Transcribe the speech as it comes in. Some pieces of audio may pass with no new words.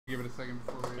Give it a second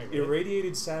before we...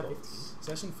 Irradiated Saddles.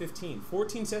 Session 15.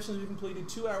 14 sessions we completed,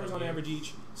 2 hours on average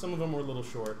each. Some of them were a little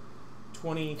short.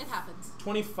 20... It happens.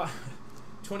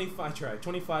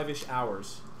 25-ish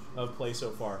hours of play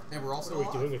so far. And we're also what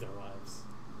are we doing with our lives?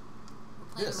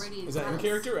 Yes. Is that in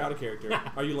character or out of character?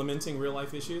 Are you lamenting real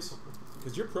life issues?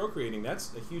 Because you're procreating.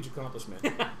 That's a huge accomplishment.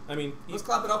 I mean, let's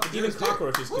clap it up for even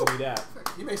cockroaches can do that.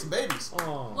 You made some babies.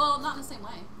 Oh. Well, not in the same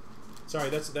way. Sorry,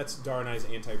 that's Dar and I's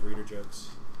anti-breeder jokes.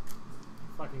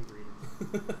 Fucking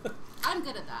breeder. I'm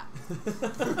good at that.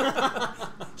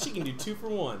 She can do 2 for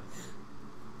 1.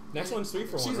 Next one's 3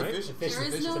 for 1, right? Efficient. There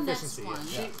is no next one.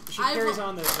 Yeah. She carries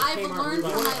on the I've learned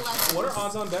from my lessons. What are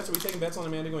odds on bets? Are we taking bets on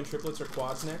Amanda going triplets or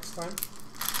quads next time?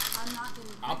 I'm not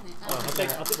getting pregnant.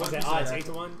 I'll take what's that odds? 8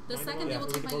 to 1? The second they will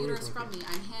take my uterus from me,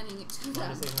 I'm handing it to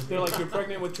them. They're like, you're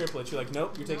pregnant with triplets. You're like,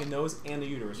 nope, you're taking those and the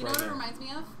uterus You know right what it now. reminds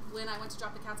me of? When I went to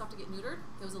drop the cats off to get neutered,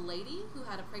 there was a lady who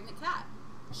had a pregnant cat.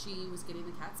 She was getting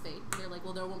the cat spayed. They're like,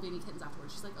 well, there won't be any kittens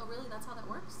afterwards. She's like, oh, really? That's how that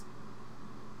works?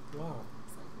 Wow.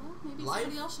 It's like, well, maybe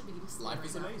somebody else should be getting spayed. Life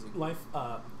is amazing. Life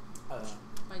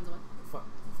Finds a way.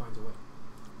 finds a way.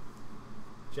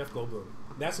 Jeff Goldblum.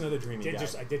 That's another dreamy guy.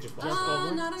 I did just watch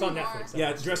not It's on anymore. Netflix.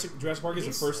 Yeah, Jurassic Park is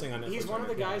the first thing on Netflix. He's one of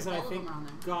the guys that I All of think them are on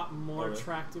there. got more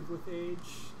attractive with age.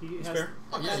 He has fair.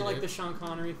 kind of like the Sean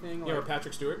Connery thing. Yeah, or Like,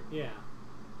 Patrick Stewart. yeah.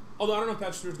 Although I don't know if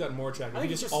Patrick Stewart's gotten more attractive. I He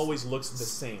think just just always looks the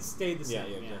same. Stayed the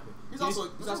same. Yeah, exactly. He's also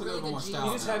Those got are a really little more good style.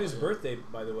 He just had his birthday,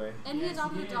 by the way. And he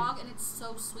adopted he a did. dog, and it's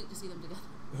so sweet to see them together.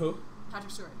 Who? Patrick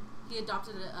Stewart. He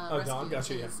adopted a dog? rescue,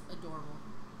 Gotcha, which yeah. is adorable.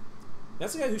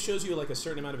 That's the guy who shows you like a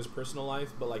certain amount of his personal life,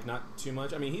 but like not too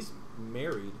much. I mean, he's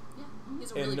married, Yeah,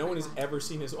 he's a and really no one great has guy. ever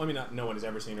seen his. I mean, no one has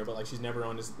ever seen her, but like she's never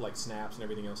on his like snaps and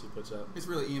everything else he puts up. It's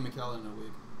really Ian McKellen in a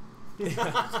wig.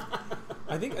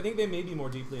 I think they may be more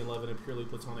deeply in love in a purely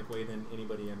platonic way than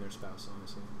anybody and their spouse.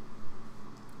 Honestly,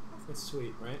 that's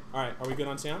sweet, right? All right, are we good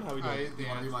on sound? How are we doing? You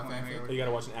wanna do my fanfare? Oh, you got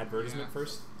to watch an advertisement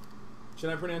first. Should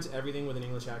I pronounce everything with an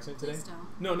English accent today? Please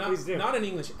don't. No, Please do. not an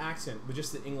English accent, but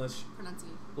just the English,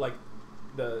 Pronunciate. like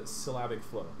the syllabic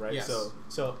flow, right? Yes.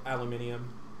 So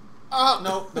aluminium.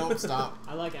 Oh, no, stop.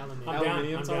 I like aluminium. I'm down.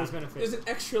 It's always been a There's favorite. an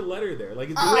extra letter there. Like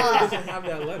it literally doesn't have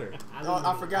that letter. Oh,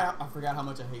 I forgot how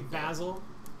much I hate that. Basil.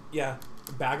 Yeah,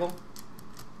 bagel.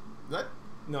 What?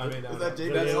 No, I made that. Is one that up. Jay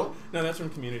Basil? Basil? No, that's from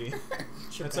Community.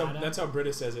 Ciabatta. that's how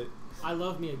Britta says it. I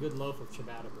love me a good loaf of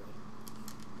ciabatta bread.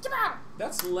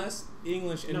 That's less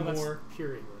English and No, that's more.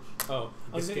 pure English. Oh,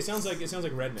 I was saying, it sounds like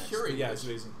redneck. Pure Yeah, English. it's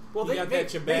amazing. Well, You they got that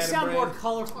they ciabatta sound bread. more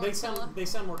colorful. Tortilla. They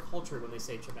sound more cultured when they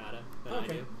say ciabatta than I Okay.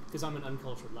 do, because I'm an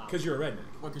uncultured loud. Because you're a redneck.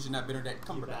 Well, because you're not bitter that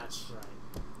Cumberbatch. That's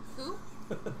right. Who?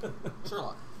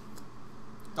 Sherlock.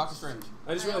 Doctor Strange.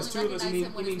 I just I realized only two of us. recognize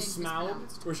him when you his mean name's Smaug?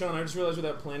 mispronounced. Rashawn, I just realized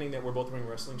without planning that we're both wearing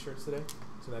wrestling shirts today.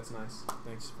 So that's nice.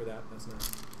 Thanks for that. That's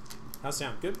nice. How's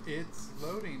sound? Good? It's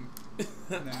loading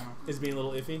now. It's being a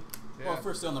little iffy. Yeah. Well, if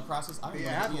we're still in the process, I The can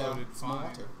ad look at loaded small fine.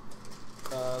 water.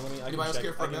 Let me. I Anybody else care can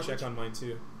check. for I a can check beverage? on mine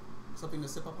too. Something to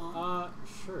sip up on?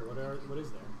 Sure. What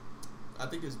is there? I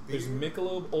think there's beer. There's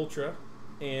Michelob Ultra,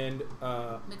 and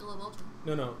Michelob Ultra.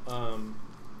 no.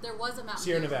 There was a Mountain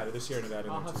Sierra Dew. Nevada. There's Sierra Nevada. in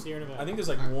I'll there have too. Sierra Nevada. I think there's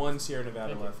like one Sierra Nevada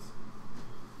Thank you. left.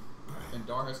 And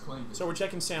Dar has claimed it. So we're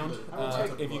checking sound. I will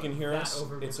take If you can hear that us,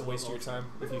 over it's a Michelob waste of your Ultra. time.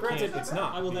 If you Granted, can't, it's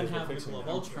not. I will then because we're have fixing Michelob it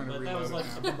now. Ultra, Trying to but that was reload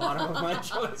like now. at the bottom of my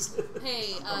choice.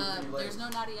 Hey, there's no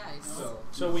naughty ice.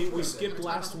 So we We're skipped talking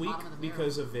last about the week bottom of the barrel.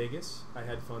 because of Vegas. I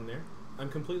had fun there. I'm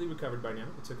completely recovered by now.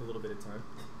 It took a little bit of time.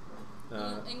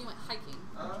 And you went hiking.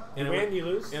 And I Win, went- you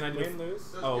lose. and I did- Win,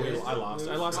 lose. Oh, Lose. I lost.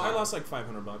 I lost like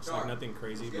 $500. Like nothing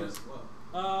crazy, but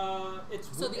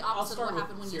It's So the I'll opposite of start what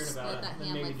happened with when you Sierra split Nevada, that then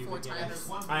hand maybe like do 4 the game.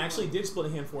 times. I actually did split a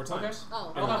hand 4 times.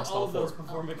 Oh, I'll have lost all all of those 4.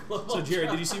 before Michelob. So Jared,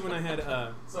 did you see when I had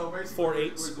 4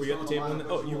 8s? Were you at the table?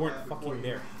 Oh, you weren't fucking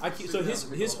there. So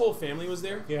his whole family was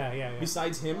there. Yeah.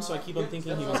 Besides him, so I keep on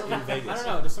thinking he was in Vegas. I don't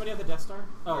know. Does somebody have the Death Star?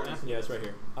 Oh, Anthony. Yeah, it's right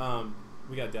here.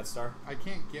 We got Death Star. I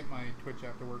can't get my Twitch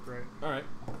app to work right. All right,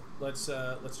 let's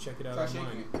check it out Try online.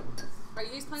 shaking it. Are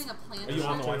you guys planning a planned Are you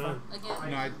on the trip Wi-Fi?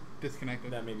 again? No, I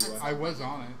disconnected. That may be At why. I was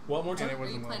on it. What more And time? it Are you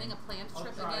wasn't planning a loading.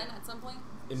 planned trip again at some point?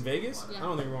 In Vegas? Yeah. I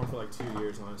don't think we're going for like 2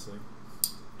 years, honestly.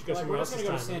 We're just gonna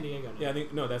go to San Diego now. Yeah, I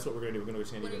think that's what we're gonna do. We're gonna go to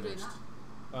San When are Diego you doing next.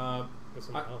 that? Go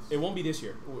somewhere else. It won't be this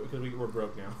year because we're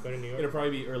broke now. Go to New York. It'll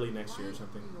probably be early next year or Why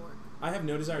something. New York? I have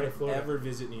no desire Go to to Florida. ever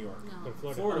visit New York. No. Go to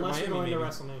Florida. Florida, Unless you're Miami, going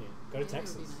maybe. to WrestleMania. Go to Miami would be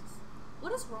Texas. nice.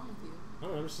 What is wrong with you? I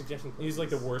don't know. I'm just suggesting. These like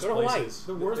the worst Go to Hawaii. places.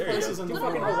 The worst There you places go. in Go to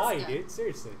fucking Alaska. Hawaii, dude.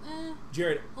 Seriously.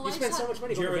 Jared, You spend so much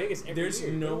money going to Jared, Vegas every there's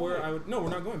year. nowhere I would. No, we're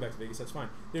not going back to Vegas. That's fine.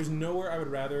 There's nowhere I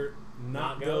would rather not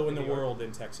Not go go in the to New York. world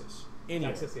than Texas.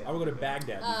 Anywhere. Texas, yeah. I would go to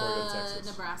Baghdad before I go to Texas.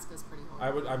 Nebraska's pretty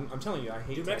horrible. I'm telling you, I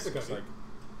hate New Texas. Mexico, Like,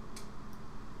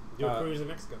 Do a cruise in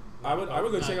Mexico. I would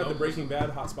go check out the Breaking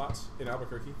Bad hotspots in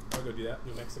Albuquerque. I would go do that.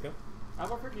 New Mexico.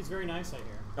 Albuquerque's very nice, I hear.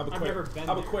 Albuquerque. I've never been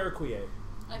Albuquerque.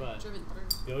 I've But- driven through.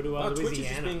 there. Go to Twitch is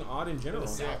just Louisiana. being odd in general. To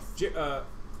the south.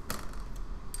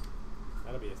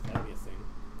 That'll be a thing.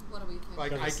 What do we think?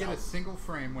 Like Go to I the get a south. single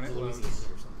frame when it Louisiana loads,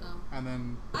 or something. Oh. and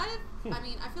then I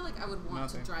mean, I feel like I would want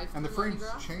nothing. to drive And the through frame's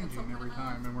Mardi Gras at changing some every point in my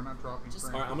life. time, and we're not dropping Just-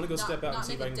 frames. All right, I'm gonna go Not- step out and not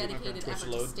see if make I a can get dedicated Twitch effort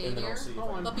to load, stay and then I'll there, see if Oh, I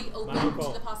can. I'm- but be My open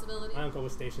uncle- to the possibility. My uncle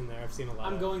was stationed there. I've seen a lot.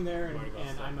 I'm of going there, and, Mardi Gras and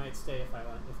stuff. I might stay if I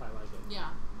like it. Yeah.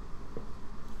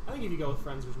 I think if you go with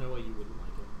friends, there's no way you wouldn't like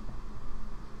it.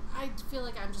 I feel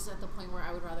like I'm just at the point where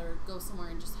I would rather go somewhere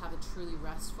and just have a truly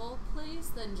restful place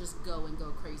than just go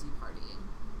crazy partying.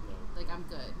 No. Like, I'm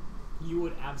good. You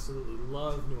would absolutely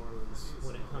love New Orleans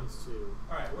when it comes to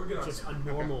All right, we're good on just a sound.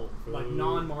 normal, like Food.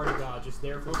 non-Mardi Gras, just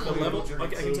there for The food, level, drink, I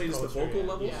can tell you just the culture, vocal yeah.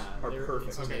 levels Yeah, are they're- perfect.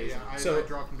 it's Okay, yeah, I So-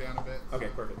 dropped them down a bit. Okay,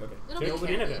 perfect. Okay. It'll They'll be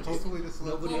be in karaoke. it. Hopefully this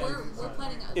Well, lives. we're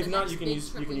planning. If the not, next you can big use-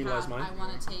 trip you can we utilize have, mine. I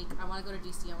want to go to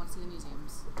DC. I want to see the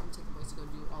museums. I'm taking the boys to go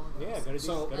do all of those. Yeah, go to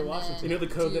So- go to And Washington. then You know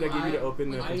the code that I give you to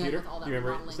open the when I'm done computer? with all that Do you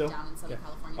remember it modeling still? down in Southern Okay.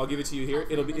 California, I'll give it to you here.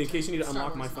 It'll be in case you need to Star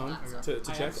unlock my Wars and all phone that stuff.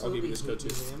 to I check. I'll give you this absolutely code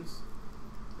too. hate museums.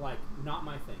 Like, not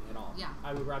my thing at all. Yeah.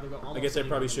 I would rather go almost I guess I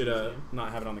anywhere probably in a should museum.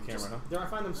 not have it on the camera, Just- huh? There, I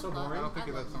find them so I love I boring. don't think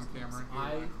I that's love on camera. I-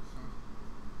 Here,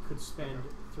 Could spend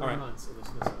 3 Alright. months in the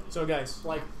Smithsonian. So guys,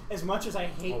 like, as much as I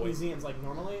hate Oh, wait. museums, like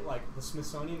normally, like the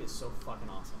Smithsonian is so fucking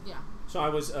awesome. Yeah. so I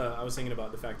was thinking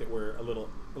about the fact that we're a little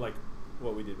like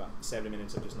what we did about 70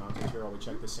 minutes of just nonsense here while we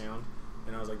check the sound,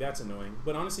 and I was like, that's annoying.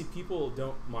 But honestly, people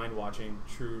don't mind watching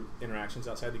true interactions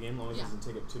outside the game, as long as Yeah. it doesn't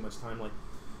take up too much time. Like,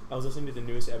 I was listening to the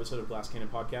newest episode of Glass Cannon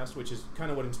podcast, which is kind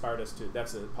of what inspired us to.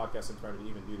 That's the podcast that inspired me to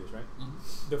even do this, right?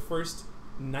 Mm-hmm. The first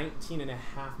 19 and a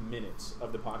half minutes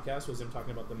of the podcast was them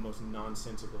talking about the most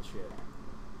nonsensical shit.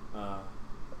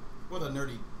 With a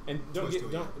nerdy. And don't Twist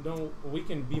get to it, don't we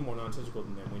can be more nonsensical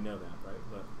than them. We know that, right?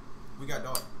 But We got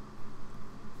dog.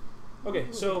 okay,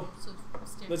 so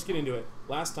stand let's get into it.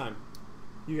 Last time,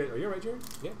 you guys, are you alright, Jared?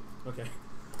 Yeah. Okay.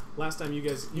 Last time, you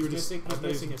guys, you He's were just missing, I he's thought you-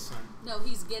 missing his son. No,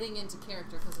 he's getting into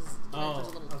character because his character's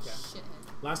a little okay.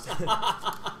 shithead. Last time,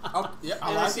 Oh, yeah, I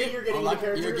And I like see it. you're getting I like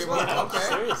into it. You're character getting as well. okay.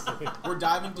 Seriously. We're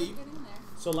diving We're deep. getting there.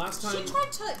 so last time, She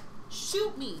tried to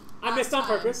shoot me. I missed on last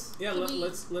time. purpose. yeah, Can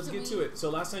let's can get to it. So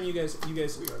last time, you guys, We are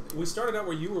there. we started out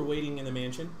where you were waiting in the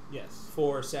mansion Yes.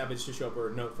 for Savage to show up, or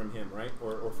a note from him, right,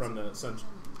 or from the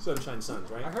Sunshine Suns,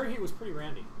 right? I heard he was pretty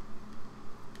randy.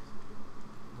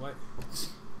 What?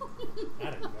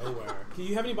 Out of nowhere. Do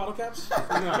you have any bottle caps? You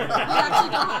actually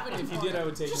don't have it If you anymore. did, I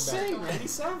would take Just them back. saying, Randy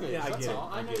Savage. Yeah, I That's get it. all.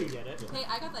 I I know get you it. get it. Yeah. Hey,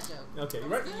 I got that joke. Okay, That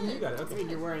right? was You got it. I Okay. mean,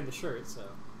 you're wearing the shirt, so.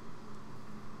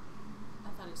 I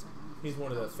thought he was talking about me. He's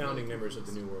one of I the was founding really members of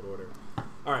the confused. New World Order.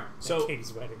 All right, so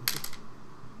Katie's wedding.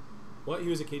 what? He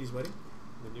was at Katie's wedding.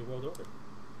 The New World Order.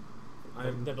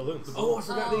 The balloons. Oh, I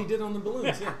forgot that he Oh. did on the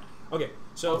balloons. Yeah. Okay,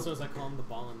 so Also, as I call him, the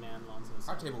ball and man Lonzo.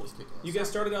 Our table was kick-ass. you guys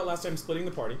started out last time splitting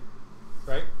the party,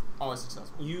 right? Always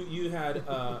successful. You had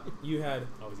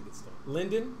Always a good start.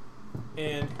 Lyndon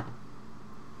and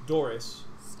Doris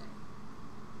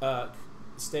Stay.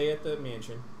 stay at the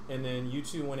mansion, and then you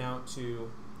two went out to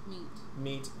Meat.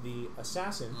 meet the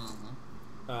assassin,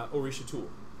 Mm-hmm. Orisha Tool.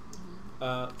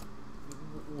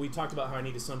 We talked about how I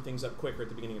need to sum things up quicker at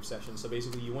the beginning of session. So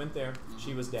basically, you went there.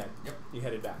 She was dead. Yep. You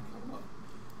headed back.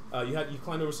 You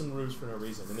climbed over some roofs for no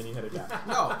reason, and then you headed back.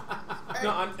 No. Hey,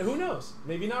 No, who knows?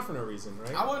 Maybe not for no reason,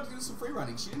 right? I wanted to do some free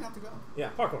running. She didn't have to go. Yeah.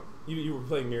 Parkour. You were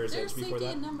playing Mirror's There's Edge before safety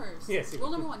that. in numbers. Yes,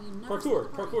 Rule number 1, you never Parkour,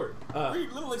 split the party. parkour. We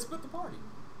literally split the party.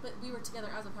 But we were together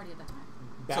as a party at that time.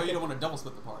 Back So you at- don't want to double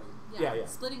split the party. Yeah.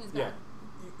 Splitting is Yeah. bad.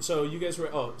 So you guys were.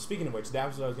 Oh, speaking of which, that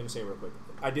was what I was going to say real quick.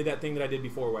 I did that thing that I did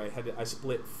before, where I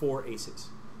split 4 aces.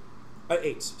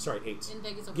 8s. Sorry, 8s. In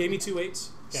Vegas over Gave me the 2 8s.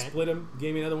 Okay. Split them.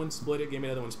 Gave me another one. Split it. Gave me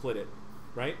another one. Split it.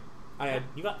 Right. I had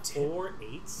You got 4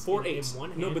 8s? 4 in 8s. one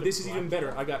hand No, but of this is even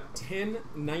better. blackjack? I got 10,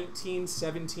 19,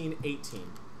 17,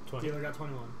 18, 20. Dealer got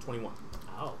 21. 21.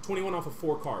 Oh. 21 off of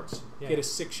 4 cards. Yeah. He had a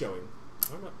 6 showing.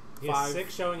 I don't know. You 5. had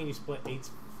 6 showing and you split 8s.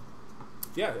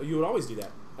 Yeah, you would always do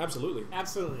that. Absolutely.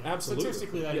 Absolutely. Absolutely.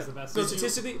 Statistically, that is Yeah. the best. So Did you-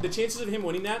 statistically, the chances of him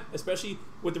winning that, especially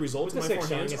with the results With of the my 6 four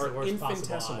showing, hands, it's are the worst possible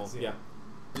infinitesimal. odds, Yeah. yeah.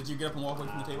 Did you get up and walk away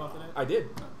from the table after that? I did.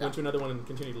 Yeah. Went to another one and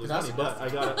continued to lose That's money, but I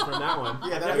got it from that one. Yeah, I've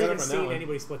that- never I got even it from that seen one.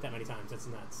 anybody split that many times. That's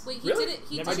nuts. Wait, he Really? did it.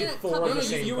 He Never did did it a 4 couple on the No, years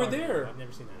same you were card. there. I've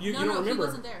never seen that. You no, don't no, remember. he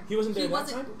wasn't there. He wasn't there that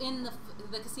wasn't time? in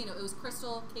the casino. It was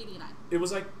Crystal, Katie, and I. It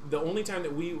was like the only time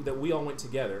that we all went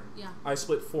together. Yeah. I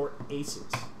split 4 aces.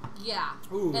 Yeah.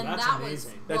 Ooh, and that's that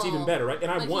amazing. That's was, even better, right? And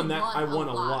I like, won he that. I won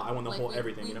a lot. lot. I won the Like, whole we,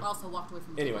 everything. We You know. also walked away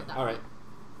from the Anyway, table at that all right. point.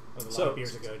 That was a So- lot of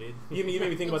beers ago, dude. You made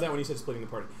me think about that when you said splitting the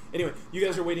party. Anyway, you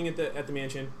guys are waiting at the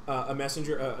mansion. A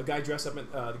messenger, a guy dressed up in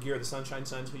the gear of the Sunshine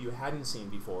Suns, who you hadn't seen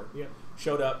before, Yep.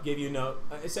 showed up, gave you a note.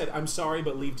 It said, "I'm sorry,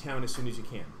 but leave town as soon as you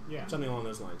can." Yeah. Something along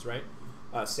those lines, right?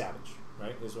 Savage,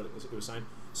 right? Is what it was signed.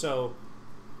 So,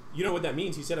 you know what that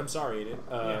means. He said, "I'm sorry,"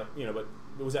 Yeah. you know, but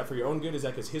was that for your own good? Is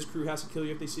that because his crew has to kill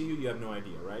you if they see you? You have no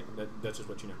idea, right? That's just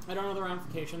what you know. I don't know the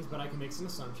ramifications, but I can make some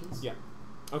assumptions. Yeah.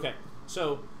 Okay.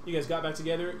 So you guys got back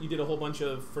together. You did a whole bunch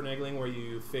of finagling where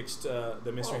you fixed the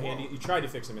Mr. Whoa, whoa. Handy. You tried to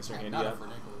fix the Mr. Handy Not a up.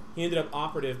 vernacular. He ended up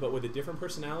operative, but with a different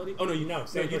personality. Oh no, you No, no,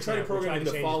 same you tried to personality. program We him tried to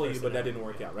to change follow his you, but that personality. didn't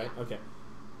work Yeah. out, right? Yeah. Okay.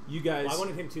 You guys. Well, I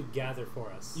wanted him to gather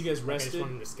for us. You guys Like, I rested. just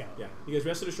wanted him to scout. Yeah. You guys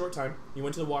rested a short time. You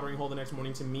went to the watering hole the next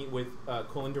morning to meet with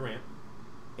Colin Durant,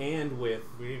 and with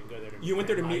We didn't go there to meet you went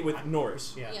there to him. meet with I-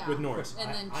 Norris. Yeah. Yeah. With Norris. And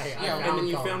then And then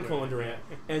you Colin found Colin Durant.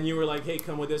 Durant, and you were like, "Hey,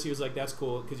 come with us." He was like, "That's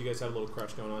cool," because you guys have a little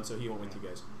crush going on. So he went with you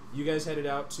guys. You guys headed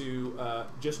out to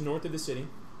just north of the city,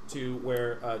 to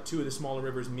where two of the smaller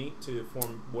rivers meet to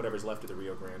form whatever's left of the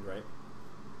Rio Grande. Right.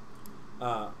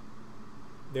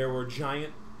 There were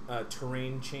giant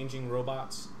terrain-changing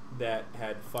robots that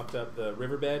had fucked up the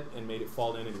riverbed and made it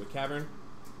fall down into a cavern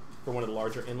for one of the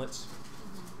larger inlets.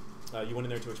 You went in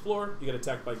there to explore. You got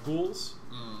attacked by ghouls.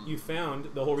 You found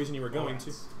the whole reason you were going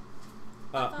to.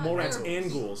 thought Mole they rats were- and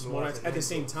ghouls. Mole rats and at the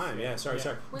same ghouls. time. Yeah, sorry.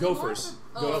 Were they Gophers.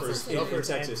 more of a- Gophers oh, in okay.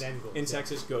 Texas. And ghouls, In yeah.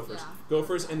 Texas, gophers. Yeah.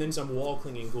 Gophers, and then some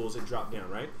wall-clinging ghouls that dropped down,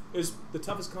 right? It was the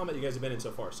toughest combat you guys have been in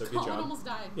so far, so good Colin job. almost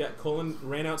died. Yeah, Colin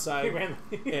ran outside He ran.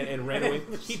 and ran away.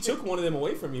 He took one of them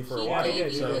away from you for a He while. gave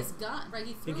did, you so- his gun, right?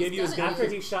 He threw gave you his at gun. After you.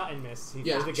 he shot and missed, he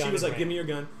Yeah, threw the she gun was and like, "Give me ran.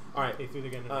 your gun." All right. He threw the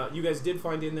gun. And You guys did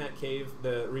find in that cave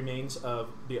the remains of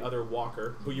the other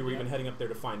walker, who you were even Yeah. heading up there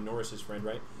to find, Norris's friend,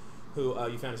 right? Who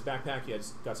you found his backpack. He had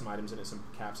got some items in it, some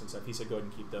caps and stuff. He said, "Go ahead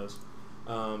and keep those."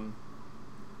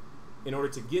 In order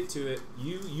to get to it,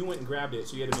 you went and grabbed it,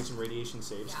 so you had to make some radiation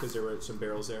saves Yeah. because there were some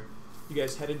barrels there. You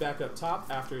guys headed back up top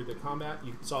after the combat.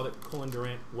 You saw that Colin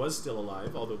Durant was still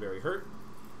alive, although very hurt.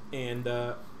 And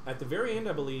at the very end,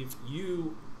 I believe,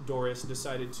 you, Doris,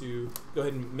 decided to go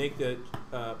ahead and make the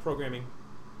programming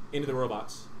into the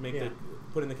robots,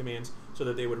 put in the commands so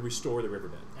that they would restore the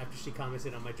riverbed. After she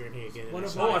commented on my drinking again. and One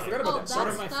of shot my- I it. forgot about Oh, that. that's, Sorry.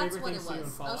 One of my that's favorite what things it to do in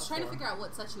was. I Fallout was trying to 4 figure out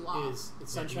what set you off. is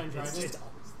Sunshine It's Drive-In. just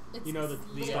always It's You know, the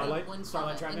literally Starlight? one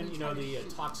Starlight comment, Drive-In, and you know, try to the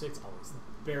shoot. toxic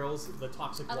barrels, the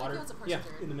toxic I like water how it's a person, Yeah.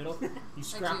 Jared. in the middle. You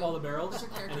scrap do. all the barrels, But your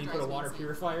character and then you put a drives me water insane.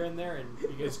 purifier in there, and you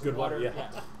get It's some good water,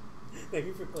 yeah. Thank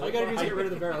you for All you gotta do is get rid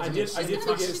of the barrels. I and did- it's I just did She's the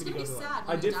gonna, forget- she's toxicity gonna be goes away. sad I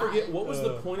when did you forget die. what was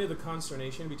the point of the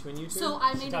consternation between you two. So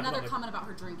I made talked another about it. comment about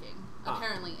her drinking,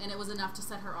 apparently, and it was enough to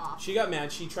set her off. She got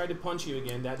mad. She tried to punch you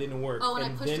again. That didn't work. Oh, and I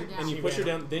pushed then her down. and you She pushed her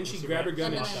ran down. Then she she grabbed her ran. gun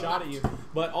And and then I shot at left. you.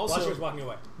 But While she was also, walking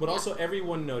away. but Yeah. also,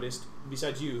 everyone noticed,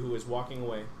 besides you, who was walking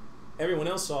away. Everyone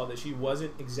else saw that she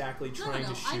wasn't exactly No, trying no,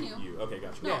 to I shoot knew. you. Okay,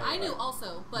 gotcha. No, Yeah, I knew right.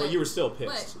 also, but, But you were still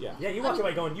pissed. but- Yeah. Yeah, you walked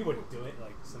away going, you wouldn't do it.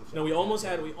 Like some shit. No, we almost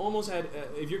had.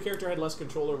 If your character had less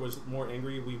control or was more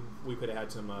angry, we could have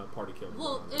had some party killing.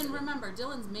 Well, going on. and remember,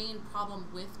 Dylan's main problem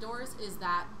with Doris is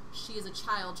that she is a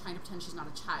child trying to pretend she's not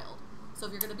a child. So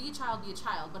if you're going to be a child, be a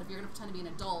child. But if you're going to pretend to be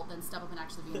an adult, then step up and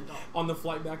actually be an adult. On the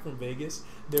flight back from Vegas,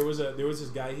 there was this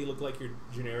guy. He looked like your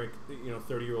generic,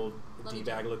 30-year-old Let me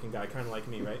d-bag check. looking guy, kind of like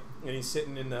me, right? And he's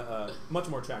sitting in the much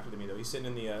more attractive than me though. He's sitting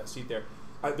in the seat there.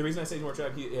 The reason I say he's more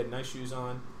attractive, he had nice shoes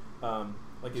on,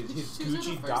 like his Shoes are the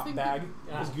Gucci first dot thing bag,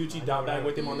 you- his I Gucci know dot what bag I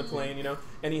with him would- on the plane,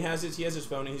 and he has his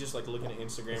phone and he's just like looking at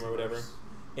Instagram or whatever,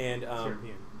 and It's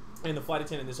European. and the flight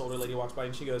attendant, this older lady, walks by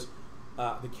and she goes,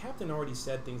 the captain already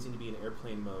said things need to be in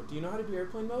airplane mode. Do you know how to do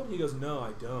airplane mode? He goes, no,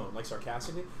 I don't. Like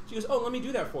sarcastically. She goes, oh, let me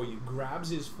do that for you. Grabs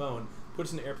his phone,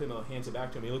 puts it in airplane mode, hands it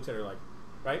back to him. He looks at her like,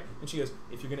 right? And she goes,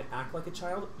 if you're going to act like a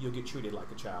child, you'll get treated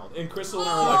like a child. And Crystal and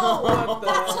I were like, what the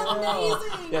That's hell?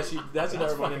 amazing! Yeah, that's what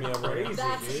that reminded me of. Right? crazy,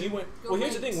 That's She went, well,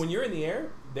 here's the great. thing. When you're in the air,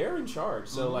 they're in charge.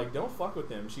 So, Mhm. like, don't fuck with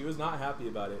them. She was not happy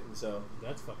about it. And so,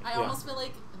 That's fucking. I Yeah. almost feel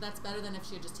like that's better than if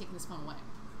she had just taken his phone away.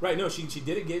 right, no, she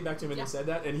did it, gave it back to him and Yeah. then said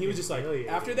that. And he was just like,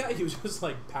 Humiliating. after that, he was just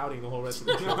like pouting the whole rest of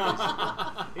the trip.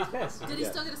 He's pissed. Did he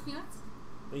Yeah. still get his peanuts?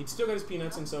 He still got his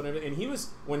peanuts and soda, and he was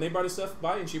when they brought his stuff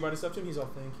by and she brought his stuff to him. He's all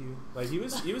thank you, like he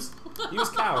was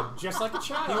cowed. Just like a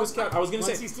child. He was cowed. I was gonna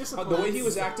Once say he's the disciplined. way he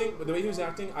was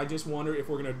acting. I just wonder if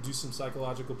we're gonna do some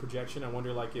psychological projection. I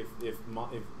wonder like if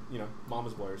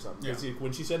Mama's boy or something. 'Cause Yeah.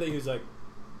 when she said that, he was like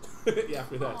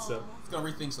after that. So Aw. It's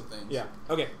gonna rethink some things. yeah,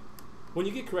 okay. When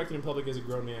you get corrected in public as a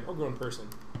grown man or grown person,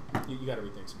 you got to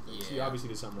rethink some things. You Yeah. obviously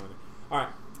did something wrong. All right,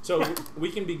 so we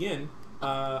can begin.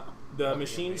 The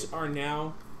machines are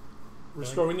now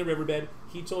restoring the riverbed.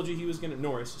 He told you he was going to.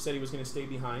 Norris said he was going to stay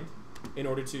behind in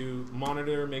order to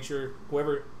monitor, make sure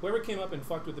whoever came up and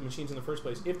fucked with the machines in the first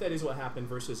place, if that is what happened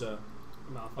versus a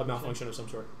malfunction of some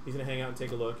sort. He's going to hang out and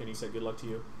take a look, and he said good luck to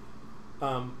you.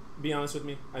 Be honest with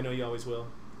me. I know you always will.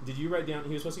 Did you write down?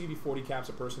 He was supposed to give you 40 caps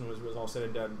a person was all said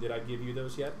and done. Did I give you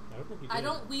those yet? I don't think you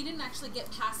did. We didn't actually get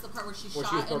past the part where she Where shot,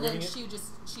 she was and then programming it?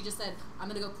 she just said, "I'm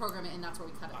gonna go program it," and that's where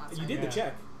we cut it last You time. did the Yeah.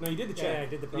 check. No, you did the check. Yeah, I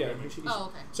did the programming. Oh,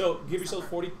 okay. So give yourselves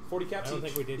 40 caps I don't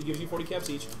each. think we did He gives you 40 caps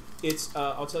yeah. each. It's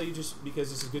I'll tell you just because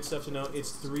this is good stuff to know.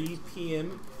 It's 3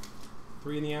 p.m.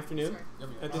 3 in the afternoon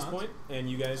Sorry. at this point, and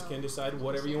you guys can decide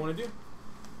whatever you want to do.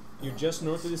 You're Uh-huh. just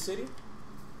north of the city.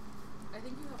 I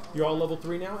think you have all. You're all level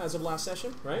 3 now as of last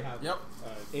session, right? I have, Yep.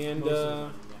 And most of the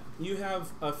money, yeah. you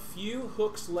have a few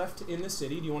hooks left in the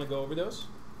city. Do you want to go over those,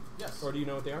 Yes. or do you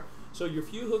know what they are? So your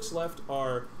few hooks left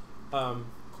are Colin.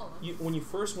 when you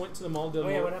first went to the Mall del Oh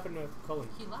yeah, Norte. what happened to Colin?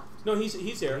 He left. No, he's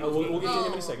there. We'll get to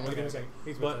him in a second. Oh, We'll get to him in a second.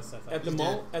 He's with But us, I thought. at the He's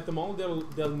mall, at the Mall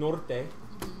del Norte,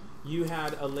 Mm-hmm. you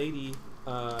had a lady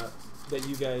that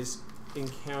you guys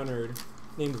encountered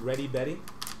named Ready Betty,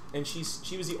 and she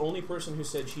was the only person who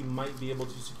said she might be able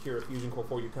to secure a fusion core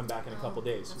for you to come back in a couple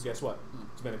days. that's Guess what? right.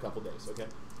 It's been a couple days. Okay,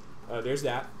 there's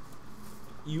that.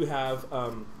 You have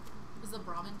Is the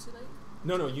Brahmin too late?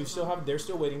 no. You still have. They're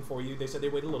still waiting for you. They said they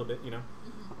wait a little bit. You know.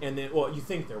 Mm-hmm. And then, well, you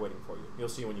think they're waiting for you. You'll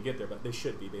see when you get there, but they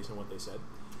should be based on what they said.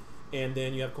 And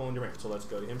then you have Colin Durant, so let's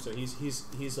go to him. So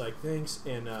he's like, thanks,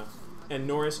 and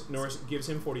Norris gives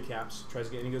him 40 caps, tries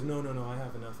to get, and he goes, no, I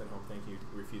have enough at home, thank you.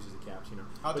 Refuses the caps, you know.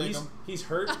 I'll But take he's, them. He's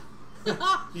hurt.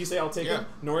 You say, I'll take Yeah. him.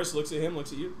 Norris looks at him,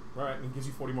 looks at you. All right, and he gives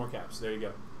you 40 more caps. There you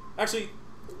go. Actually,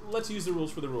 let's use the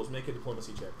rules for the rules. Make a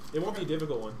diplomacy check. It won't be a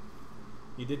difficult one.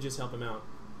 You did just help him out.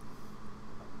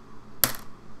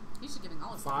 He's just giving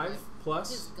all his 5 away. His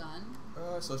plus. gun.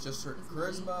 So it's just her His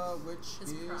charisma, which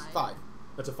his is pride. 5.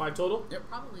 That's a 5 total.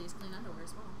 Probably his clean underwear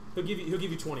as well. He'll give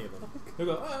you 20 of them. He'll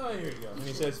go, oh, here you go. And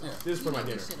he says, Yeah. this is for You my know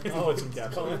we dinner. should've. He'll put some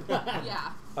caps on.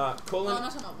 Yeah. Oh, Colin, I'm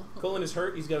not talking about. Colin is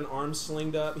hurt. He's got an arm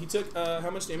slinged up. He took how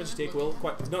much damage did he take? Will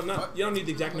quite no, not you don't need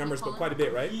the exact numbers, but quite a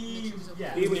bit, right?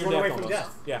 Yeah, He he was was one death away from almost.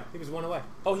 death. Yeah. He was one away.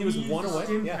 Oh, he was He one used away.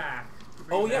 Stim Yeah. pack.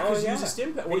 Oh yeah, because Oh, he yeah. used a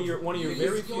stim pack. One of your He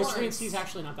very used few. yours. Which means he's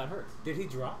actually not that hurt. Did he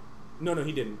drop? No,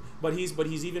 he didn't. But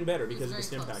he's even better He's because of the very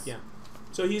stim close. pack. Yeah.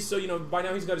 So by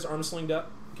now he's got his arm slinged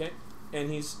up. Okay. And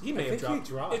he may have I think dropped.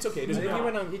 he dropped. It's okay. It I doesn't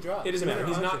think matter. he dropped. It doesn't matter.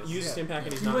 He's not unconscious. used Yeah. stim pack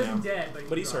and he's He not wasn't now. dead,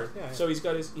 But he's dropped. hurt. Yeah, yeah. So he's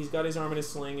got his arm in his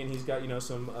sling, and he's got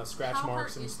some scratch How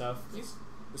marks hurt and is- stuff. He's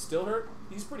still hurt.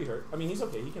 He's pretty hurt. I mean, he's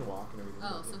okay. He can walk and everything.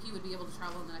 Oh, but- so he would be able to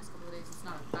travel in the next couple of days. It's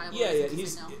not a viable. yeah. reason to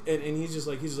He's say no. and he's just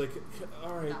like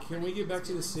all right. Not Can we ready get for back his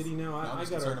to the feelings. city now? I'm I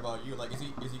just gotta concerned about you. Like, is he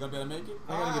gonna be able to make it?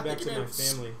 I gotta get back I to think my he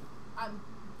family.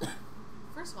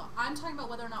 First of all, I'm talking about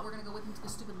whether or not we're going to go with him to the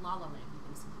stupid La La Land he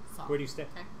thinks he saw. Where do you stay?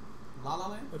 Okay. La La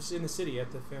Land? I'm just in the city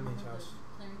at the family's house.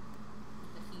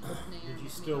 Did you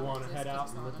still want to head out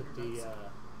and look at the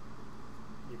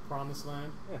your promised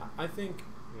land? Yeah. I think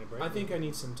You gonna break I it? think I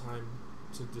need some time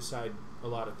to decide a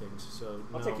lot of things. So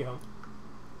I'll no. take you home.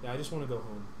 Yeah, I just want to go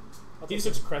home. I'll He take just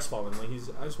looks crestfallen. Like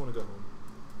I just want to go home.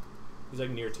 He's like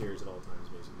near tears at all times,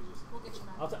 basically. Just We'll get you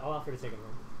back. I'll offer to take him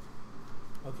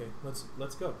home. okay.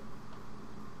 Let's go.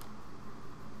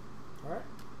 All right.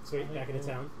 Sweet. Back into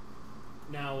town.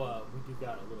 Now we do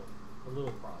got a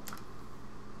little problem.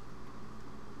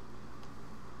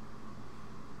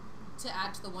 To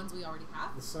add to the ones we already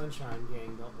have? The Sunshine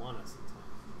Gang don't want us in town.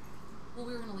 Well,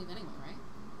 we were going to leave anyway, right?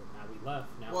 But now we left.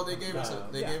 Now Well, they gave us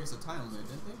yeah. a time limit,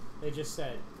 didn't they? They just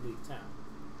said leave town.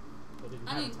 They didn't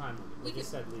I have mean, a time limit. we They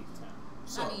just could- said leave town.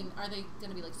 So, I mean, are they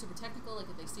going to be like super technical? Like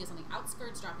if they see us on the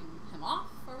outskirts dropping him off,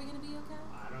 are we going to be okay?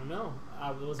 I don't know. I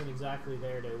wasn't exactly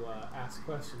there to ask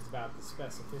questions about the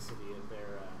specificity of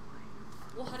their.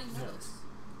 Well, how do you know notes. this?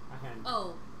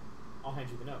 I'll Oh, hand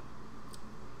you the note.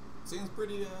 seems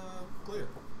pretty clear.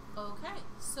 okay.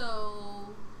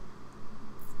 So,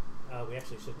 We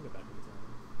actually shouldn't go back into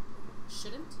town.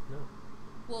 shouldn't? No.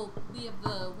 Well, we have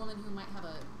the woman who might have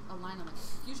a line on the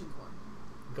fusion core.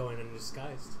 Going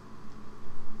undisguised.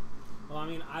 Well, I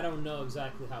mean, I don't know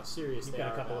exactly how serious You've they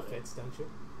got are a couple of about it. fits, don't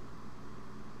you?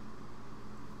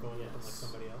 Going looking like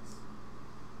somebody else.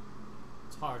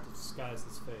 It's hard to disguise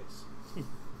this face.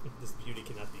 This beauty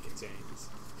cannot be contained.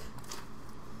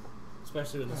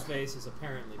 Especially when this face is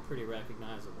apparently pretty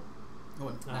recognizable.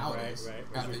 Oh, Ah, nowadays, right.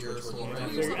 after Where's your your full You George?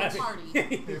 threw yourself a party.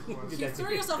 You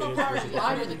threw yourself a party.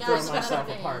 I You were the didn't guy throw who myself had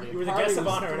a game. party. You were the Party guest of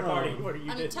was honor at a party. thrown. What you I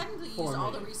mean, did? technically, you for used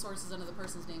all me. the resources under the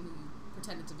person's name who you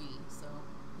pretended to be, so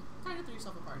you kind of threw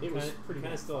yourself a party. It was Kinda- pretty kinda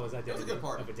nice. still has It was a good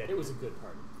party. of a dead It was a good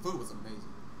party. Food was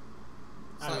amazing.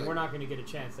 I mean, we're not going to get a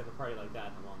chance to have a party like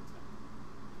that in a long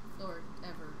time. Or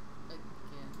ever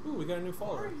again. Ooh, we got a new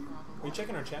follower. Are you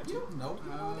checking our chat You too? don't know. You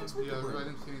know next week. Yeah, we're I in.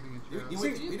 didn't see anything in You, chat. you,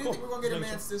 See, you didn't cool. think we were going to get a Make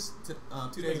man sure. this 2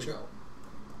 Make days sure. ago.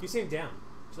 You seem down.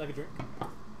 Would you like a drink?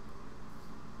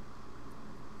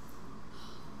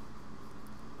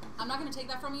 I'm not going to take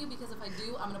that from you because if I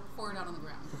do, I'm going to pour it out on the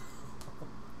ground.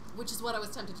 Which is what I was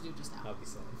tempted to do just now. I'll be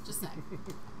safe. Just saying.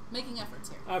 Making efforts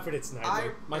here. I put it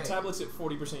tonight. My Hey, tablet's at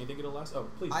 40%. You think it'll last? Oh,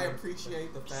 please. I man.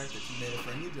 appreciate the fact that you made a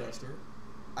friendly gesture.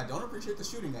 I don't appreciate the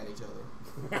shooting at each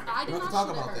other. I do We'll have not to talk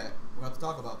shoot at about her. that. We'll have to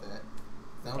talk about that.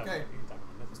 Is that okay? You can talk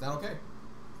about nothing. Is that okay?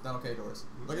 Is that okay, Doris?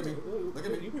 Look at me. Look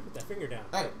at You me. put that finger down.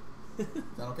 Hey. Is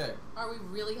that okay? Are we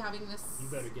really having this You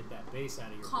better get that bass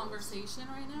out of your conversation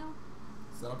right now?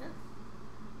 Is that okay?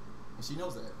 And she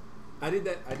knows that. I did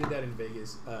that in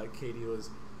Vegas.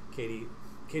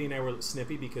 Katie and I were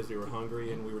snippy because we were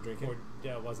hungry and we were drinking.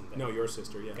 Cordell wasn't there. No, your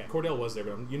sister. Yeah, Okay. Cordell was there,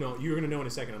 but you're gonna know in a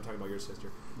second. I'm talking about your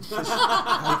sister.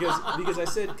 because I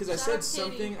said Shout out said to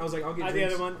something. Katie. I was like, I'll get The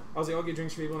drinks. other one. I was like, I'll get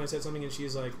drinks for people, and I said something, and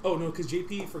she's like, oh no, because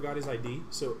JP forgot his ID.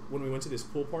 So when we went to this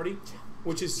pool party,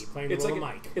 which is Playing the it's role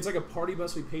like of Mike. it's like a party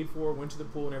bus we paid for, went to the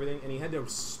pool and everything, and he had to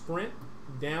sprint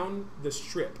down the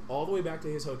strip all the way back to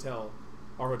his hotel,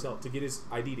 our hotel, to get his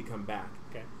ID to come back.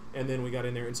 Okay. And then we got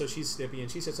in there, and so she's snippy,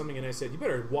 and she said something, and I said, you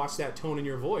better watch that tone in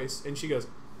your voice. And she goes,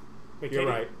 Wait, you're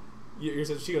Katie? right.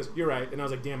 She goes, you're right. And I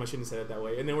was like, damn, I shouldn't have said it that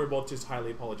way. And then we're both just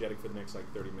highly apologetic for the next,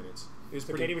 30 minutes. It was So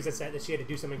pretty... Katie was upset that she had to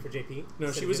do something for JP? No,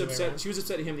 instead she of was the other way upset. around? She was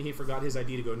upset at him that he forgot his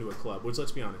ID to go into a club, which,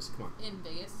 let's be honest, come on. In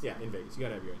Vegas? Yeah, in Vegas. You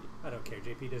gotta have your ID. I don't care.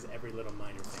 JP does every little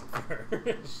minor thing for her.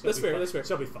 That's fair, that's fair.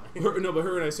 She'll be fine. But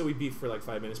her and I, so we beefed for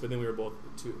 5 minutes, but then we were both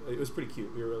it was pretty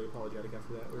cute. We were really apologetic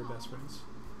after that. We were best friends.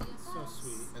 Yes. So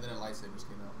sweet. And then lightsabers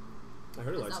came out. I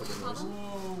heard a Is that what you lightsaber call noise. them?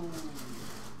 Whoa.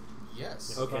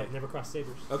 Yes. Okay. Never cross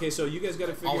sabers. Okay, so you guys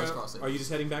gotta figure Always out, cross it. are you just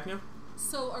heading back now?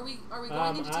 So are we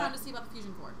going into town to see about the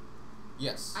fusion core?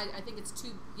 Yes. I think it's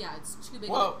too big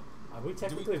Well, Are we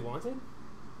technically wanted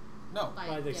no. by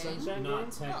by the gang. Sunshine Not Gang?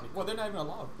 No, technically. well, they're not even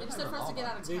allowed. They They're just not said for even us to get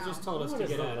allowed. out of They town. just told us What to is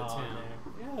get the out of law town.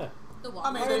 there? Yeah. The wall.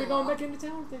 I mean, Why they- are we going back into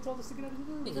town? They told us to get out of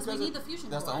town. Because we need the fusion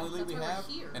That's the core. only league we why have,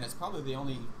 we're here. and it's probably the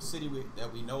only city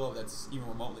that we know of that's even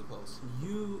remotely close.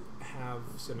 You have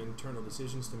some internal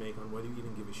decisions to make on whether you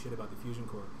even give a shit about the fusion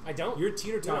core. I don't. You're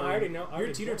teeter-tottering. No, I already know. I You're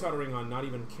already teeter-tottering on not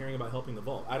even caring about helping the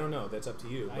vault. I don't know. That's up to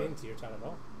you. I but- didn't teeter-tot at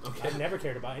all. Okay. I've never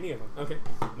cared about any of them. Okay.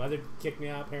 Mother kicked me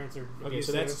out. Parents are Okay.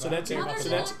 So abusive. that's I don't care Mother about so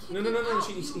did that. that's not no kick no no you no. out.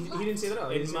 He You didn't say that at all.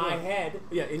 He In didn't say my that at all. head,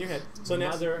 Yeah, in your head. So now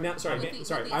Mother- sorry, With the-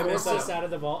 sorry. with the I messed forced that us up. out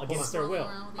of the vault against their will.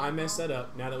 Around with the I messed alcohol. that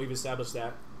up. Now that we've established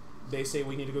that, they say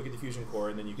we need to go get the fusion core,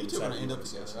 and then you can You two are decide gonna what end you up want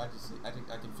to together.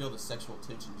 discuss. I can feel the sexual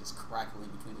tension just crackling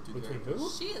between the two Between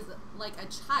characters. who? She is like a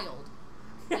child,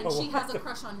 and she has a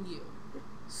crush on you.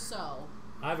 So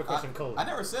I have a question, Colin. I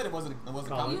never said it wasn't Colin. you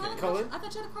complicated. had a Colin? crush. I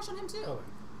thought you had a crush on him too. Colin.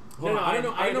 Hold on, I don't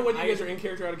know. I don't know whether you I- guys are in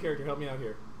character or out of character. Help me out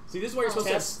here. See, this is why you're supposed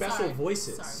to have Tess, special sorry.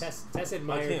 voices. Sorry. Tess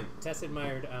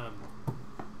admired him.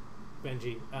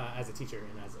 Benji as a teacher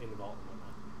and as in the vault and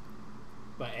whatnot.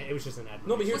 But it was just an admiration.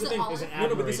 No, but here's Was the it thing. all It was an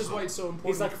No, but this is admiration. why it's so important.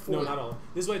 He's like No, 40. not all.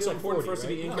 This is why it's so He's like important for 40, us to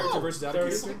be right? in No. character versus out of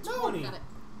 30, character. No. 20. Got it.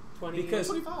 20. Because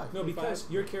 25. no, because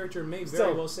your character may very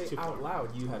Still, well say too out far.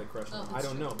 loud you had a crush on. Oh, him. I that's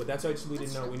don't true. know, but that's why we That's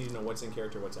didn't know. true. We need to know what's in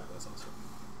character, what's out. That's also.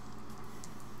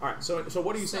 All right. So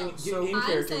what are you saying So in I'm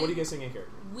character? What are you saying- guys saying in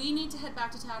character? We need to head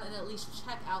back to town and at least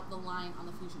check out the line on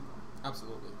the fusion core.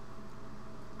 Absolutely.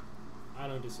 I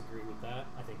don't disagree with that.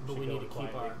 I think But we should need go to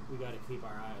keep quietly. we got to keep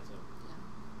our eyes open.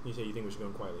 Yeah. You say you think we should go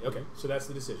in quietly. Okay, so that's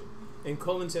the decision. And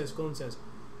Colin says,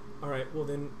 all right, well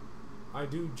then, I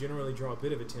do generally draw a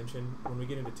bit of attention. When we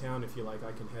get into town, if you like,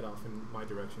 I can head off in my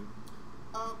direction.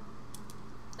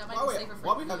 That might While be we, safer for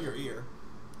while we you. have your ear,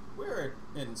 we're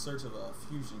in search of a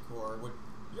fusion core. Would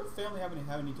your family have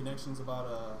any connections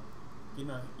about getting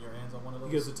your hands on one of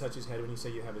He those? goes to touch his head when you say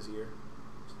you have his ear.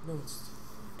 No, it's...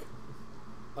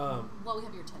 Well, we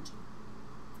have your attention.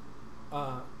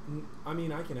 I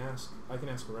mean, I can ask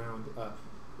around.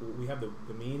 We have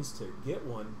the means to get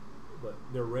one, but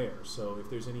they're rare. So if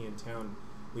there's any in town,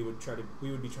 we would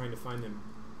be trying to find them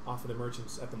off of the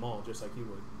merchants at the mall, just like you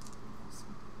would.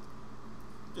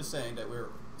 Just saying that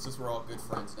since we're all good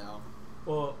friends now.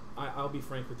 Well, I'll be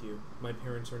frank with you. My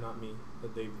parents are not me.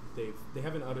 But they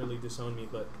haven't utterly disowned me,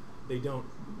 but they don't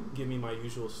give me my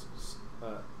usual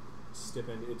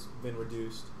stipend. It's been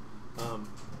reduced.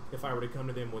 If I were to come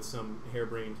to them with some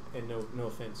harebrained and no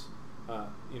offense,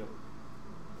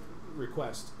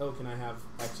 request. Oh, can I have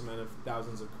X amount of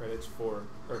thousands of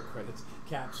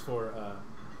caps for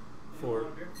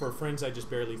friends I just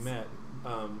barely met?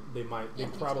 They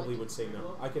probably would say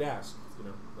no. I could ask,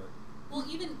 but Well,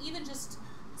 even just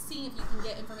seeing if you can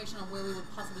get information on where we would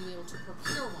possibly be able to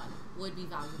procure one would be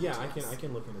valuable. Yeah, to I can us. I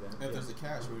can look into that. If Yeah. there's the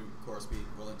cash, we would of course be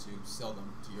willing to sell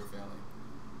them to your family.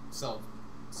 Sell.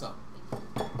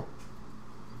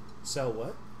 Sell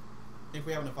what? If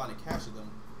we happen to find a cache of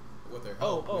them with their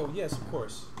help. Oh yes, of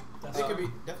course. It could be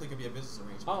definitely could be a business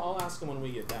arrangement. I'll ask them when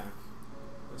we get back.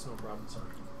 That's no problem. Sorry.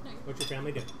 No, What's your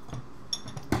family do?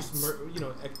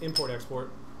 Just import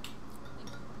export.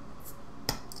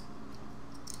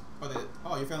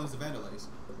 Your family's the Vandalays.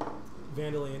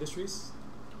 Vandalay Industries.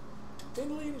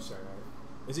 Vandalay Industries. All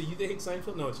right. Is it you that hates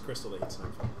Seinfeld? No, it's Crystal that hates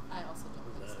Seinfeld. I also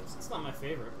don't think so. It's not my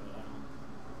favorite, but I don't know.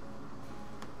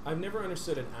 I've never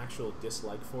understood an actual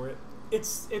dislike for it.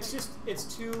 It's too. It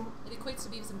equates to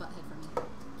Beavis and Butthead for me.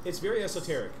 It's very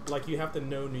esoteric. Like, you have to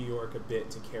know New York a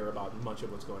bit to care about much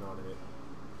of what's going on in it.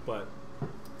 But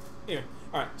anyway,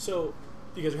 all right. So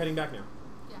you guys are heading back now.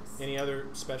 Yes. Any other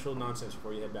special nonsense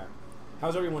before you head back?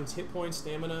 How's everyone's hit points,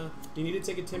 stamina? Do you need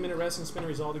to take a 10-minute rest and spin a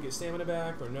resolve to get stamina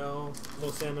back, or no?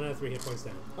 Low stamina, 3 hit points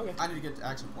down. Okay. I need to get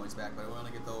action points back, but I only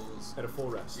get those. At a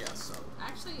full rest. Yeah, so. I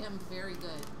actually am very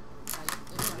good.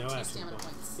 If No two action stamina points.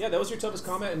 points. Yeah, that was your toughest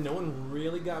combat, and no one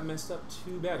really got messed up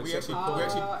too bad. We except actually, for we Cole.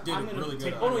 actually did I'm it gonna really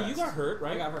good. take- on Oh no, rest. you got hurt,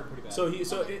 right? I got hurt pretty bad.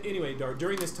 So anyway, Dar,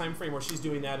 during this time frame where she's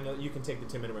doing that, and you can take the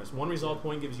 10-minute rest. One resolve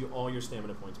point gives you all your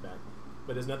stamina points back,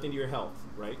 but there's nothing to your health,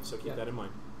 right? So keep Yeah. that in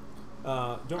mind.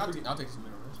 I'll take some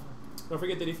minute rest. Don't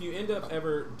forget that if you end up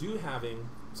ever having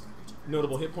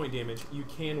notable hit point damage, you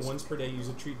can once per day use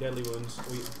a treat deadly wounds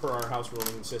per our house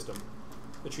ruling system.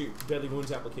 The treat deadly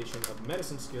wounds application of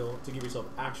medicine skill to give yourself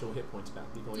actual hit points back.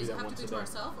 You can only Does do it that have once to a be to day.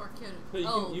 ourselves, or can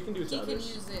No, you can do it to he others.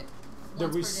 can use it The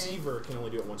once receiver can only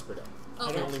do it once per day. per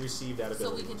Can day? only receive that So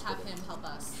ability. we can once per have day. him help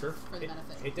us Sure. for the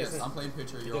benefit. It Yes, doesn't. I'm playing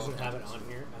pitcher. It You're all doesn't have it catchers. on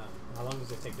here. How long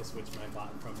does it take to switch my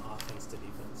bot from offense to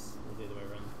defense? Or the other way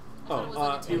around? I thought it was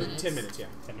like a 10 minutes. 10 minutes, yeah.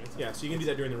 10 minutes. Yeah, so you can do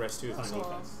that during the rest too. It's on So,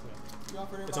 defense. You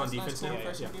offered It's on everybody defense nice now?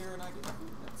 fresh Yeah. gear, and I get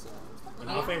that's On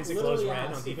Yeah. offense, it Literally glows red.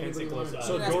 asked On if defense, it anybody glows. wanted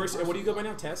So Yeah. Doris, what do you go by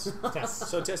now? Tess? Test.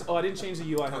 So Tess. Oh, I didn't change the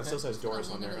UI. It still says Doris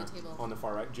Oh, on there under the table. on the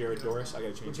far right. Jared Doris. I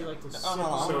gotta change Would you that. like to? Oh no,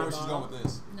 I don't know where she's sip going with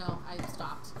this. No, I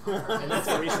stopped. And that's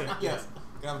a recent. Yes.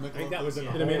 Gotta make I think that was in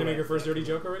the Did Amanda whole make her red first thing. dirty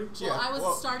joke already? Well, I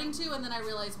was starting to, and then I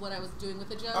realized what I was doing with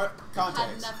the joke. Alright, had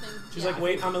context. nothing. She's yeah. like,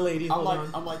 wait, I'm a lady. Hold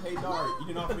on. I'm like, hey Dar, you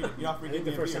didn't offer me. You offered me I to think give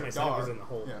the me a first beer. time I said it Dar. was in the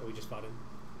hole Yeah. that we just fought in.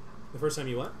 The first time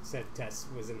you what? Said Tess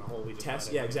was in the hole we just Tess? fought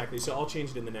in. Yeah, exactly. So I'll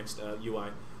change it in the next UI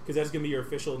because that's gonna be your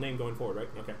official name going forward, right?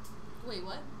 Okay. Wait,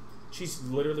 what? She's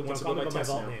literally wants to Don't go call by me by my Tess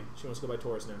vault now. name. She wants to go by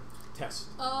Taurus now. Tess.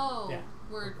 Oh, Yeah.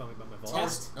 we're. Call me by my vault.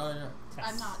 Test. Oh yeah. Test.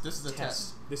 I'm not. This is a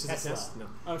test. This is Tesla. a test? No.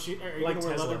 Oh, are you Like gonna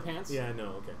wear Tesla. leather pants? Yeah, no,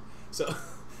 okay. So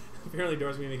apparently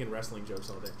Doris will be making wrestling jokes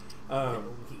all day. Yeah.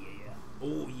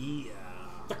 Oh yeah.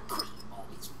 The cream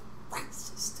always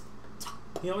racist.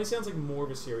 He always sounds like more of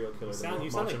a serial killer than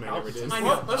You Macho sound Man like ever did. Palpatine. I I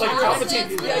know. know. Like Yeah,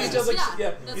 Palpatine. yes, Yeah, he sounds like yeah, yeah.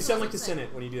 that's You what sound I'm like the saying.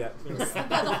 Senate when you do that.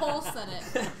 Yeah, the whole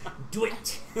Senate. Do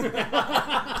it.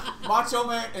 Macho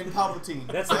Man and Palpatine.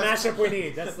 That's the mashup we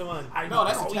need. That's the one. No,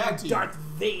 that's a tag team. Darth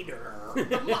Vader.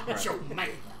 Macho Man.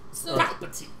 So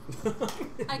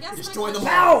I guess Destroy my them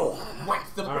question, all.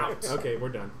 Wipe them All right. out. Okay, we're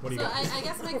done. What do you So got? I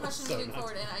guess my question So moving nuts.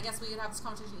 forward, and I guess we could have this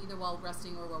conversation either while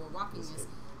resting or while we're walking, is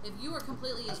if you are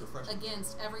completely That's refreshing.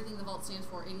 against everything the vault stands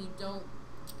for and you don't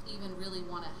even really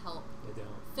want to help They don't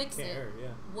fix care. it, Yeah.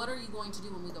 what are you going to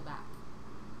do when we go back?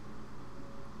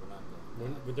 We're not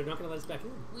going. They're not going to let us back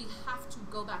in. We have to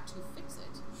go back to fix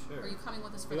it. Sure. Are you coming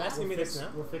with us for Are you that? asking me this now?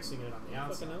 We're fixing it on the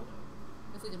outside. Fucking no.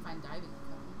 If we can find diving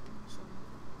equipment, sure.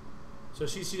 So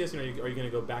she's asking, are you going to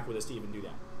go back with us to even do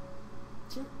that?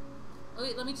 Sure. Oh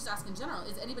wait, let me just ask in general: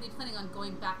 is anybody planning on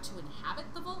going back to inhabit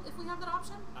the vault if we have that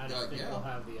option? I don't think yeah. we'll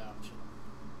have the option.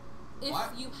 If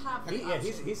What? you have the Yeah,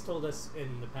 option. he's told us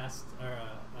in the past, or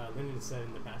Lyndon said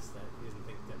in the past that he doesn't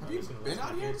think that Have you Mario's going to been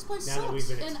out here? This place now that we've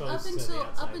sucks. been And exposed up to until the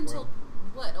outside world.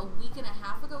 what, a week and a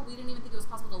half ago, we didn't even think it was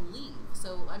possible to leave.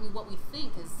 So I mean, what we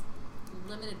think is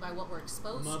limited by what we're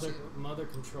exposed Mother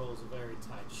controls a very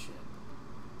tight ship.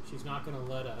 She's not going to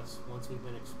let us, once we've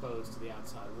been exposed to the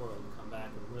outside world, come back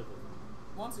and live with them.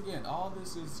 Once again, all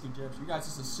this is conjecture. You guys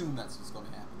just assume that's what's going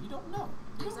to happen. You don't know.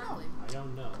 to. You Exactly. Don't know. I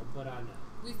don't know, but I know.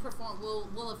 We've performed.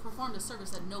 We'll have performed a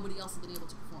service that nobody else has been able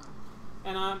to perform.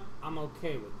 And I'm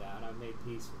okay with that. I've made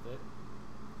peace with it.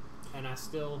 And I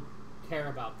still care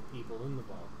about the people in the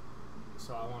vault.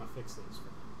 So I want to fix things for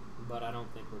them. But I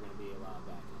don't think we're going to be allowed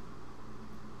back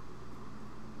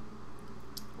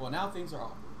in. Well, now things are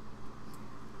awkward.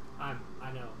 I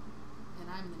know. And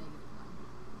I'm the negative one.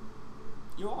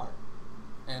 You are.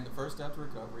 And the first step to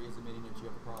recovery is admitting that you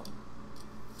have a problem.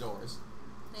 Doris.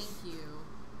 Thank you.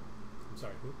 I'm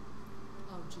sorry, who?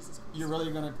 Oh Jesus Christ. You're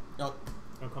really going to... Don't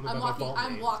call me I'm by my walking. vault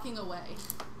I'm name. walking away.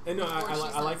 And no, before she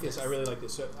I like says this. I really like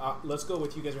this. So let's go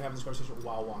with you guys are having this conversation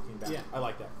while walking back. Yeah. I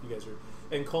like that. You guys are,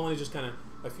 and Colin is just kind of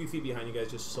a few feet behind you guys,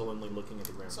 just sullenly looking at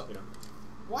the ground. So- You know.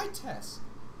 Why Tess?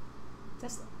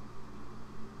 Tesla.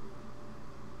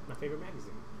 My favorite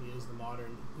magazine. He is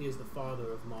the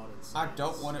father of modern I science.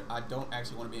 don't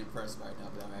actually want to be impressed right now,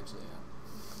 but I'm actually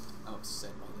I'm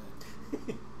upset by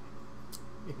that.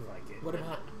 You like it.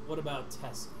 What about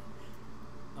Tessie?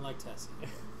 I like Tessie.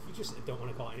 You just don't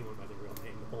want to call anyone by their real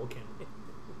name the whole campaign.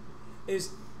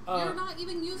 Is You're not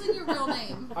even using your real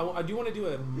name. I do want to do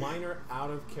a minor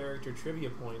out of character trivia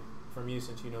point from you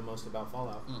since you know most about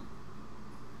Fallout.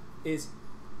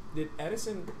 Did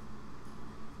Edison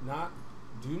not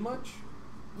do much?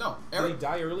 No, Did he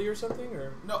die early or something,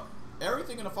 or no.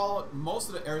 Everything in the Fallout, most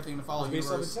of everything in the Fallout based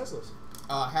off of universe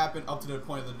Teslas? happened up to the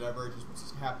point of the divergence,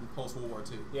 which happened post World War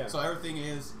II. Yeah. So everything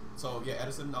is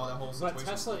Edison, all that whole situation. But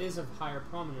Tesla is of higher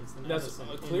prominence than That's Edison.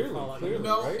 in clearly- Fallout clearly.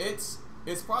 universe. No, right?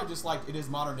 it's probably just like it is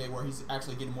modern day where he's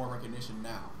actually getting more recognition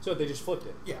now. So they just flipped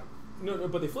it. Yeah. No,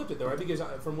 but they flipped it though, right? Because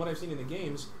from what I've seen in the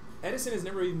games, Edison has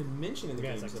never even been mentioned in the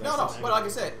Yeah, games. it's like that No, I've no, seen. but like I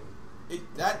said,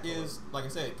 that is like I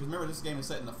said, because remember this game is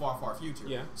set in the far, far future.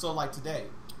 Yeah. So like today,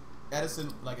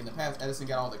 Edison, like in the past, Edison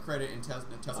got all the credit, and Tesla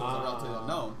was a relatively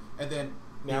unknown, and then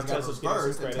Now he's got Tesla's getting some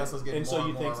reversed, and credit, Tesla's getting and so more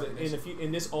you and more think that in recognition.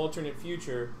 in this alternate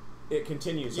future, it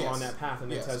continues Yes. on that path,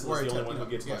 and then Yes. Tesla's Where the it only took- one who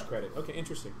gets yeah. much credit. Okay,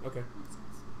 interesting. Okay.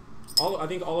 I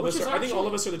think all of Which us is are. I think all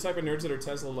of actually- us are the type of nerds that are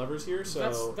Tesla lovers here.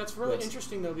 So That's really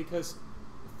interesting though, because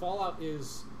Fallout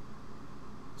is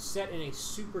set in a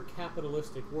super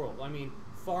capitalistic world. I mean,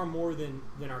 far more than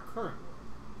our current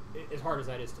world. As hard as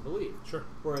that is to believe, Sure.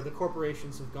 where the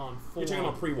corporations have gone full. You're talking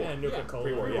about pre-war. Yeah, Yeah, Nuka-Cola.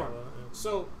 pre-war, yeah.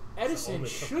 So Edison only-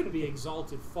 should be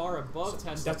exalted far above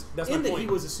Tesla. that's in my that point. he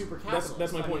was a super capitalist.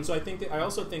 That's my point. So I think that I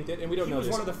also think that, and we don't he know was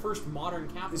this. one of the first modern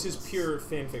capitalists. This is pure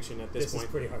fan fiction at this This point.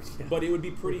 is pretty hard. Yeah. But it would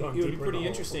be pretty. We've It gone would be deeper pretty in the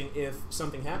interesting if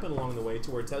something happened along the way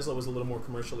to where Tesla was a little more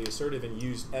commercially assertive and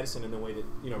used Edison in the way that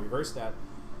reversed that,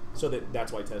 so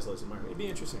that's why Tesla is admired. It'd be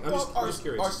interesting. I'm just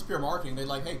curious. Or just pure marketing. They're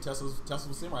like, hey, Tesla's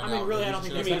in right I now. mean, really, I don't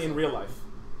think You that's mean in real life,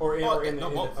 or in, Oh, or in, no,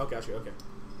 the, both. oh, gotcha. Okay.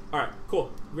 All right. Cool.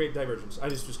 Great divergence. I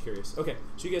just was curious. Okay.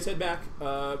 So you guys head back.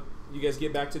 You guys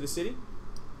get back to the city.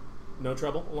 No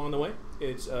trouble along the way.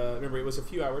 It's remember it was a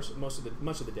few hours much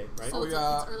of the day, right? So Oh, it's,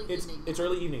 yeah. it's early evening. It's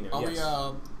early evening now. Are yes.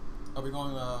 we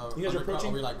going? You guys are undercover?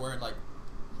 approaching? Are we like wearing like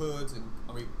hoods, and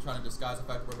are we trying to disguise the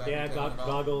fact that we're back? Yeah, in town and all?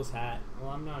 goggles, hat. Well,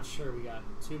 I'm not sure we got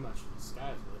too much to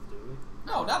disguise with, do we?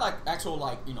 No, not like actual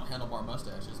handlebar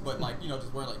mustaches, but like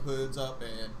just wearing like hoods up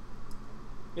and.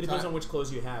 It depends on which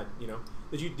clothes you had.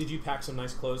 Did you pack some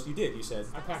nice clothes? You did. You said.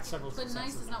 I packed several. But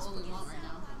nice is not what we want right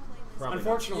now. Probably.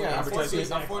 Unfortunately, Yeah,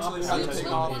 Advertising. unfortunately, we He have was to take Advertising.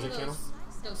 wearing off. one of Music channel?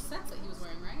 those sets that he was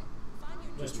wearing, right?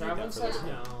 Just the read traveling that for sets? this.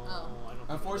 No, Oh. I don't. think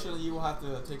Unfortunately, you will have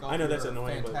to take off. I know that's your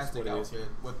annoying, but it's fantastic what it is, outfit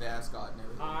yeah. with the ascot and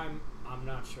everything. I'm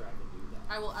not sure I can do that.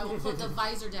 I will put the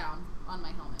visor down on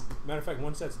my helmet. Matter of fact,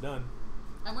 once that's done,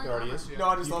 I'm wearing There already armor. is? Yeah. No,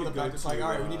 I just You love the could go fact it's like, to,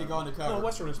 all right, we need to go undercover. no,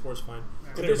 Western Sports fine.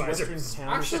 If Clear there's visors. Western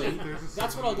town Actually, city,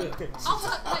 that's what I'll do. I'll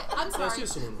tuck. Wait, I'm let's sorry. do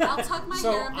saloon. I'll tuck my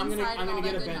So hair up I'm gonna inside and all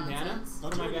get a that good bandana nonsense.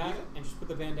 Don't for you my really do bag that? and just put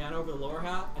the bandana over the lower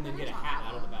hat and then get a hat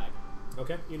out of the bag.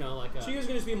 Okay. Like a. So you guys are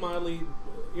going to be mildly.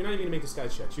 You're not even going to make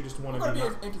disguise checks. You just want We're to be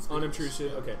gonna be inconspicuous.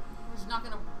 unobtrusive. Okay. We're just not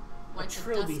gonna wipe the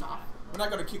trilby dust off. hat. We're not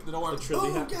going to kick the door. A trilby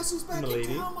Oh, hat. guess who's back Milady.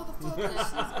 in town,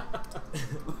 motherfucker?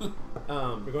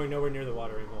 We're going nowhere near the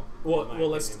watering hole. Well, in my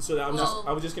let's. opinion. So that Well,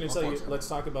 I was just going to tell you. unfortunately. Let's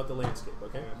talk about the landscape.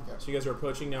 Okay. Okay. So you guys are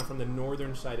approaching now from the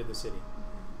northern side of the city.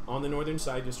 On the northern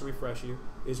side, just to refresh you,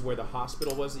 is where the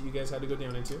hospital was that you guys had to go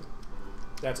down into.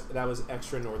 That was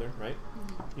extra northern, right?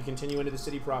 Mm-hmm. You continue into the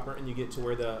city proper, and you get to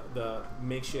where the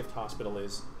makeshift hospital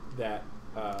is that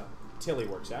Tilly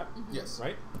works at, Yes.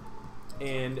 right?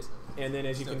 And then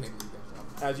as you Still can can't believe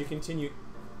that job. as you continue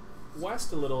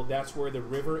west a little, that's where the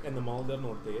river and the Mall del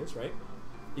Norte is, right?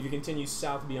 If you continue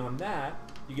south beyond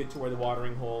that, you get to where the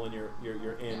watering hole and your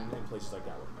inn and places like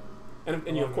that were.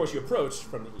 And you, of course, you approach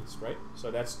from the east, right? So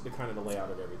that's the kind of the layout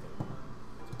of everything.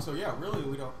 So yeah, really,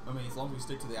 we don't. I mean, as long as we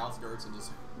stick to the outskirts and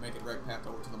just make a direct path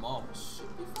over to the mall, we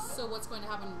should be fine. So what's going to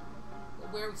happen?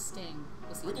 Where are we staying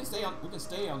this We evening? can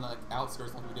stay on the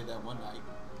outskirts like we did that one night.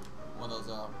 One of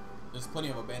those. There's plenty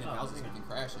of abandoned houses we can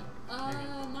crash in.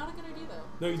 Not a good idea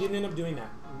though. No, you didn't end up doing that.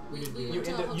 We You, went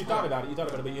to a you hotel. thought about it,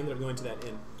 but you ended up going to that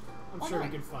inn. I'm Why sure we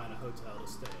not? could find a hotel to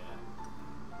stay at.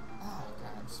 Oh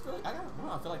god, I just feel like I don't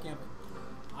know. I feel like camping.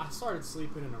 I started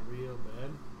sleeping in a real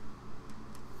bed.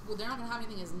 Well, they're not going to have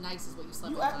anything as nice as what you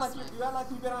slept You with act like last night. you act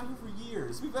like we've been out here for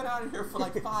years. We've been out here for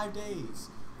like 5 days.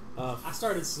 I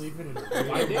started sleeping in a 5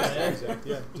 real days, bed.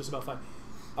 exactly. Yeah, just about 5.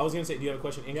 I was gonna say, do you have a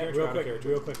question in Yeah, character or real out of quick, character?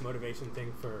 real quick motivation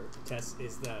thing for Tess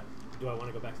is do I want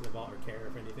to go back to the vault or care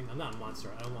if anything? I'm not a monster.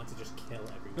 I don't want to just kill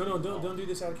everyone. No, don't do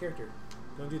this out of character.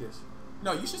 Don't do this.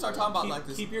 No, you should start talking about like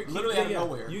this. Literally out of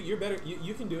nowhere. You're better.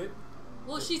 You can do it.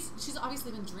 Well, she's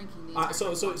obviously been drinking the entire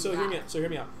So hear me out. So hear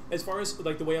me out. As far as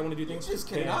like the way I want to do things, you just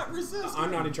cannot resist.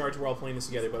 I'm not in charge. We're all playing this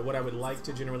together. But what I would like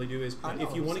to generally do is,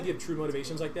 if you want to give true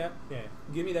motivations like that,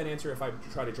 give me that answer. If I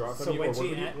try to draw it from So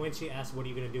you, when she asked, "What are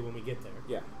you going to do when we get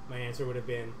there?" My answer would have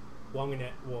been, "Well,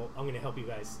 I'm gonna help you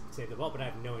guys save the vault, but I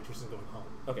have no interest in going home."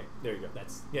 Okay, there you go.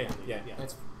 That's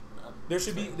That's, there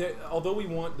should be although we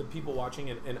want the people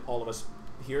watching and all of us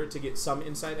here to get some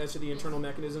insight as to the internal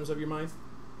mechanisms of your mind.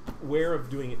 Aware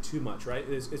of doing it too much, right?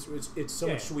 It's so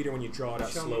much sweeter when you draw it out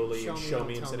slowly and show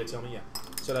me instead of tell me. Yeah.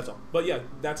 So that's all. But yeah,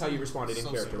 that's how you responded in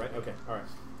character, right? Okay. All right.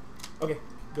 Okay.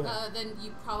 Go ahead. Then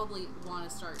you probably want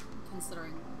to start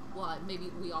considering what maybe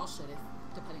we all should, if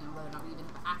depending on whether or not we even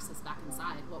have access back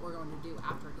inside, what we're going to do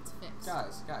after it gets fixed.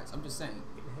 Guys, I'm just saying.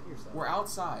 Get ahead of yourself. We're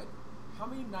outside. How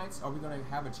many nights are we going to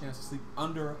have a chance to sleep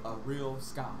under a real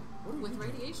sky? With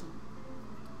radiation.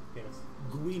 Yes.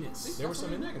 Gweenus. There was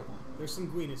some in negative one. There's some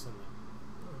gweenus in there.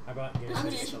 How about I'm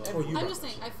just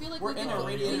saying, I feel like we're in a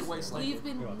radiated wasteland. We've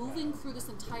been moving through this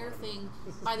entire thing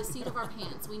by the seat of our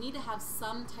pants. We need to have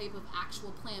some type of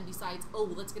actual plan besides,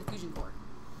 let's get a fusion core.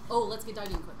 Let's get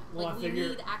diving equipment. Well, we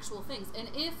need actual things. And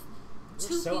if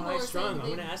two people high are strung, saying I'm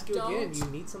going to ask you again, you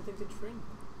need something to drink.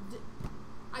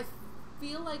 I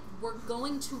feel like we're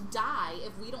going to die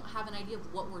if we don't have an idea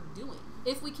of what we're doing.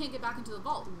 If we can't get back into the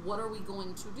vault, what are we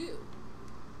going to do?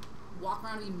 Walk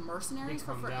around and be mercenaries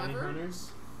for forever? Bounty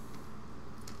hunters?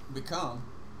 Become.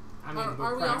 I mean,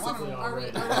 are we also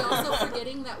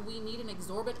forgetting that we need an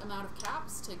exorbitant amount of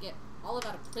caps to get Olive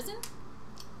out of prison?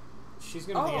 She's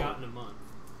going to be out in a month.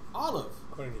 Olive.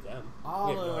 According to them.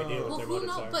 Olive. We have no idea what their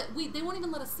motives are. But they won't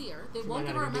even let us see her. They won't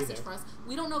give her a message for us.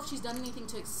 We don't know if she's done anything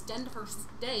to extend her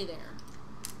stay there.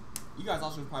 You guys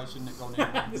also probably shouldn't go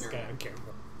there. This guy, I'm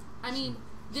careful. I mean,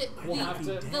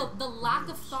 the lack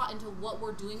of thought into what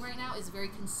we're doing right now is very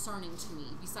concerning to me.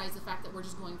 Besides the fact that we're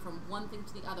just going from one thing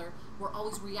to the other, we're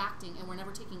always reacting and we're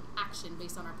never taking action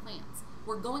based on our plans.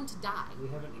 We're going to die. We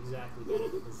haven't exactly been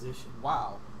in a position.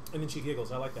 Wow. And then she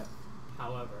giggles. I like that.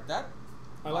 However,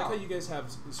 I like how you guys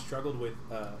have struggled with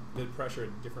the pressure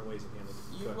in different ways and handled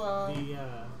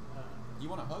it. You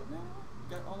want a hug now?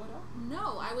 Got all that out?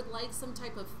 No, I would like some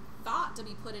type of thought to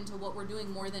be put into what we're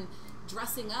doing more than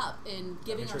dressing up and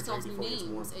giving ourselves new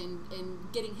names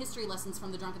and getting history lessons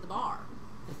from the drunk at the bar.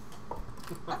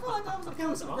 I feel like that was a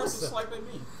passive aggressive swipe at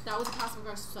me. That was a passive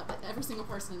aggressive swipe at every single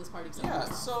person in this party. Yeah,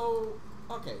 so,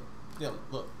 okay. Dylan,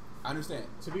 look, I understand.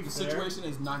 To be the fair, situation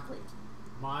is not great.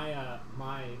 My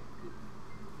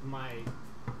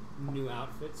new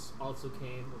outfits also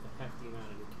came with a hefty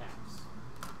amount of new caps.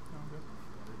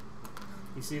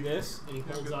 You see this? And he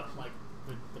holds up like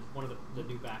one of the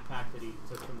new backpack that he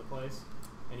took from the place,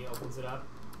 and he opens it up,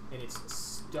 and it's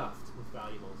stuffed with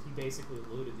valuables. He basically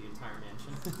looted the entire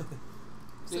mansion.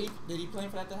 Did he plan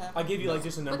for that to happen? I gave you like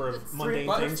just a number of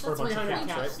mundane things for a bunch of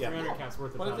caps, right? Yeah. 300 caps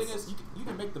worth of But the thing is, you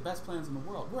can make the best plans in the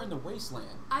world. We're in the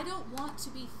wasteland. I don't want to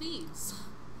be thieves.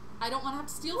 I don't want to have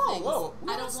to steal things. Whoa,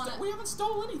 We haven't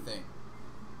stolen anything.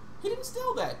 He didn't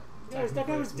steal that. Guys, that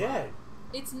guy was dead.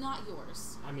 It's not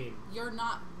yours. I mean, you're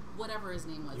not whatever his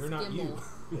name was. You're not Gimbal.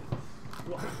 you.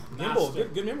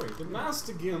 Gimbal, good memory.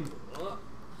 Master Gimbal.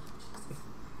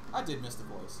 I did miss the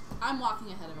voice. I'm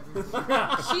walking ahead of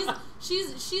everyone.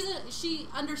 She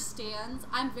understands.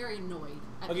 I'm very annoyed.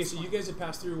 Okay, so you guys have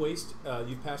passed through waste.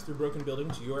 You've passed through broken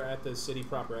buildings. You are at the city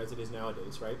proper as it is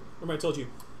nowadays, right? Remember I told you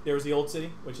there was the old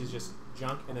city, which is just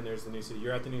junk, and then there's the new city.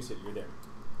 You're at the new city. You're there.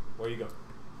 Where you go?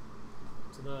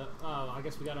 To the. I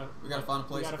guess we gotta find a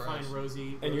place. We gotta find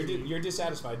Rosie. And you're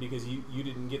dissatisfied because you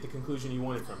didn't get the conclusion you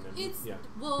wanted from them.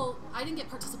 Well, I didn't get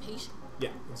participation. Yeah,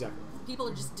 exactly. People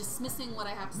are just dismissing what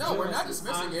I have to say. No, we're not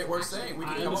dismissing it. We're saying we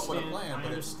can come up with a plan. I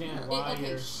understand why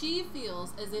okay, she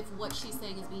feels as if what she's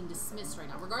saying is being dismissed right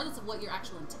now, regardless of what your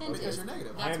actual intent is. Because you're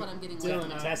negative. That's what I'm getting.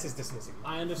 Tess is dismissing.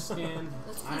 I understand.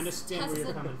 Tess where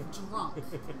you're coming from. Drunk.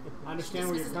 I understand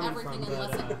where you're coming from. Everything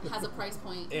unless it has a price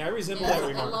point. Yeah, I resemble that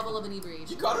remark. A level of inebriation.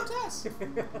 You caught her Tess.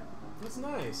 That's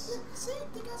nice. See,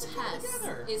 they got Tess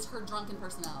together. is her drunken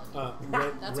personality.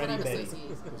 That's what I'm Betty.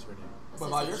 associating. That's her name. But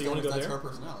by your standards, that's there? her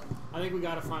personality. I think we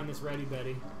gotta find this Ready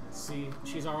Betty. See,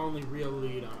 she's our only real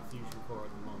lead on a fusion core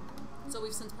at the moment. So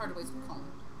we've since parted ways with Colin.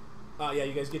 Yeah,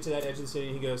 you guys get to that edge of the city,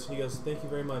 and he goes, thank you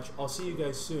very much. I'll see you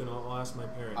guys soon. I'll ask my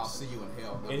parents. I'll see you in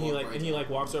hell. And he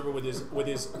walks over with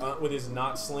his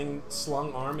not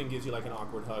slung arm and gives you like an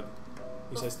awkward hug.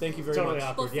 He says, "Thank you very Totally much."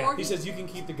 awkward. Before Yeah. He says, "You can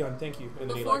keep the gun, thank you," and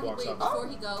then he Before like walks off. before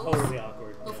he goes, Totally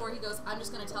awkward. before yeah. he goes, I'm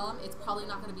just gonna tell him it's probably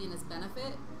not gonna be in his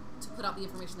benefit to put out the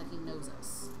information that he knows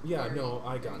us. Yeah, Very, no,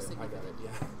 I very got it. significant. Yeah.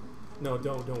 No,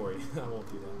 don't worry. I won't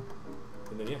do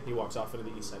that. And then he walks off into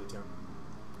the east side of town.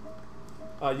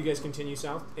 You guys continue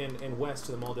south and west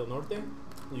to the Mall del Norte.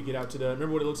 You get out to the.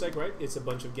 Remember what it looks like, right? It's a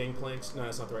bunch of gangplanks. No,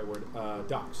 that's not the right word.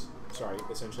 Docks. Sorry,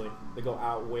 essentially. They go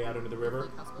out way out into the river,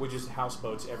 Like houseboats. with just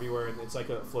houseboats everywhere, and it's like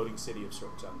a floating city of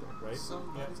sorts out there, right?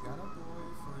 Somebody's got a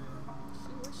boyfriend.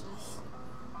 She wishes.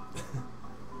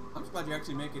 I'm just glad you're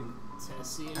actually making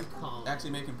Tessie and Colin.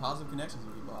 actually making positive connections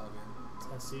with people out here.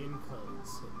 Tessie and Colin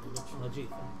sitting in the trudgy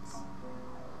things.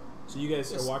 So you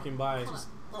guys are walking by. Hold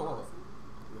on. Whoa.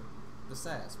 The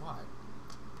sass. Why?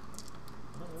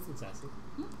 Oh, that wasn't sassy.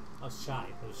 I was shy.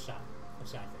 I was shy. A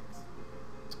shy face.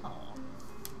 Oh.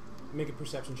 Make a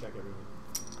perception check, everyone.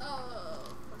 First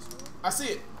roll. I see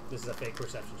it. This is a fake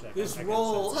perception check. This I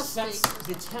roll It's a sets fake.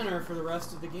 the tenor for the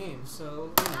rest of the game,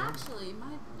 so you know, Actually,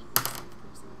 my perception.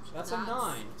 that's a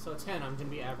 9. So 10, I'm gonna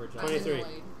be average. on I'm it. 23.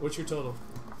 annoyed. What's your total?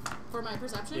 For my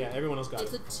perception? Yeah, everyone else got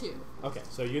It's it. a 2. Okay,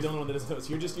 so you're the only one that doesn't know.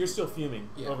 So you're still fuming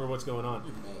Yeah. over what's going on.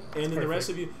 You're mad. And then the rest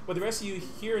perfect. of you, the rest of you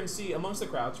hear and see amongst the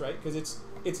crowds, right? Because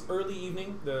it's early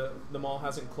evening. The mall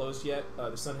hasn't closed yet.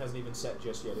 The sun hasn't even set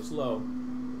just yet. It's low.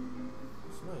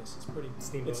 It's nice. It's pretty.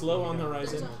 Steamboat It's low on the moving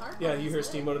horizon. There's a heart Yeah, on you his hear a lip.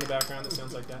 steamboat in the background that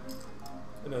sounds like that.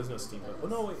 No, there's no steamboat. Oh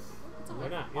no, wait. It's a Why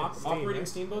heart. not? Yeah, it's steam, Operating right?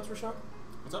 steamboats, Rashad?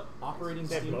 What's up? Operating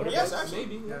They have steamboats? motorboats? Yes, actually.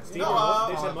 Maybe. Yeah. Steam No, boat.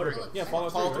 They said Fallout motorboat. Yeah,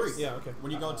 Fallout Fallout 3. 3. Yeah, okay.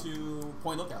 When you go to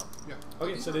Point Lookout. Yeah.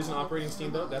 Okay, so there's an operating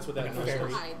steamboat. That's what that Okay. means. Okay.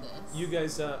 We'll hide this. You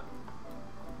guys,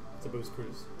 It's a booze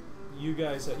cruise. you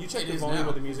check It the is volume now.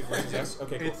 of the music, right? Yes.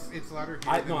 Okay, cool. It's louder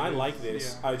here. I than no, I it is. like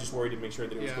this. Yeah. I was just worried to make sure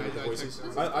that it was Yeah, good with the I voices.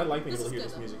 think so. I like being This able to is hear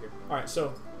this good, music here. All right,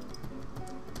 so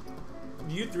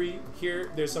you three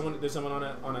here. There's someone on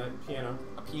a piano,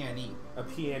 A piano. a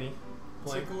piano,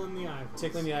 playing, Tickling the eye.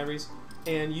 tickling the ivories,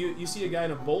 and you see a guy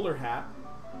in a bowler hat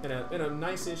and a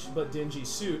nice-ish but dingy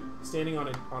suit standing on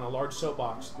a large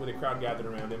soapbox with a crowd gathered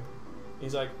around him.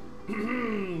 He's like,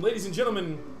 "Ladies and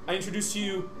gentlemen, I introduce to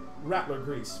you Rattler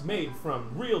Grease, made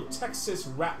from real Texas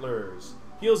rattlers.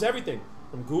 Heals everything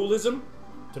from ghoulism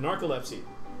to narcolepsy.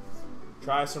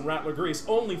 Try some Rattler Grease,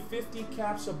 only 50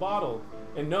 caps a bottle,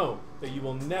 and know that you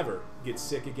will never get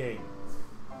sick again.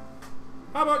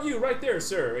 How about you, right there,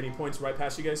 sir?" And he points right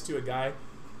past you guys to a guy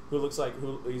who looks like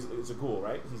he's a ghoul,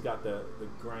 right? He's got the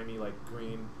grimy like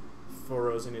green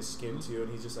furrows in his skin too,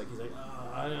 and he's like,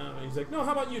 I don't know. And he's like, "No,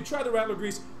 how about you? Try the Rattler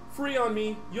Grease, free on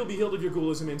me. You'll be healed of your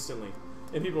ghoulism instantly."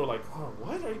 And people are like, "Oh,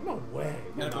 what? No way."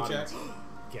 Medical check.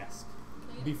 Guess.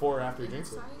 Can you Before or after he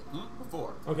drinks it. insight?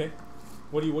 Before. Okay.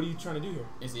 What are you trying to do here?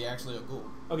 Is he actually a ghoul?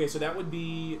 Okay, so that would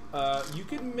be you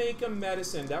could make a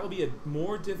medicine. That would be a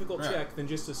more difficult Right. check than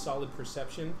just a solid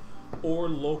perception or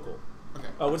local. Okay.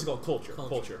 What's it called?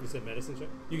 Culture. You said medicine check?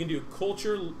 You can do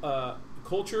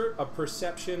culture, a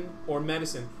perception, or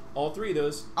medicine. All three of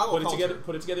those. I'll go Put it culture. together.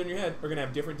 Put it together in your head. Are gonna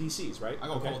have different DCs, right? I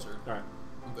go okay. culture. All right.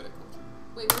 I'm good at culture.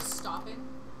 Wait, we're stopping?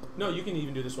 No, you can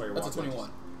even do this while you're That's a walking.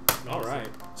 21. All right.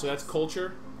 So that's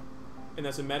culture, and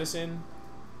that's a medicine.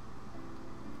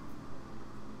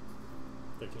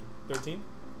 13. 13?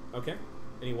 Okay.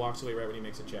 And he walks away right when he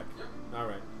makes a check. All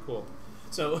right, cool.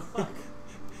 So,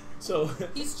 so,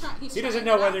 He's trying. He doesn't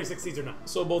know whether he succeeds or not.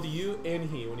 so both you and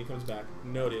he, when he comes back,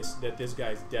 notice that this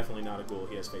guy's definitely not a ghoul.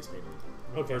 He has face paint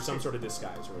on. Okay. Or some sort of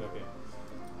disguise or whatever. Okay.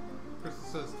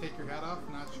 Crystal says, "Take your hat off."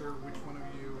 Not sure which one of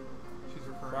you she's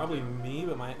referring Probably to. me,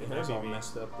 but my hair's all be me.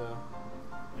 messed up though.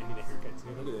 I need a haircut too.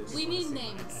 Look at this. We Wanna need see my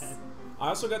names. head. I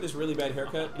also got this really bad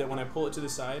haircut that when I pull it to the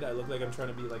side, I look like I'm trying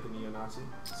to be like a neo-Nazi.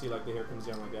 See, like the hair comes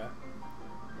down like that.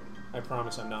 I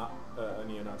promise I'm not a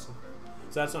neo-Nazi.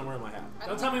 So that's why I'm wearing my hat. I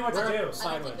Don't tell me what to I do. don't think they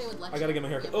Sideways. would let I gotta you. get my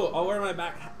haircut. Yeah. Oh, I'll wear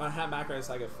my hat backwards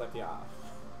so I can flip you off.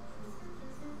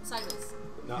 Sideways.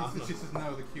 No, I'm not. She says,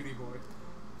 "No, the cutie boy."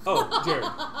 Oh, Jared,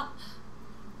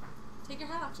 Take your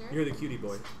hat off, Jared. you're the cutie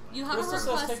boy. You have a Crystal says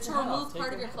request take to your hat remove off, take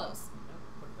part of your your hat off. clothes.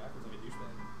 Put it backwards like a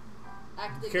douchebag.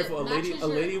 Act like Careful, it a matches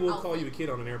lady your will call outfit. you a kid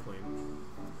on an airplane.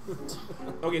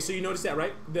 Okay, so you notice that,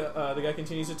 right? The guy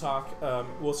continues to talk.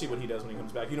 We'll see what he does when he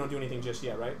comes back. You don't do anything just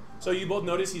yet, right? So you both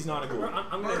notice he's not a ghoul.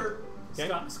 I'm gonna Okay.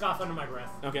 scoff under my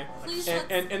breath. Okay. Please And,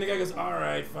 let's- and the guy goes, "All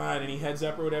right, fine," and he heads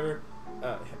up or whatever.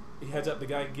 He heads up. The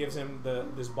guy gives him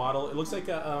this bottle. It looks like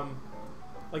a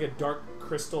dark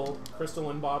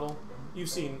crystalline bottle. You've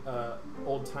seen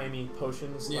old timey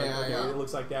potions. Like, Yeah, okay, yeah. It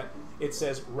looks like that. It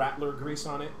says Rattler Grease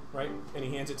on it, right? And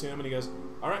he hands it to him, and he goes,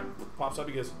 "All right." Pops up.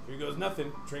 He goes, "Here goes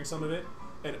nothing. Drink some of it."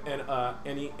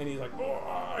 and he's like,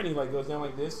 "Oh," and he like goes down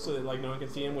like this so that like no one can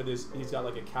see him with his. He's got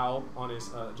like a cowl on his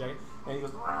jacket, and he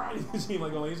goes, "Ah," and you see him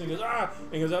like going like this, and he goes, "Ah,"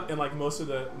 and he goes up, and like most of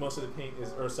the paint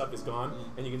is or stuff is gone,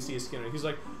 and you can see his skin. And he's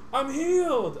like, "I'm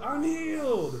healed, I'm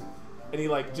healed," and he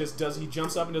like just does. He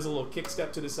jumps up and does a little kick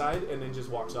step to the side, and then just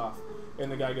walks off.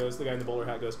 And the guy in the bowler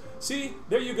hat goes, "See,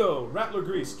 there you go. Rattler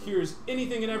grease cures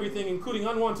anything and everything, including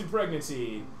unwanted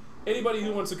pregnancy. Anybody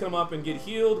who wants to come up and get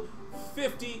healed,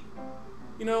 50.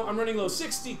 You know, I'm running low,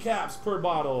 60 caps per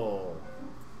bottle.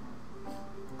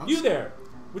 You there?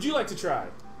 Would you like to try?"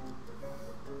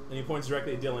 And he points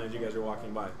directly at Dylan as you guys are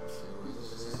walking by.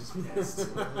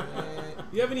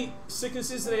 You have any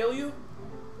sicknesses that ail you?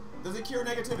 Does it cure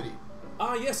negativity?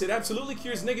 Ah, yes, it absolutely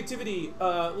cures negativity.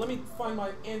 Let me find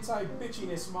my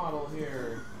anti-bitchiness model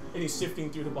here. And he's sifting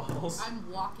through the bottles.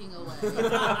 I'm walking away.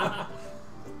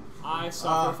 I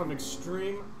suffer from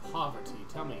extreme poverty.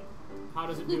 Tell me, how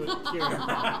does it do it curing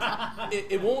poverty?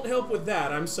 It won't help with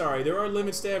that. I'm sorry. There are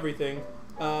limits to everything.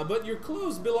 But your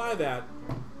clothes belie that.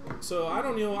 So I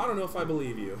don't know if I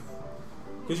believe you.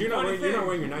 Because you're not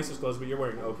wearing your nicest clothes, but you're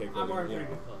wearing okay clothes. I'm wearing pretty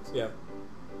good clothes. Yeah.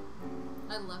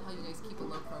 I love how you guys keep a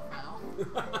low profile.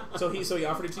 So he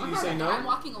offered it to you. You say no. I'm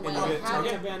walking away.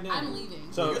 I'm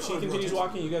leaving. So she continues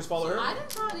walking. You guys follow her. I didn't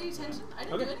draw any attention. I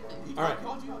didn't do anything. All right.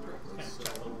 Called you out directly.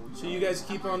 So you guys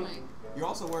keep on. You're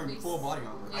also wearing full body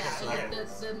armor. Yeah,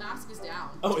 the mask is down.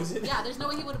 Oh, is it? Yeah, there's no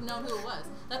way he would have known who it was.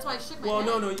 That's why I shook my head.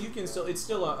 Well, no, you can still. It's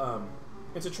still a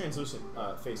it's a translucent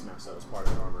face mask that was part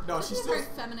of the armor. No, This she's is a still. very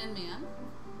feminine man.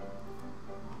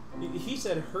 He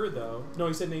said her though. No,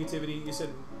 he said negativity. You said.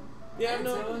 Yeah, And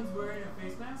no. Dylan's wearing a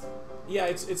face mask? Yeah,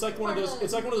 it's like one of those.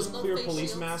 It's like one of those Little clear face police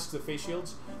shields. masks, the face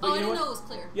shields. But Oh, I you know didn't know what? it was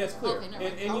clear. Yeah, it's clear. Okay, never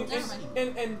and mind. you, Never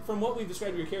mind. and from what we've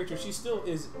described of your character, she still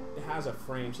has a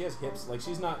frame. She has hips. Like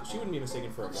she wouldn't be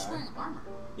mistaken for a Oh, she's guy. wearing armor.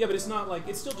 Yeah, but it's not like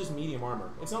it's still just medium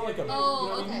armor. It's not like a Oh, you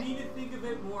know what I okay. mean? You need to think of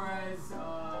it more as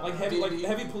Like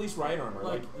heavy police riot armor.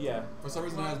 Like yeah. For some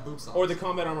reason, it has boob socks. Or the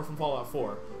combat armor from Fallout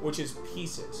 4, which is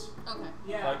pieces. Okay.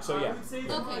 Yeah, Like, so, I yeah. would say Okay,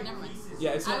 they're like never mind. pieces.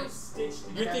 Yeah, it's They're not- stitched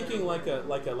You're together. thinking like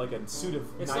a suit of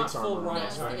It's knight's not full armor. riot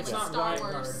it's guard. like It's a not Star riot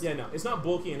Wars. guard. Yeah, no, it's not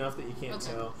bulky enough that you can't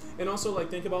Okay. tell. And also, like,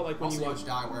 think about like when also, you you watch. would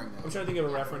die wearing that. I'm trying to think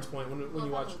of a reference point when Well,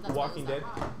 you watch that's The why it Walking was Dead.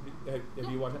 that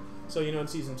Have you watched it? So you know in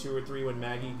season 2 or 3 when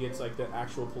Maggie gets like the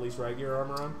actual police riot gear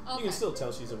armor on, you Okay. can still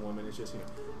tell she's a woman. It's just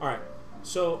All right,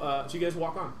 so you guys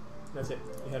walk on. That's it.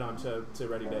 You head on to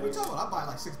Ready What are you Bed. talking about? I buy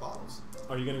like 6 bottles.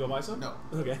 Are you gonna go buy some? No.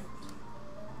 Okay.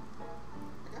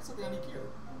 I got something I need cured.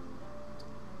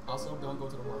 Also, don't go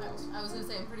to the whorehouse. I was gonna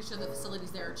say I'm pretty sure the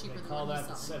facilities there are cheaper They than call what that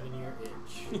the he's selling. 7-year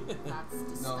itch. That's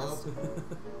No. disgusting.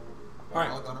 All right.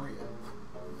 All gonorrhea.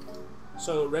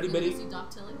 So Ready You gonna Betty. go see Doc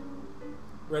Tilly?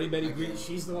 Ready Betty. Okay. Green.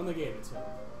 She's the one that gave it to him.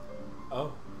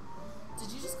 Oh,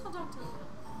 Did you just call Doc Tilly?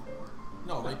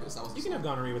 No, rapist. I was. you can have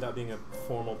gonorrhea without being a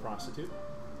formal prostitute.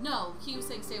 No, he was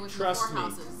saying stay away from Trust the me.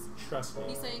 whorehouses. Trust me.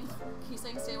 He's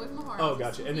saying stay away from the whorehouses. Oh,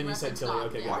 gotcha. And then you said referenced Tilly. Doc,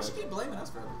 Okay, yeah. Why got does she keep blaming us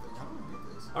for everything? I don't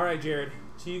get this. All right, Jared.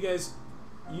 So you guys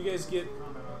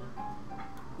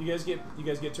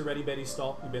get to Ready Betty's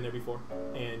stall. You've been there before,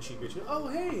 and she greets you. Oh,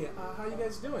 hey, how you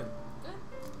guys doing? Good.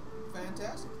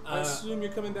 Fantastic. I assume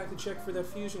you're coming back to check for that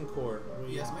fusion core.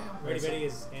 Yes, ma'am. Ready Betty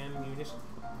is ammunition.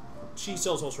 She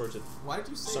sells all sorts of. Why did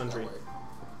you say Sundry. it that way?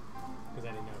 Because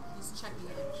I didn't know. He's checking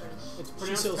it British. It's She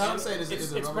pronounced. sells- I'm saying, is it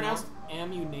it's rubber pronounced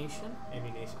ammunition.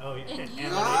 Ammunition. Oh yeah. And you,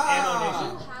 Ammunition.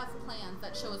 Ah! you have plans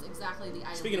that show us exactly the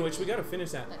item. Speaking of which, we got to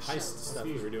finish that That heist shows. stuff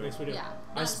we were doing. Yes, we do. Yeah.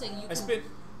 I I'm s- saying you I can spent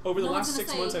over the No last one's 6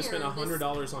 gonna months. I say, spent "Here,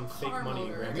 $100 on this fake car money. in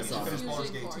motor Grand We is need Theft to Auto. finish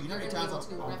Baldur's Gate 2. You know how many times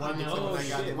I've No, run into shit,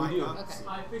 that we goddamn do. icon? Okay.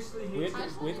 I officially hate We you.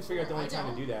 have to figure out the only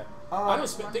time to do that. Uh, I don't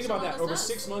spend. Think about that. Ronda Over does.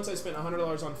 6 months, I spent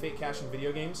 $100 on fake cash in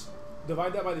video games.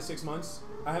 Divide that by the 6 months.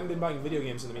 I haven't been buying video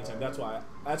games in the meantime. That's why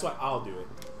I'll do it.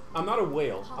 I'm not a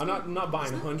whale. I'm not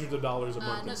buying hundreds of dollars a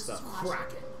month no, and this is stuff. from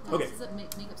last year. No, Okay. This is a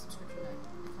makeup subscription bag.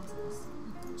 It comes with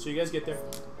this. So you guys get there,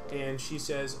 and she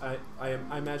says, I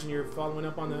imagine you're following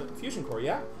up on the fusion core,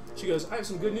 yeah? She goes, I have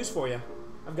some good news for you.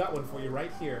 I've got one for you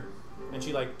right here. And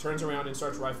she like turns around and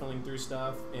starts rifling through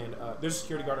stuff, and there's a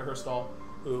security guard at her stall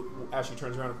who, as she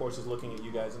turns around, of course, is looking at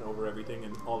you guys and over everything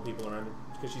and all the people around her,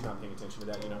 because she's not paying attention to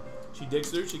that, you know. She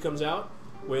digs through, she comes out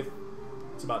with,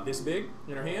 it's about this big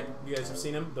in her hand. You guys have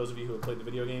seen them, those of you who have played the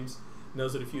video games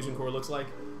knows what a fusion core looks like,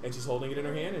 and she's holding it in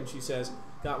her hand, and she says,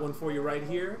 got one for you right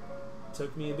here.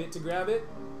 Took me a bit to grab it.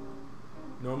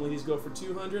 Normally these go for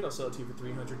 200. I'll sell it to you for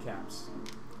 300 caps.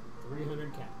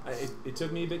 300 caps. It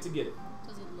took me a bit to get it.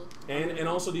 Does it look? And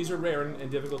also these are rare and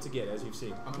difficult to get, as you've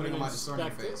seen. I'm putting on my discerning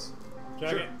Inspect it. face. Check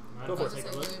Sure. it. Mind Go if I for it.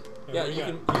 take a look? Yeah,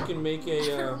 you can make a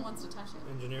Everyone wants to touch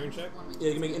it. Engineering check? yeah,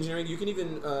 you can make engineering. You can even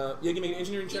you can make an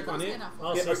engineering check on it.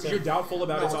 Oh, Yeah, so you're doubtful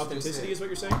about No, its what you just authenticity, said. is what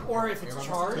you're saying? Or if it's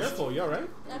charged. Careful, you all right?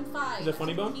 I'm fine. Is that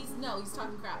funny bone? He's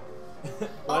talking crap.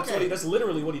 Well, Okay. that's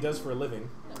literally what he does for a living.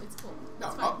 No, it's cool. No,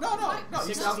 It's fine. no, It's fine. no. You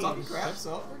 16. sound talking crap,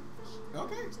 so.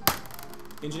 Okay.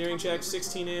 Engineering check,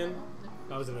 16 in.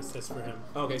 That was an assist for him.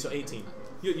 Okay, so 18.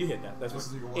 You hit that. That's This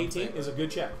what, is your one 18 thing. is a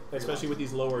good check, especially with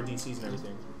these lower DCs and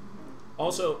everything.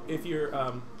 Also, if you're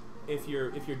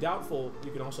doubtful,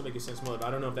 you can also make a sense mode. I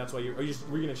don't know if that's why you're. Were you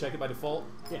gonna check it by default?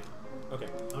 Yeah. Okay.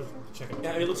 I was checking.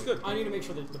 Yeah, it looks good. I need to make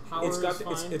sure that the power It's got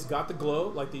is fine. it's got the glow,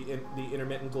 like the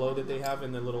intermittent glow that they have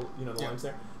in the little the Yeah. lines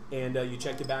there. And you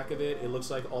check the back of it. It looks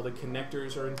like all the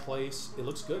connectors are in place. It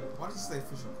looks good. Why does it say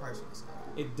official price on this guy?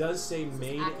 It does say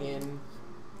made Acme. in.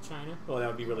 China. Oh, that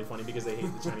would be really funny because they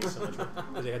hate the Chinese so much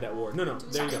because they had that war. No,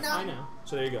 there you go. I know.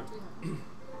 So there you go.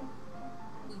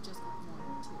 We just got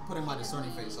more too. Putting my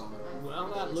discerning face on.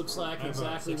 Well, that looks like I have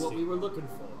about exactly what 60. we were looking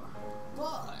for.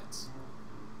 But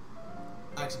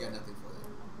I actually got nothing for that.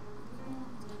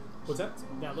 What's that?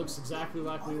 That looks exactly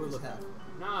like we were What is looking that? for.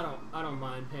 No, I don't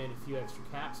mind paying a few extra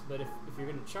caps, but if you're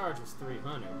gonna charge us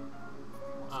 300,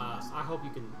 I hope you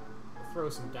can throw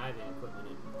some diving equipment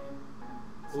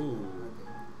in. Ooh,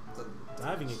 It's a-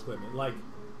 diving equipment like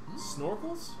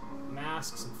snorkels.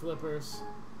 Masks and flippers.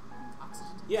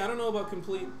 Oxygen. Yeah, I don't know about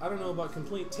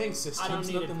complete tank systems. I don't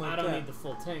need nothing like I don't that. need the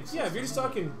full tank. Yeah, if you're just system.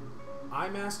 talking eye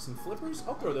masks and flippers,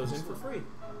 I'll throw those in for free.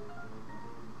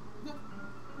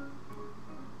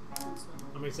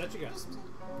 How many sets you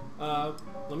got?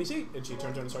 Let me see. And she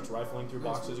turns around and starts rifling through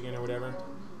boxes again or whatever.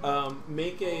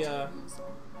 Make a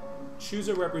choose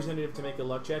a representative to make a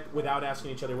luck check without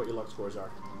asking each other what your luck scores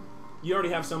are. You already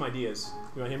have some ideas.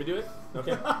 You want him to do it?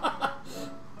 Okay.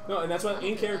 No, and that's why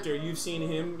in character you've seen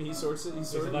him. He sort of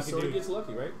gets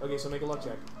lucky, right? Okay, so make a luck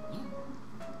check.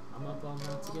 I'm up all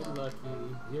night to get lucky.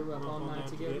 You're up all night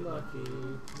to get lucky.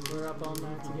 We're up all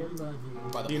night to get lucky.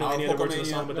 By the Do you know power any of other words of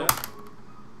the Pokemania. song but that?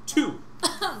 2.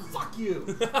 Fuck you!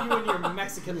 You and your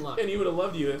Mexican luck. And he would have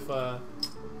loved you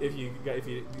if you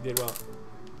did well.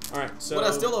 All right, so Well,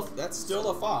 that's still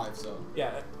a 5. So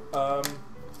yeah,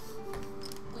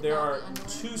 there are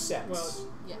 2 sets. Well,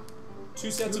 Yeah. 2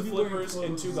 sets of You'll be wearing flippers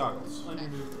and 2 clothes goggles.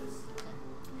 underneath this.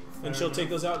 And she'll take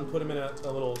those out and put them in a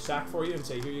little sack for you and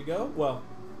say, here you go. Well,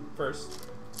 first,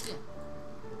 Yeah.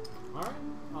 All right,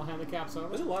 I'll hand the caps over.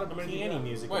 there's a lot of How many do piano you got?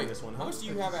 music wait, in this one, how huh? much do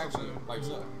you have actually? Like,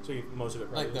 So most of it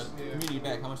probably like the is. community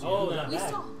bag. How much do you Oh, have? that We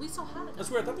bag. still have it. That's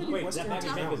weird. I thought they did Wait, Western that bag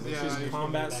is Canada. down. This Yeah, is you should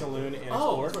combat do that. saloon and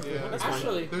Oh, floor. Yeah, That's fine.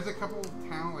 actually, There's a couple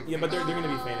town like Yeah, but they're going to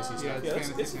be Oh. fantasy stuff. Yeah, it's Yeah, this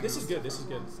fantasy is good. This is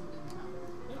good.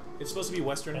 It's supposed to be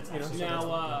Western, That's you know. actually-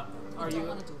 now, are Don't you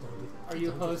wanna do that. are you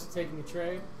opposed to taking a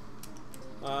trade?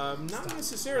 Not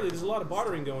necessarily. There's a lot of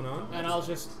bartering going on. And I'll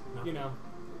just, you know.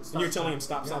 And you're telling him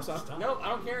stop. Nope, I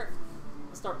don't care.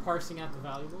 I'll start parsing out the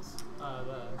valuables.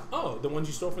 Oh, the ones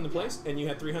you stole from the place, and you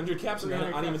had 300 caps in there. I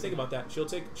 300 didn't even caps think in about that.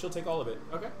 She'll take all of it.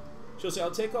 Okay. She'll say,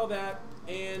 I'll take all that,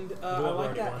 and I Whoever like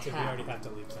already that wants it, we hat. already have to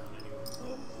leave town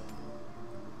anyway.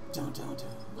 Don't.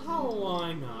 Oh,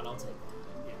 why not? I'll take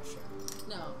that. Yeah, sure.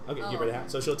 No. Okay, Oh, give her the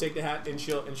hat. So she'll take the hat and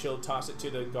she'll toss it to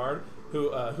the guard, who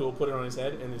will put it on his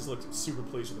head and just look super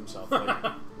pleased with himself. Like,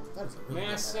 That is a really May I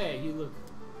bad say, you look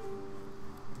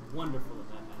wonderful in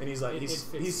that hat. and he's like, It he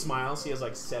fits smiles. He has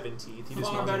like 7 teeth. He just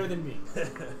far smiles. better than me.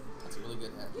 That's a really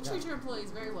good hat. You treat your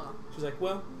employees very well. She's like,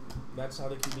 well, that's how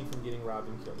they keep me from getting robbed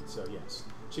and killed. So yes.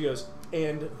 She goes,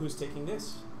 and who's taking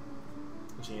this?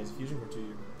 And she hands a fusion card to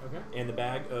you, Okay. and the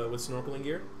bag with snorkeling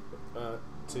gear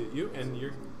to you, and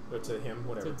you're or to him,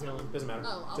 whatever. To Dylan. Doesn't matter.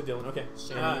 Oh, to Dylan. Okay.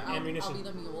 Sure. And, I'll ammunition. be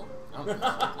the mule. I don't think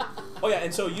so. oh yeah,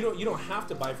 and so you don't have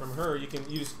to buy from her. You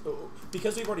just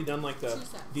because we've already done like the 2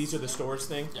 sets. these are the stores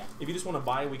thing. Yeah. If you just want to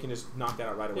buy, we can just knock that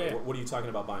out right away. Yeah. What are you talking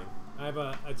about buying? I have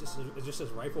it just says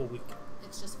rifle weak.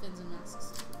 It's just fins and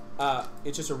masks.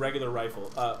 It's just a regular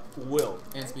rifle. Will,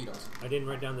 And Speedos. I didn't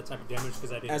write down the type of damage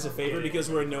because I didn't. as a favor, get it. because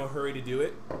we're in no hurry to do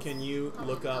it, can you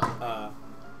look up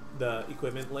the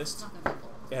equipment It's list? not gonna be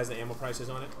full. It has the ammo prices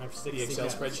on it. I have The 60 Excel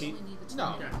caps. spreadsheet. We need the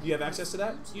No. two. Do you have access to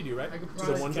that? You do, right? I could To the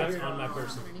probably one check drive. on my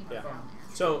person. Underneath Yeah. down there.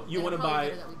 So you And want to it'll probably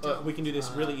buy? better that we don't. We can do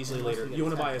this really easily unless later. we get You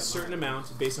want to buy a attacked by certain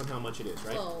amount based on how much it is,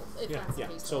 right? Oh, if Yeah. that's the Yeah.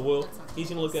 case, So then that's not he's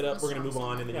gonna look that up. We're gonna move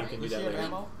on, and then Yeah. you can do Does that she have later.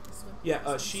 ammo?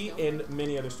 Yeah, she and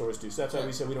many other stores do. So that's why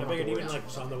we said we I don't have to figured worry. even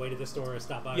like on the way to the store,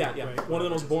 stop by. Yeah, real yeah. quick, One of the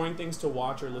most whatever. boring things to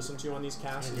watch or listen to on these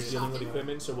casts is dealing with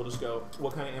equipment. So we'll just go.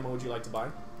 What kind of ammo would you like to buy?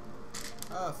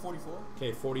 44.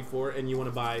 Okay, 44, and you want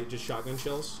to buy just shotgun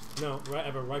shells. No, I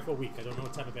have a rifle weak. I don't know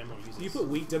what type of ammo it uses. You put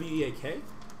weak, WEAK,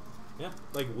 Yeah,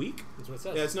 like weak. That's what it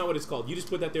says. Yeah, that's not what it's called. You just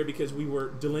put that there because we were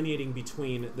delineating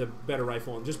between the better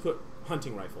rifle and just put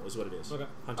hunting rifle is what it is. Okay.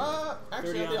 Hunting rifle.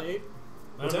 Actually, 30 out of 8.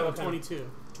 What's I don't that? know,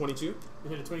 22. 22.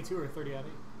 Is it a 22 or a 30 out of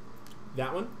 8?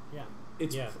 That one. Yeah.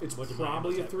 It's Yeah, it's what did my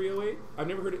probably a ammo say? 308. I've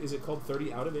never heard it. Is it called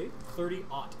 30 out of 8?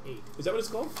 30-08. Is that what it's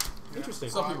called? Interesting.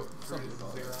 Some people call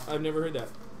it. I've never heard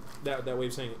that way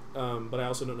of saying it. But I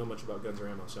also don't know much about guns or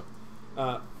ammo. So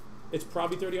it's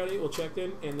probably 30 out of 8. We'll check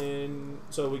then, and then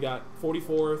so we got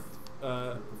 44,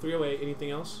 308. Anything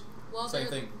else? Well, Same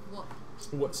thing. Well,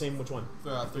 What same? Which one?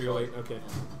 308. Okay.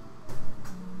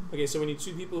 Okay, so we need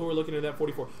 2 people who are looking at that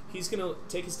 44. He's gonna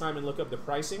take his time and look up the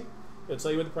pricing. He'll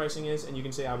tell you what the pricing is, and you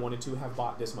can say, I wanted to have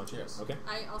bought this much. Yes. Okay?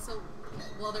 I also,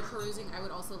 while they're perusing, I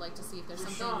would also like to see if there's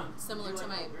something Rashawn, similar you to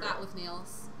like my old bat girl? with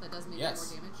nails that does maybe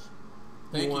Yes. more damage.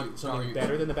 Thank you. want something Sorry.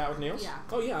 better than the bat with nails? Yeah.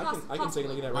 Oh, yeah, I can take a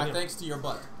look at that right My now. thanks to your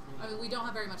butt. I mean, we don't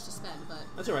have very much to spend, but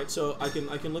That's all right. So I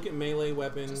can look at melee just see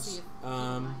weapons. if you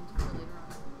don't mind for later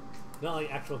on. Not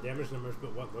like actual damage numbers,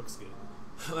 but what looks good.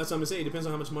 That's what I'm gonna say. It depends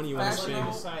on how much money you want to Actually, Let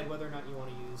you spend. decide whether or not you want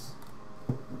to use.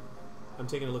 I'm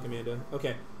taking a look, Amanda.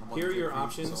 Okay, I'm here are on your 3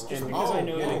 options, so- and because I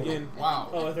know and that- again, Wow.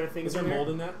 Oh, are there things is there in there? mold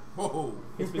in that? Whoa.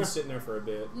 It's been sitting there for a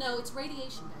bit. No, it's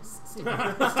radiation, guys. Stick with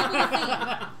the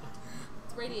theme.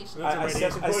 It's radiation. That's a I radiation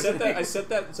set that. I poisoning. set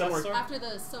that somewhere. Sorry? After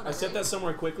the soda, I set right? that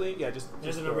somewhere quickly. Yeah, just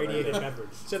There's an throw it right irradiated there. beverage.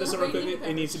 Set that It's somewhere quickly. irradiated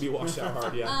It needs to be washed out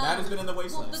hard. Yeah. That has been in the Well,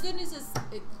 wasteland. the good news is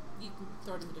you can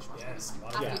throw it in the dishwasher. Yes, It'll be a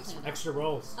lot fine. of After gas. you clean it up. Extra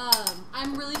rolls.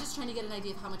 I'm really just trying to get an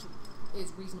idea of how much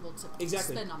is reasonable to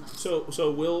Exactly. spend on this.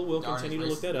 So we'll Darn, continue to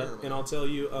it's look that very up, rare. and I'll tell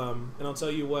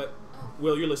you what.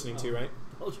 Will, you're listening to, right?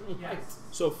 Yes.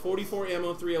 So 44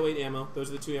 ammo, 308 ammo. Those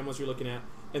are the 2 ammos you're looking at.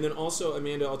 And then also,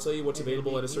 Amanda, I'll tell you what's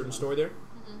available at a certain store there.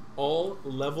 All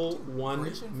level 1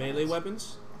 Operation melee Fast.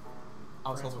 weapons.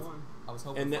 I was Press hoping. one. I was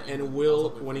hoping. And for and England. I was Will,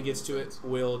 hoping when he for gets to it,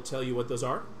 England. will tell you what those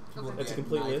are. People Okay. get That's a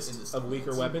complete knives in list the of weaker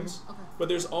stores. weapons. Okay. But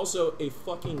there's also a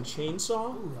fucking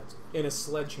chainsaw Ooh, that's good. and a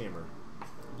sledgehammer.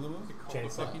 Blue moon?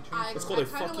 Chainsaw. Fucking I, It's called I a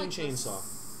kinda fucking like the chainsaw.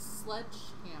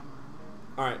 Sledgehammer.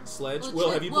 All right, sledge. Well,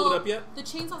 Will, have you pulled it up yet? The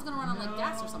chainsaw's gonna run on like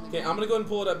gas or something. Okay, right? I'm gonna go ahead and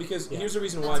pull it up because Yeah. here's the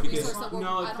reason That's why. a Because resource that we're-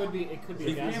 No, I it don't- could be. It could be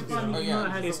If a gas you- station. Oh,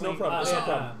 yeah. it's no problem. It's no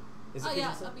problem. Is Oh it yeah,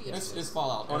 fusion that'd be cell? It's interesting.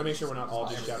 Fallout. I want to make sure we're not all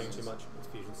It's just fine. shouting too much. It's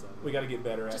fusion cell. We got to get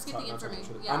better Just at get the not talking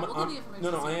information. to each Yeah, other. we'll get the information.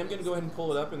 No, so I am it going to is. go ahead and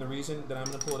pull it up, and the reason that I'm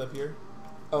going to pull it up here.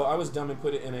 Oh, I was dumb and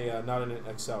put it in a not in an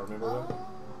Excel. Remember, Will?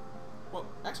 Well,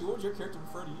 actually, what would your character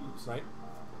prefer to use? Right?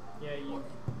 Yeah, you.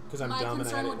 Because I'm My dumb and I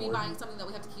concern had it would be in buying Word. something that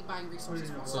we have to keep buying resources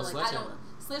for. So like I sledgehammer.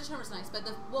 don't. Sledgehammer's nice, but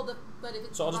but if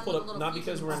it's So I'll just running pull a up, little not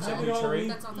because we're in fusion some cell, new trade.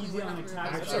 That's not something Easy we're on not attack.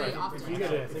 very That's very alright. often.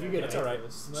 If you get That's all right.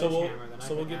 a So we'll- sledgehammer, then I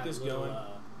so we'll can get add this a little, going.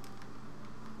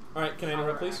 All right, can I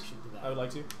interrupt, power please? action to that. I would like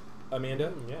to.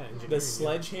 Amanda, Yeah, engineering, the yeah.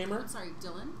 sledgehammer, I'm sorry,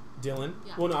 Dylan. Dylan.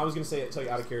 Yeah. Well, no, I was going to say tell you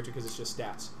out of character because it's just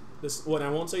stats. This, well, and I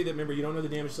won't tell you that. Remember, you don't know the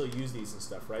damage till you use these and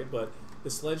stuff, right? But the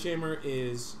sledgehammer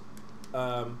is,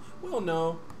 well,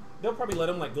 no, they'll probably let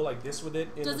them like go like this with it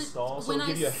in Does the it stall, so when it'll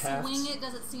give I you a heft. swing it?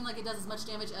 Does it seem like it does as much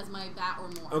damage as my bat or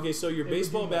more? Okay, so your It would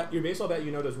baseball do bat,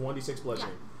 you know, does 1d6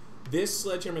 bludgeoning. This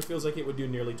sledgehammer feels like it would do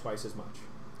nearly twice as much.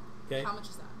 Okay, How much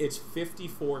is that? it's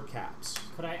 54 caps.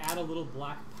 Could I add a little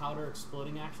black powder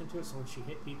exploding action to it so when she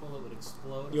hit people it would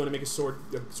explode? You want to make a sword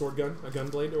gun, a gun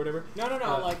blade or whatever? No,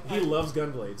 like he loves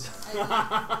gun blades.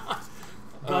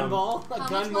 gun ball, a How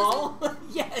gun much ball. was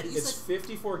Yes. It's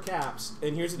 54 caps,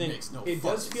 and here's the thing: Makes no it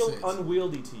does fucking feel sense.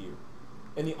 unwieldy to you,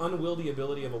 and the unwieldy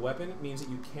ability of a weapon means that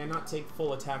you cannot take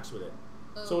full attacks with it.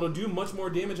 So it'll do much more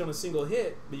damage on a single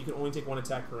hit, but you can only take one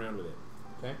attack per round with it.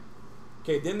 Okay.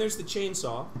 Okay. Then there's the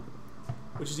chainsaw,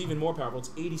 which is even more powerful.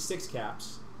 It's 86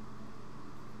 caps.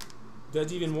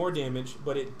 Does even more damage,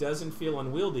 but it doesn't feel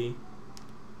unwieldy.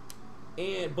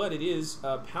 But it is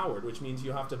powered, which means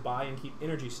you have to buy and keep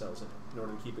energy cells in it in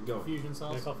order to keep it going. Fusion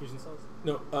cells. They call fusion cells?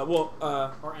 No,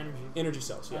 Or energy. energy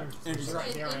cells. Yeah. Energy So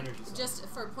Right, they are it- energy cells. Just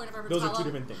for point of reference, Those are how two long,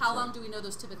 different things, how right. long do we know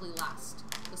those typically last?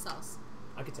 The cells.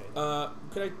 I could tell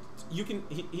you. Could I? You can.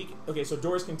 Okay, so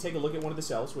Doris can take a look at one of the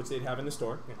cells, which they'd have in the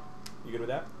store. Yeah. You good with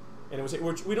that? And it was.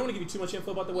 We don't want to give you too much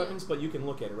info about the Yeah. weapons, but you can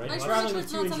look at it, right? I just Traveling want to make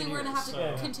with sure it's two not something we're gonna have to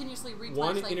engineers, so- continuously replenish.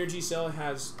 One like, energy cell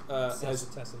has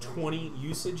Test and 20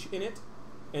 usage in it,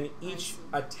 and each see.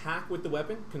 attack with the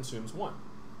weapon consumes 1.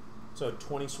 So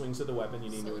 20 swings of the weapon, you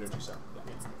need a So new it's energy cell.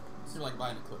 Yeah. So you're like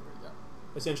buying a clipper, yeah.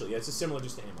 Essentially, yeah, it's similar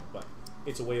just to ammo, but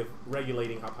it's a way of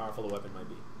regulating how powerful a weapon might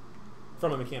be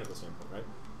from a mechanical standpoint, right?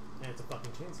 And it's a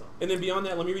fucking chainsaw. And then beyond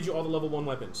that, let me read you all the level 1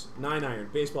 weapons.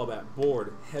 9-iron, baseball bat,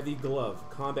 board, heavy glove,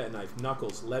 combat knife,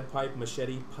 knuckles, lead pipe,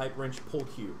 machete, pipe wrench, pull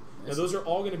cube. Now Yes. those are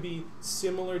all going to be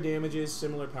similar damages,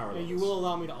 similar power And levels. you will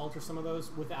allow me to alter some of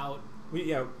those without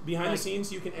Behind the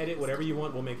scenes, you can edit whatever you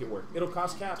want. We'll make it work. It'll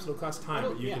cost caps. It'll cost time,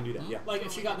 but you can do that. Yeah. Like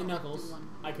if she got the knuckles,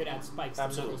 I could add spikes to the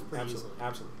Absolutely. knuckles pretty easily.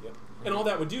 Absolutely. Yep. And all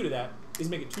that would do to that is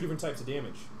make it 2 different types of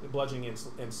damage: bludgeoning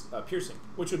and piercing,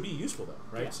 which would be useful though,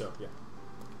 right? Yeah. So yeah.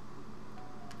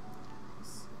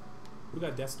 Who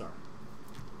got Death Star?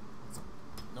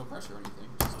 No pressure or anything.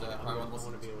 Just I probably one of the wanna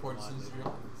most be able to important mod decisions it. of your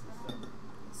life.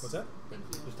 What's that? Thank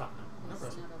you. Just talk now. No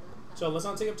pressure. So let's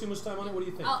not take up too much time on it. What do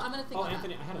you think? Oh, I'm gonna think. Oh, about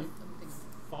Anthony, that. I had a I'm thinking.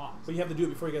 thought. But you have to do it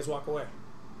before you guys walk away.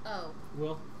 Oh,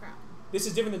 Will? crap. This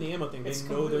is different than the ammo thing. They It's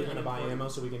know they're completely going to buy unimportant. ammo,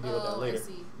 so we can deal with that Oh, I later.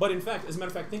 see. But in fact, as a matter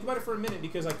of fact, think about it for a minute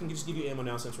because I can just give you ammo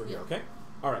now since we're here. Yeah. Okay?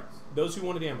 All right. Those who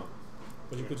wanted ammo,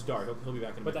 which includes Dar, he'll be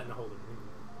back in a Put that minute. in a holder.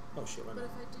 Oh shit! But if I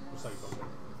do, Just like you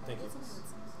Thank you. It's something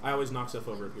that's I always knock stuff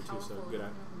over up here too, so powerful, good I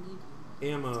at. don't need you.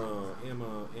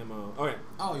 Ammo. All right.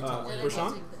 Oh, you're talking And about I don't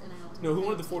Rashawn? take the- and I don't take No, who the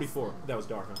wanted the things, 44? so- That was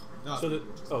Dar, huh? No, So the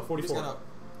just 44. gotta-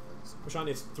 Rashawn,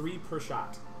 it's 3 per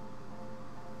shot.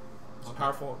 Okay.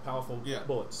 Powerful Yeah.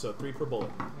 bullets. So 3 per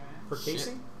bullet. Per Shit.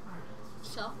 casing?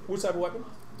 Shell? Which type of weapon?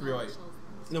 308. Shells.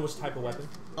 No, which type of weapon?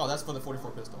 Oh, that's for the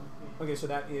 44 pistol. Okay, so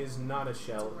that is not a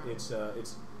shell. You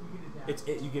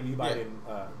buy it in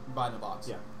Buy in the box.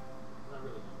 yeah.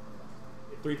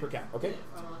 3 per cap. Okay.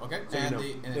 Okay. So and you know.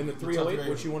 the Then the 308,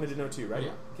 which you wanted to know too, right?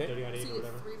 Yeah. Okay. 30 out of 8 So or you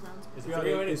whatever. get 3 rounds. Is it 3 out of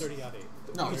 308 8 or is- 30 out of 8?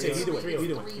 No, You can say either way. Three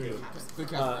Either way. caps. Good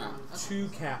caps per round. Two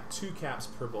caps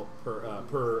per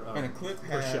And a clip per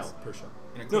has- shell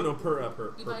and a No, clip- no,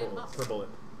 per You buy it in box. per bullet.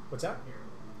 What's that?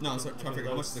 No, so trying to figure out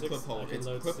how much is the clip hold. It's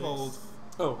clip hold.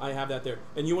 Oh, I have that there.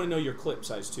 And you want to know your clip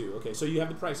size too. Okay, so you have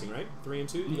the pricing, right? 3 and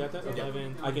 2. You got that? Okay.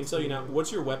 11, I can tell you now.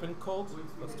 What's your weapon called?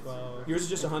 Plus 12. Yours is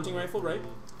just a hunting rifle, right?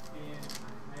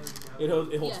 It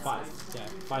holds Yes. 5. Yeah.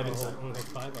 5 Oh, inside. only holds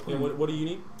 5? Okay. And what do you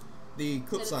need? The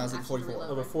clip That size is is actually 44.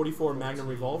 reload. Of a 44 Magnum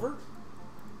revolver?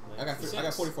 I got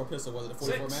 44 pistol. Was it a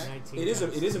 44 mag? 19 It is a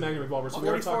counts. Magnum revolver. So we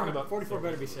are 44, talking about 44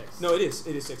 better be 6. No, it is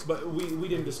 6. But we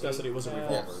didn't discuss that it was a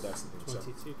revolver. Yes. That's the thing. So.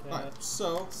 22 All right. caps.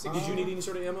 So Did you need any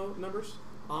sort of ammo numbers?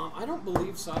 I don't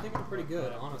believe so. I think I'm pretty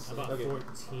good, honestly. About Okay.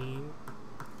 14.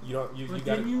 You don't. You But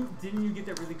got it. didn't you get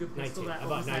that really good pistol 19. that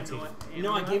About almost had 19.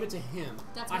 No, I gave it to him.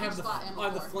 That's I what have you the spot ammo I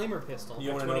have the for. flamer pistol. You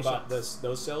want to 20 know about shots.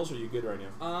 those cells? Or are you good right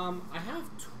now? I have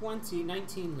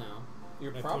 19 now.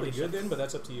 You're Like probably 20 good shots. then, but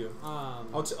that's up to you.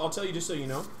 I'll tell you just so you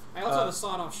know. I also have a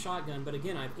sawed-off shotgun, but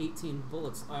again, I have 18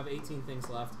 bullets. I have 18 things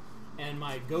left, and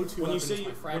my go-to When weapon you say is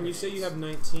my frag when you say you grenades. have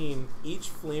 19,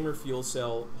 each flamer fuel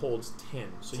cell holds 10.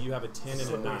 So you have a 10 and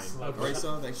a 9. Okay. right,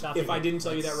 so they Shopping If I didn't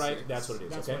tell you that That's right, six. that's what it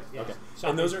is. That's Okay. what- yeah. Okay. Shopping.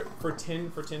 And those are for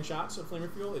 10 shots of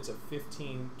flamer fuel. It's a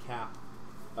 15 cap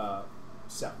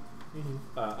cell.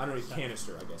 I don't know,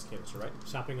 canister. I guess canister, right?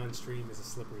 Shopping on stream is a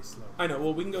slippery slope. I know.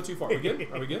 Well, we can go too far. Are we good?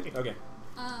 Are we good? Okay.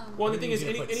 Well, the I thing think is,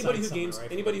 you can put anybody who sights on the games,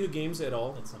 rifle. anybody who games at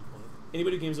all, At some point.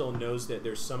 anybody who games at all knows that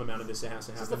there's some amount of this that has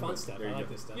to happen. This is the fun but stuff. there I you like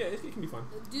go. this stuff. Yeah, it can be fun.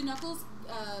 Do knuckles,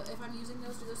 if I'm using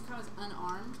those, do those count as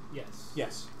unarmed? Yes.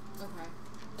 Yes.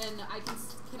 Okay. And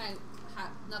can I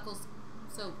have knuckles?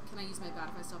 So can I use my bat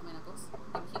if I still have my knuckles?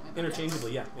 And keep my bat?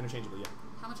 Interchangeably, yeah. Interchangeably, yeah.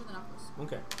 How much are the knuckles?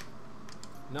 Okay.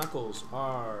 Knuckles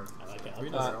are I like it.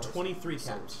 $3. 23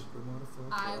 caps.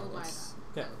 I will buy that.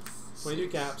 Okay. Those. 23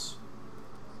 caps.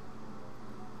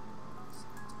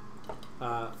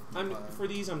 For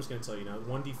these, I'm just going to tell you now,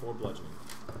 1d4 bludgeoning.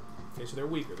 Okay, so they're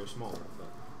weaker, they're smaller,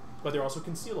 but they're also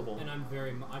concealable. And I can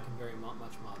very much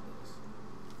mod those.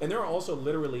 And there are also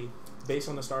literally, based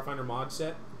on the Starfinder mod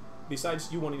set,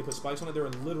 besides you wanting to put spikes on it, there are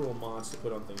literal mods to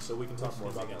put on things, so we can talk more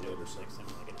about that later. So. Like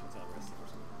something like an hotel wrestling or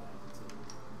something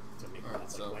like that to make Alright,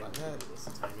 that's so like I why had- we do this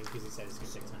timing because he said it's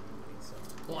gonna take time and money. So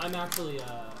Well, I'm actually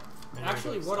And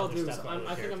actually there's what I'll other do is stuff about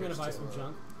I think I'm gonna characters buy too.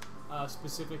 some junk.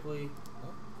 Specifically,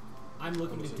 I'm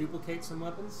looking What to is it? duplicate some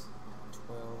weapons.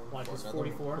 12. Like this another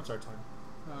 44. What's our time?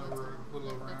 We're a little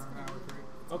over an hour, 3.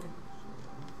 Okay.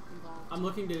 Involved. I'm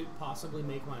looking to possibly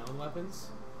make my own weapons.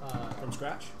 From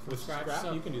scratch? From With scratch.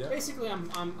 So you can do that. Basically,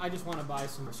 I just want to buy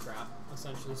some more scrap,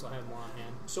 essentially, so I have more on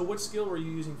hand. So what skill were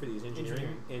you using for these?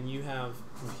 Engineering? And you have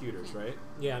computers, right?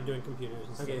 yeah, I'm doing computers.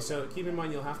 And Okay, stuff. so keep in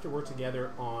mind you'll have to work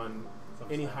together on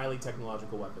any highly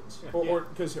technological weapons. Yeah. Or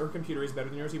because her computer is better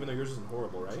than yours, even though yours isn't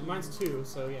horrible, right? Mine's 2,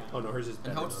 so yeah. Oh no, hers is better.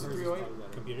 And how much is than the hers. 308? Probably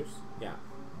better. computers. Yeah.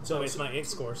 So it's my 8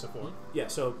 score, so 4. Yeah,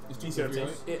 so It's you see what I'm saying?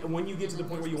 238? When you get to the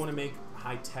point where you want to make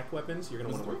high-tech weapons, you're going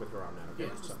to want to work with her on that,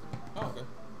 okay? Yeah. So, Oh, okay.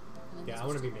 And then Yeah, this I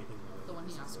want to was be making the one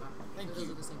he asked about. Thank Those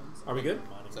you. are the same ones. are we good?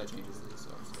 So that changes this. So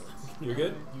You're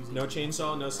good? No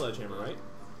chainsaw, no sledgehammer, right?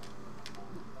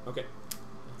 Okay.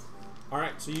 All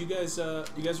right, so you guys are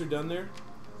done there?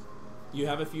 You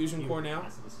have a fusion core now?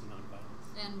 Pacifist and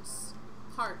nonviolence. And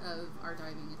part of our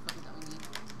diving equipment that we need.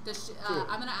 Cool.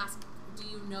 I'm gonna ask. Do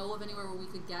you know of anywhere where we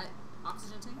could get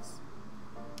oxygen tanks?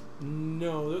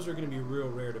 No, those are going to be real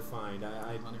rare to find. I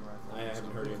Honey rifle. I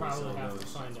haven't heard We of probably any have to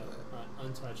those. find an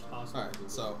untouched hospital. Alright,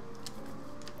 so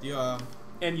you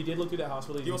And you did look through that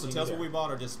hospital. do you want to tell us what we bought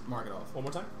or just mark it off? One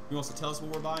more time? You want to tell us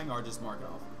what we're buying or just mark it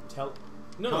off? Tell.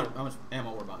 No, How, no, how much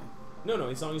ammo we're buying? no.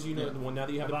 As long as you know Yeah. the one. Now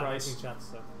that you have the About price. 19 shots,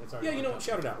 so it's already Yeah, you know, marked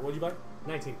shout it out. What'd you buy? up.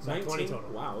 19. So 19? 20 total.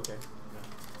 Wow. Okay.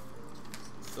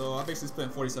 So I basically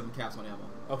spent 47 caps on ammo.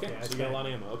 Okay. Yeah, so you got a lot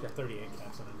of ammo. Okay. 38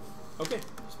 caps on it. Okay.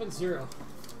 I spent 0,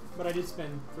 but I did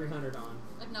spend 300 on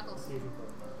Like Knuckles. fusion core.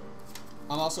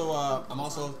 I'm also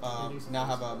now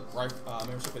have a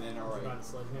membership in Was NRA. about a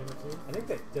sledgehammer too. I think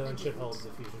that Dylan should hold the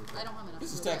fusion. I don't have enough.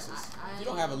 This is to do it. Texas. I You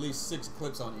don't have at least 6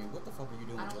 clips on you. What the fuck are you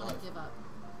doing I with don't your want life? to give up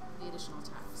the additional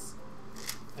attacks.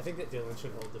 I think that Dylan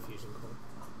should hold the fusion core.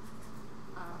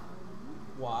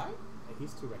 Why?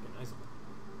 He's too recognizable.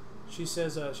 She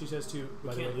says too.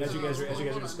 By the can't way, as you lose guys are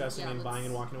Hold on. discussing Yeah, and buying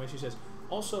and let's- walking away, she says,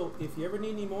 also, if you ever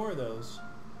need any more of those,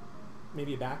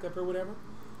 maybe a backup or whatever,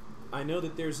 I know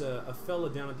that there's a fella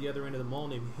down at the other end of the mall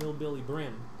named Hillbilly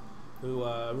Brim, who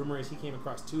rumor is he came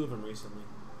across 2 of them recently.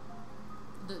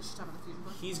 She's talking about the fusion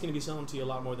book. He's going to be selling to you a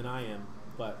lot more than I am,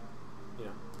 but you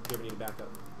know, if you ever need a backup.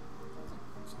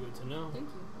 It's good to know. Thank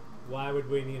you. Why would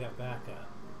we need a backup?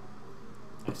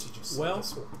 As you just said Well,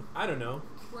 this one. I don't know.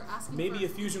 We're asking Maybe for a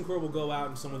fusion core will go out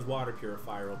and someone's water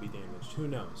purifier will be damaged. Who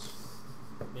knows?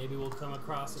 Maybe we'll come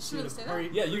across a She set would of say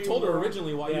that? Yeah, you told her pre-war-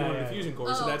 originally why you Yeah, wanted yeah, a fusion yeah.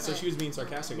 core, so Oh, that's so okay. she was being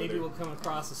sarcastic Maybe with we'll her. come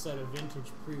across a set of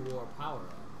vintage pre-war power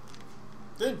up.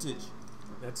 Vintage.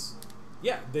 That's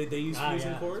they use Ah,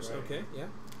 fusion yeah, cores. that's right. Okay, yeah.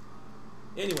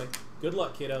 Anyway, good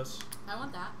luck, kiddos. I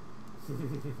want that.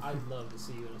 I'd love to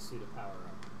see you in a suit of power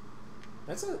up.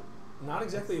 That's not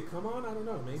exactly a come on. I don't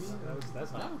know. Maybe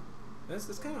That's hot. no.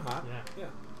 That's kind of hot. Yeah.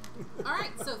 All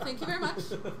right. So thank you very much.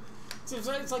 So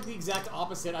it's like the exact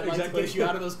opposite. I'd like Exactly. to get you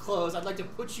out of those clothes. I'd like to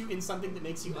put you in something that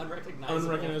makes you unrecognizable.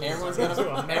 Unrecognizable. Everyone's got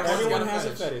a Everyone has a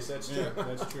fetish. fetish. That's true. Yeah.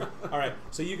 That's true. All right.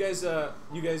 So you guys.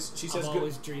 She says I've good.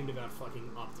 always dreamed about fucking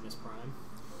Optimus Prime.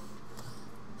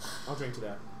 I'll drink to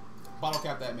that. Bottle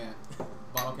cap that man.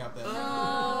 Bottle cap that.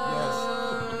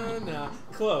 No.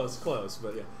 Close,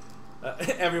 but yeah.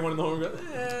 Everyone in the home goes,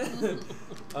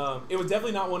 it was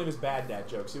definitely not one of his bad dad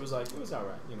jokes. He was like, it was all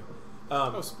right, you know.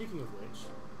 Oh, speaking of which,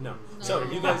 No. No. So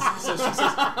you guys, so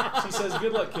she says,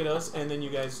 good luck, kiddos, and then you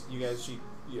guys, she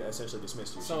essentially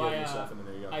dismissed you. So she gave I, you stuff, and then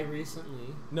there you go. I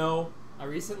recently No.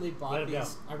 bought Let him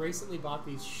these. I recently bought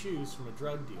these shoes from a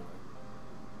drug dealer.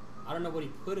 I don't know what he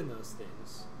put in those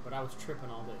things, but I was tripping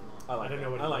all day long. I like I don't that.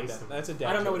 know what he I like laced that. them. That's a dad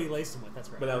I don't know joke. what he laced them with. That's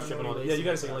right. But that I was don't know triple what on. he Yeah, laced you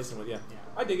them gotta say with, laced them with. Yeah. Yeah.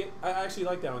 I dig it. I actually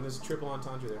like that one. There's a triple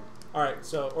entendre there. All right.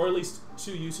 So, or at least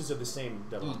 2 uses of the same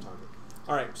double entendre.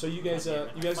 All right. So you guys,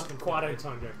 Fucking Quad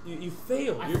entendre. you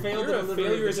failed. I You're failed you're to a deliver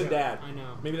failure the as a joke. dad. I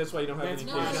know. Maybe that's why you don't have That's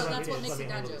any No, kids. no, Yeah. that's what Let makes me it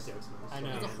dad handle joke. these jokes, man. I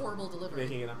know. It's a horrible delivery.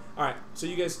 Making it up. All right. So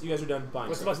you guys are done buying.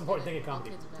 What's the stuff. most important thing in All comedy?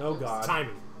 kids are bad Oh jokes. God.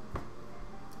 Timing.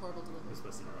 It's horrible We're delivery.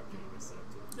 supposed to interrupt you. You messed it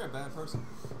up too. You're a bad person.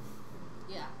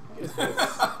 Yeah.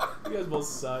 You guys both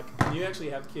suck. And you actually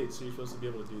have kids, so you're supposed to be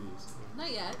able to do these. Not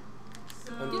yet.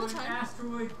 So Give it an time.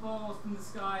 asteroid falls from the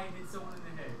sky and hits someone in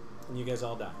the head. And you guys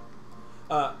all die.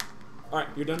 All right.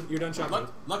 You're done. You're done shopping.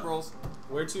 Luck rolls.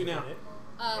 Where to now?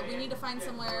 We need to find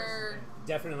somewhere.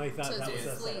 Definitely thought To that was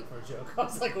a sleep. setup for a joke. I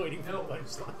was like waiting for the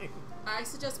punchline. I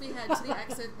suggest we head to the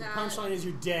exit that. Punchline is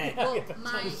you're dead. Well, Yeah,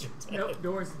 my. that was your dad. Nope,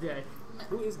 door's dead.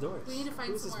 Who is Doris? We need to find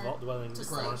Who is this somewhere vault-dwelling to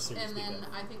monster sleep, you and speak then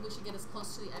of? I think we should get as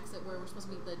close to the exit where we're supposed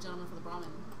to meet the gentleman from the Brahmin.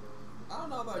 I don't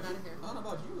know about Get you. outta here. I don't know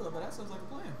about you, but that sounds like a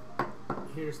plan.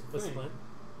 Here's the What's the thing. plan?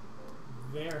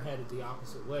 They're headed the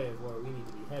opposite way of where we need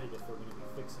to be headed if we're going to be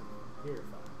fixing the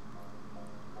purifier.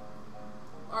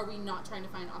 Are we not trying to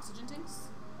find oxygen tanks,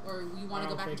 or you want I to go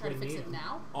don't back and think try to we fix need it them.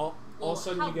 now? All Well, of a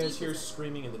sudden, how you guys deep hear is it?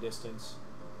 screaming in the distance,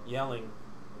 yelling,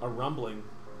 a rumbling,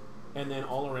 and then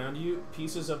all around you,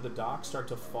 pieces of the dock start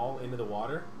to fall into the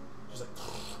water, just like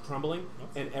crumbling,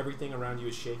 and everything around you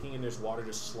is shaking, and there's water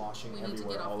just sloshing We need to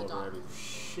everywhere, get off all the over dock. everything.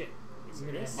 Shit. Is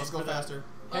it this? Let's go faster.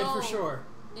 Head Oh. for shore.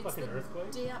 It's Fucking the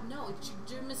earthquake? No, it's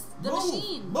the Move!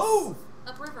 machine. Move!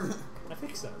 Upriver. I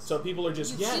think so. So people are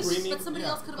just Yes, screaming. but somebody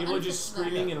else could have People are just unfixed that.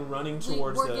 screaming and running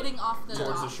towards We're the getting off the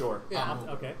towards dock. the shore. Yeah.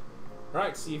 Okay. All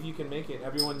right, see if you can make it.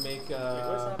 Everyone make Wait,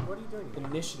 what's that? What are you doing? here?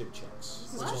 initiative checks,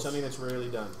 which What? is something that's rarely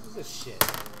done. What's this shit?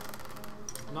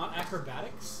 Not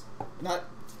acrobatics? Not,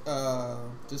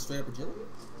 just straight up agility?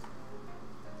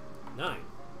 9.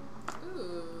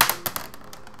 Ooh.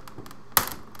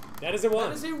 That is a 1.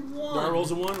 That is a 1. Dar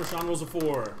rolls a 1. Rashawn rolls a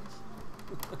 4.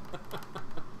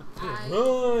 I.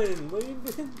 Run! What are you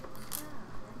doing?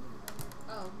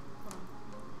 Oh, hold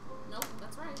on. Nope,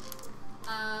 that's right.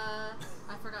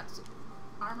 I forgot to.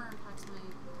 Armor impacts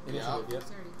my Initiative, yeah.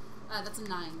 dexterity. That's a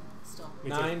 9. still. Me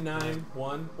too. 9, 9,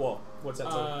 1. Well, what's that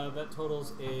total? That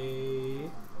totals a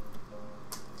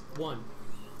 1.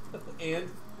 And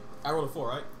I rolled a 4,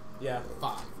 right? yeah,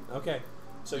 5. okay.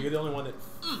 So you're the only one that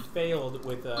failed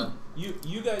with you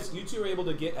two were able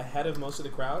to get ahead of most of the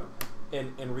crowd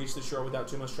and reach the shore without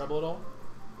too much trouble at all.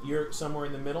 You're somewhere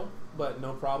in the middle, but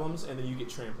no problems, and then you get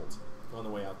trampled on the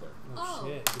way out there. Oh,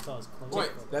 shit. You thought it was close.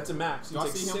 Wait. That's a max. You Do I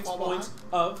take see him 6 fall points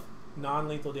of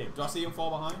non-lethal damage. Do I see him fall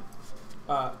behind?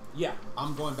 Yeah.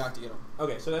 I'm going back to get him.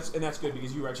 Okay, so that's good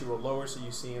because you actually rolled lower, so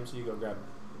you see him, so you go grab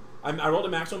him. I rolled a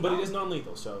maximum, but it is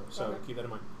non-lethal, so Okay. keep that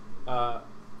in mind.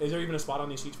 Is there even a spot on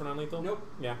these sheets for non-lethal? Nope.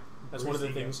 Yeah, that's Where's one of the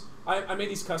he things. I made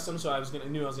these custom, so I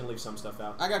knew I was gonna leave some stuff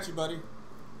out. I got you, buddy.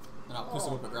 And I'll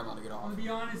pistol whip my grandma to get off. To be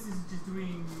honest, this is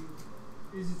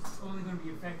only going to be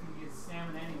affecting his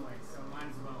stamina anyway, so might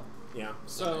as well. Yeah.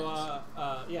 So,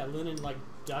 yeah, Lennon, like,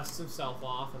 dusts himself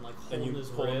off and, like, And holding you his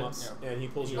pull him up, ribs. and he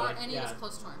pulls you Or up. any of his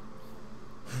clothes torn.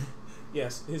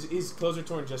 Yes, his clothes are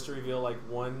torn just to reveal like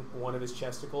one of his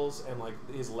chesticles and like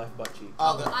his left butt cheek.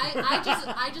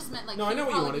 I just meant like No, he I know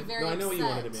would what you probably wanted. be very No, I know what you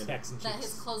wanted, upset Amanda. Checks and that cheeks.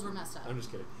 his clothes were messed up. I'm just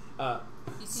kidding.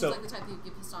 He seems so like the type that would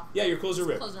get pissed off. yeah, your clothes are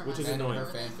ripped, Clothes are which is messed And up. annoying.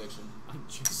 her fan fiction. I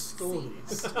just stole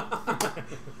these.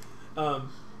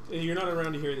 You're not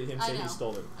around to hear him I say know. he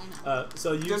stole them. I know.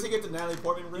 So you Does he get the Natalie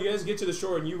Portman rip? you guys get to the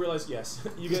shore and you realize yes,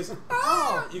 you guys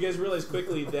you guys realize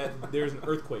quickly that there's an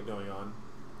earthquake going on.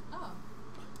 Oh.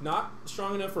 Not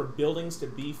strong enough for buildings to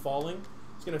be falling.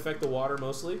 It's going to affect the water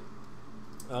mostly,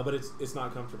 but it's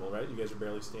not comfortable, right? You guys are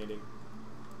barely standing.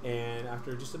 And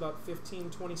after just about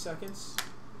 15-20 seconds,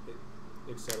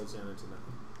 it settles down into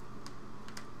nothing.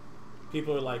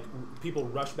 People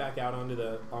rush back out onto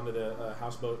the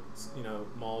houseboat,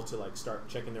 mall to like start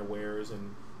checking their wares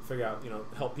and figure out,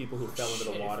 help people who fell into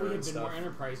the water If we and had been stuff. more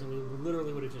enterprising, we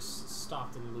literally would have just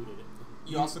stopped and looted it.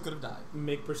 You also could have died.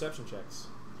 Make perception checks.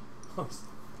 I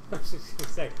was just gonna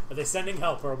say, are they sending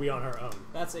help or are we on our own?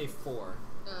 That's a 4.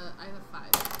 I have a 5.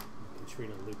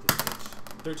 Katrina loot this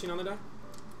bitch. 13 on the die.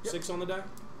 Yep. 6 on the die.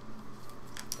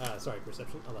 Sorry,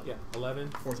 perception 11. Yeah, 11.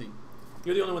 14.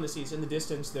 You're the only one that sees. In the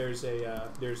distance, there's you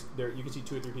can see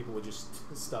 2 or 3 people with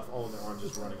just stuff all in their arms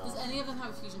just running Does off. any of them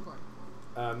have a fusion cord?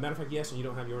 Matter of fact, yes, and you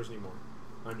don't have yours anymore.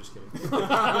 I'm just kidding.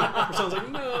 Sounds like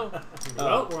no.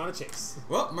 Well, we're on a chase.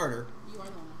 Well, murder. You are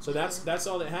the one. So that's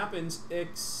all that happens,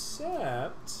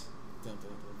 except Dun, dun,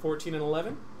 dun. 14 and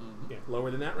 11. Mhm. Yeah. Lower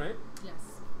than that, right? Yes.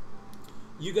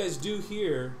 You guys do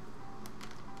hear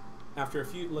after a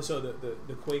few. So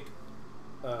the quake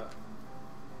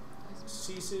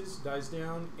dies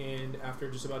down, and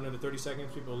after just about another 30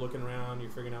 seconds, people are looking around.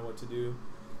 You're figuring out what to do.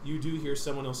 You do hear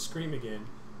someone else scream again.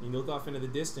 You look off into the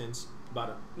distance,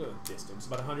 about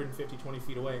 150, 200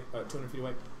 feet away,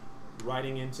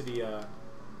 riding into the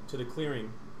to the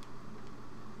clearing,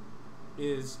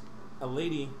 is a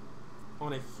lady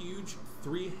on a huge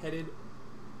 3-headed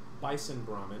bison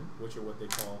Brahmin, which are what they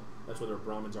call. That's what their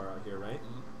Brahmins are out here, right?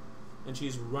 Mhm. And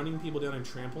she's running people down and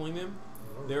trampling them.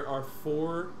 There are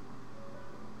four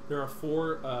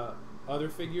other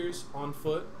figures on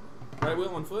foot. Right,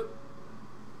 Will, on foot?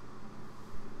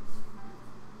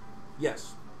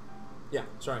 Yes. Yeah,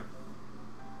 sorry.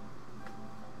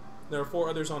 There are 4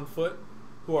 others on foot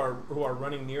who are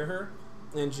running near her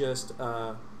and just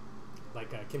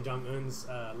Like Kim Jong-un's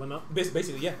limo.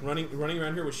 basically, yeah, running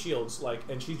around here with shields,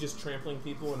 and she's just trampling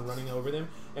people and running over them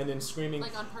and then screaming.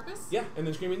 Like on purpose? Yeah, and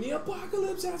then screaming, "The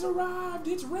apocalypse has arrived!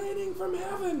 It's raining from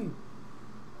heaven!"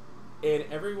 And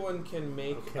everyone can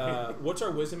make, Okay. what's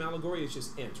our wisdom allegory? It's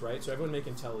just int, right? So everyone make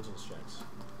intelligence checks.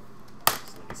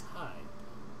 This lady's high.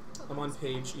 I'm on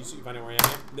page, you find out where I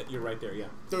am? You're right there, yeah.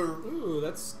 Ooh,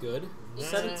 that's good.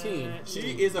 17.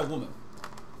 She is a woman.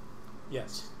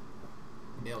 Yes.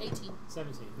 Nailed it. 18.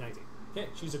 17, 19. Okay,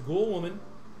 she's a ghoul woman.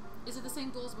 Is it the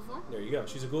same goal as before? There you go.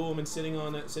 She's a ghoul woman sitting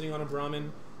on a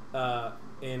Brahmin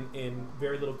in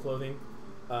very little clothing,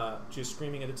 just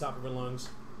screaming at the top of her lungs.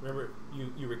 Remember,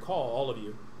 you recall, all of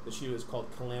you, that she was called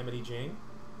Calamity Jane.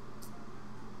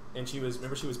 And she was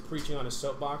preaching on a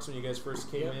soapbox when you guys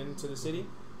first came into the city.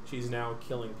 She's now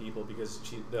killing people because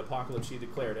the apocalypse she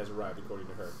declared has arrived, according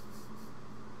to her.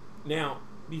 Now,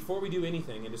 before we do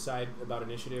anything and decide about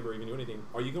initiative or even do anything,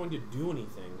 are you going to do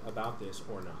anything about this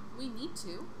or not? We need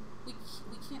to. We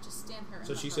can't just stand here and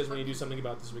So let she her says when you hurt do people. something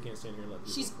about this, we can't stand here and let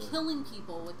people. She's killing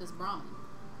people with this Brahmin.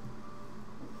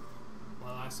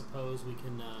 Well, I suppose we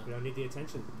can We don't need the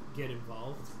attention. get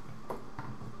involved.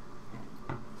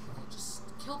 Just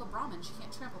kill the Brahmin. She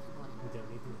can't trample people anymore. We don't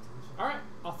need the attention. Alright,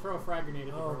 I'll throw a frag frag grenade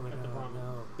at the, Oh my at the god, Brahmin.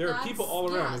 no. There are people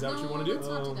all around. Is that what you want to let's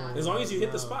do? not do that. As long as you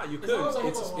hit the spot, you could.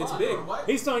 It's big.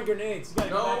 He's throwing grenades. You gotta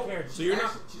go back here. So you're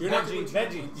not.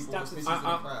 Veggie.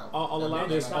 Stop. I'll allow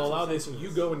this. I'll allow this. You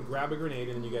go and grab a grenade,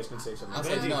 and then you guys can say something. I'm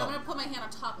Okay? gonna put my hand on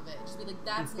top of it. Just be like,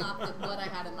 that's not what I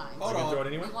had in mind. You're gonna throw it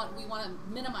anyway? We want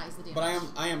to minimize the damage.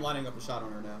 But I am lining up a shot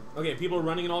on her now. Okay, people are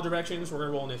running in all directions. We're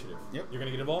gonna roll initiative. Yep. You're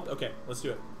gonna get involved. Okay, let's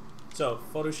do it. So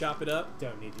Photoshop it up.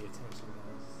 Don't need the attention,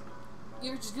 guys.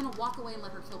 You're just gonna walk away and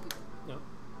let her kill people. No.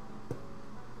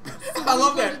 So I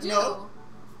love what are you that. gonna No.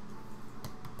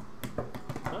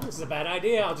 Oh, this is a bad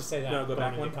idea. I'll just say that. No, go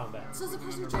back going one. into combat. So is the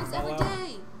person who drinks every Fallout.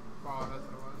 day. Oh, that's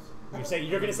what it was.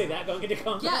 You're gonna say that going into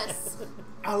combat? Yes.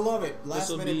 I love it. Last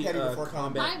This'll minute be, petty before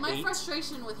combat. combat. My 8.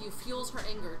 frustration with you fuels her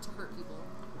anger to hurt people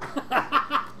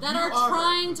that are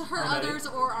trying to hurt others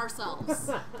or ourselves.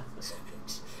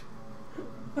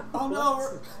 Oh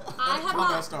no! I have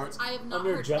not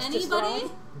Under hurt justice anybody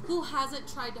rod? who hasn't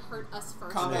tried to hurt us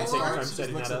first. Combat Take your or time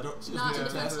setting that up. not in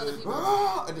defense of other people.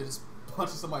 And then just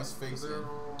punches somebody's face in.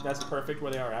 That's perfect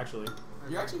where they are actually.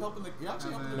 You're actually helping the. You're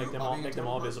actually helping the Make them group by all- being a make them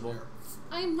all terrible visible. person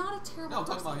I am not a terrible there. No, I'm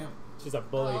talking person. about him. She's a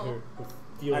bully who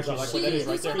feels Actually, like like She, what that is he's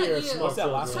right there. talking about Here, you. What's that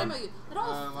last He's one? talking about you.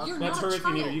 I don't, you're That's not her a if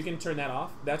you need her. child. You can turn that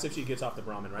off. That's if she gets off the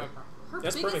Brahmin, right? Her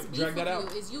That's biggest perfect. beef Drag that with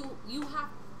out. you is you have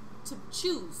to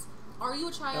choose. Are you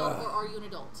a child or are you an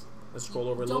adult? Let's scroll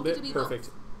over a Don't little get to bit. be Perfect.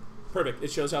 Perfect.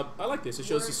 It shows how I like this. It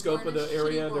shows We're- the scope we're of in a the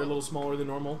area. shitty They're a world. little smaller than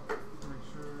normal. Make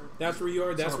sure. That's where you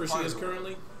are. That's So where she is private.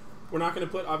 currently. We're not going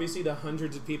to put obviously the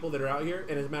hundreds of people that are out here.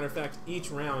 And as a matter of fact,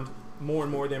 each round, more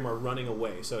and more of them are running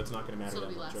away. So it's not going to matter So that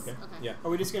it'll be much. less. Okay. Okay. Yeah.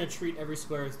 Are we just going to treat every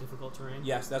square as difficult terrain?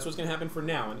 Yes, that's what's going to happen for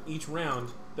now. And each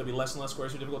round, there'll be less and less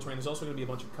squares for difficult terrain. There's also going to be a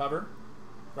bunch of cover,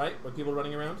 right, with people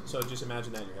running around. So just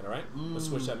imagine that in your head. All right. Let's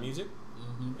switch that music,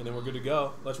 and then we're good to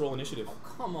go. Let's roll initiative. Oh,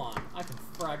 come on. I can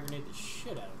frag grenade the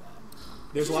shit out of that.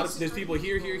 There's a lot of there's people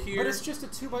here. But it's just a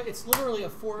 2x. It's literally a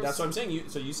forest. That's what I'm saying.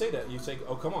 So you say that. You say,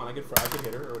 "Oh, come on, I could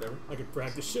hit her or whatever." I could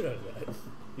brag the shit out of that.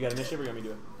 You got initiative, or you want me to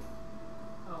do it?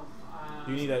 Oh,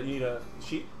 You need a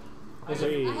sheet. There's I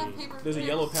a have paper. there's a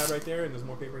yellow pad right there, and there's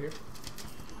more paper here.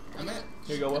 I Man.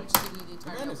 Here you go, Will. I'm just giving you the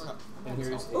entire Man is notebook. And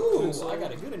here's Ooh, I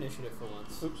got a good initiative for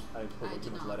once. Oops, I put I too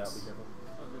did much not. lead out. Be careful.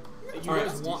 You All right.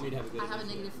 guys want me to have a good I have a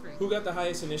initiative. -3. Who got the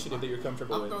highest initiative that you're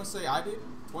comfortable I'm with? gonna say I did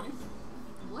 20.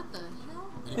 What the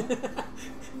hell?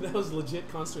 That was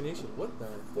legit consternation. What the?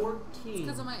 14.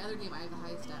 Because of my other game, I have the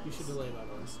highest stats. You should delay by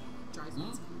the way. Drives me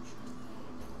insane.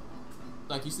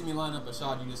 Like you see me line up a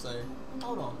shot, you just say,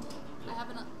 "Hold on." I have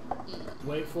an 8.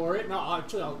 Wait for it. No,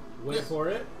 actually, I'll wait Yes. for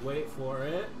it. Wait for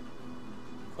it.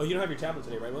 Oh, you don't have your tablet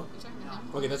today, right, Will? You checking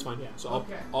him? Okay, that's fine. Yeah. So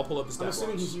Okay. I'll pull up the I'm stat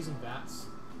assuming blocks. he's using bats,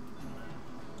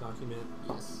 Document.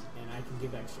 Yes. and I can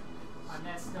give extra. I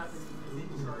messed up and it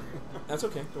didn't charge it. That's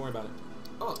okay. Don't worry about it.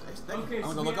 Oh, thank you. Okay, I'm so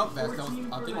gonna we look have up fast.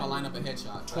 14 I for think I'll line up a Benji.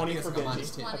 headshot. but I 20 think for it's gonna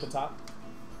minus Benji 10. at the top.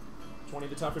 20 at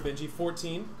the top for Benji.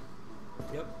 14.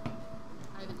 Yep.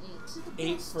 I have an 8.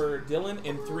 8 for Dylan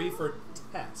and 3 for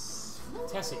Tess.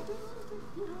 Tessie.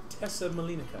 Tessa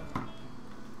Malinica.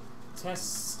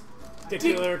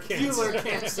 Testicular cancer.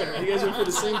 cancer. You guys are for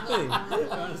the same thing. We're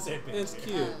on the same page. It's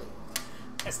cute.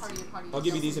 Party, I'll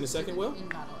give you these in a second, Will. In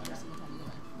battle every single time you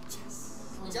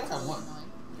win. You gotta have one.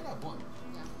 Annoying. You gotta have one.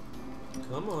 Yeah.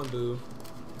 Come on, boo.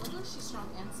 Although she's strong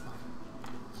and smart.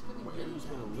 She could be Well, really it's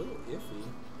been a bad. little iffy.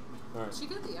 Alright. She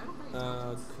could be. I don't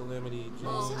know. Calamity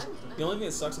Well, Jane. I- The only thing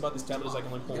that sucks about this tablet is I can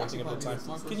only pull one thing at a time.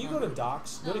 Can you go to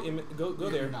docs? Go to No. go You're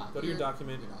there. not. Go to your You're-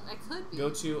 document. You're not. I could be. Go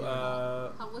to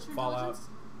How, what's your Fallout. intelligence?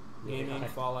 Gaming,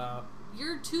 Fallout.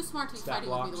 You're too smart to be Stat fighting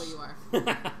with me the way blocks. you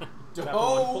are. Chapter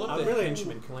Oh, 1. Pull up I'm the really-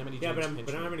 henchman. Calamity Yeah, Jane's but I don't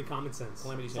henchman. have any common sense.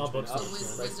 Calamity's It's all henchman. books. Up. Wis-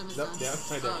 Right. wisdom is Nope, done. down,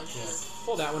 right there. Oh, shit.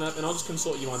 Pull that one up, and I'll just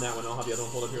consult you on that one. I'll have the other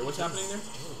one pulled up here. What's happening there?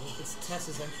 It's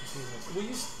Tessa's expertise. Will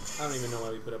you? I don't even know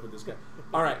why we put up with this guy.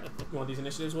 All right, you want these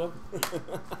initiatives, Will?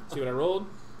 See what I rolled?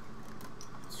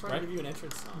 Let's try Right. to give you an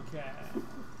entrance song. Okay.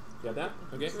 Got that?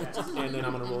 Okay. And then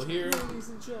I'm gonna roll here.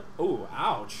 Oh,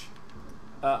 ouch!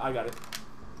 I got it.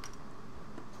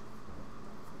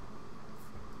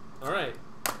 All right.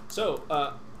 So,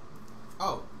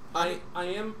 Oh. I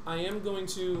am going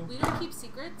to, We don't keep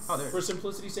secrets. Oh, there. for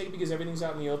simplicity's sake, because everything's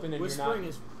out in the open and Whispering you're not.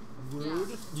 is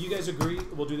rude. Do you guys agree?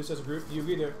 We'll do this as a group. Do you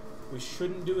agree that we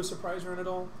shouldn't do a surprise round at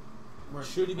all? We're-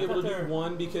 Should you be I able to thought do there-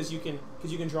 one because you can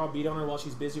draw a beat on her while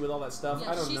she's busy with all that stuff?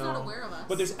 Yeah, I don't she's know. not aware of us.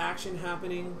 But there's action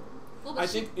happening. Well, but I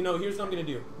she- think here's what I'm gonna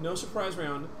do. No surprise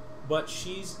round, but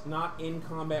she's not in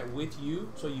combat with you,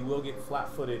 so you will get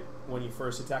flat-footed when you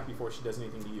first attack before she does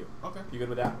anything to you. Okay. You good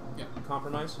with that? Yeah.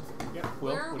 Compromise? Yep.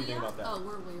 Will, Where are what do you we think at? about that? Oh,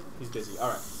 we're way over. He's busy. All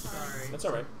right, Sorry. that's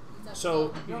all right. That's So-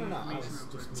 the- No. I was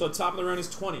just So top of the round is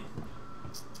 20.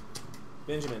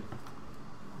 Benjamin.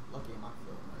 lucky am I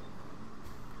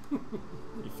feeling right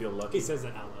now? You feel lucky? He says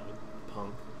that out loud.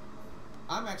 Punk.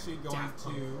 I'm actually going Daft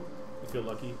Punk. to. You feel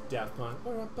lucky? Daft Punk.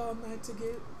 We're up all night to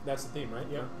get. That's the theme, right?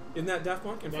 Yep. Isn't that Daft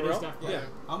Punk? And That Pharrell? is Daft Punk. Yeah.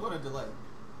 I'm going to delay.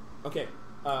 Okay.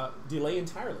 Delay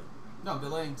entirely. No, I'm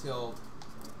delaying till.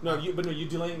 No, you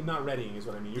delaying, not readying is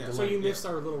what I mean. You're Yeah. So delaying. you missed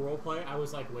our little role play. I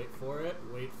was like, wait for it,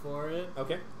 wait for it.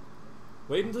 Okay.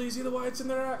 Wait until you see the whites in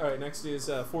their eye. All right. Next is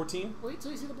 14. Wait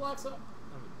till you see the blacks up.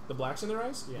 The blacks in their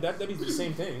eyes. Yeah. That'd be the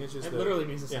same thing. It's just It the, literally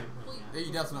means the yeah. same thing. Well, Yeah. Yeah,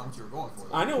 you definitely know what you were going for.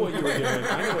 Though. I know what you were doing.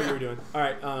 I know what you were doing. All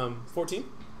right. 14.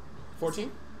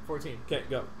 14. 14. Okay.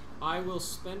 Go. I will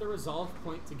spend a resolve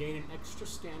point to gain an extra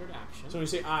standard action. So when you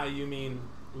say I, you mean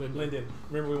Lyndon.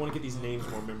 Remember, we want to get these names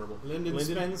more memorable. Lyndon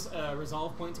spends a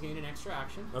resolve point to gain an extra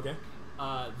action. Okay.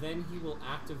 Then he will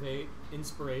activate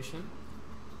inspiration.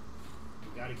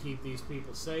 You gotta keep these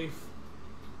people safe.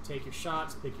 Take your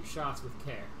shots, pick your shots with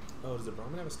care. Oh, does the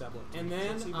Brahmin have a stab block? And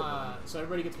then, so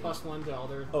everybody gets +1 to all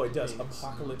their Oh, it does. things.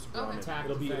 Apocalypse Okay. Brahmin. Attack,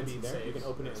 It'll be defense, there. and You can saves.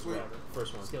 open it as Sweet. well.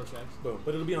 First one. Skill checks. Boom.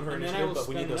 But it'll be on her And then I initiative, will but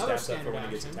we need spend those another stats up for when it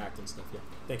gets standard attacked and stuff. Yeah.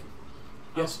 Thank you.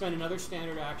 I'll Yes. spend another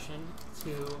standard action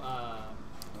to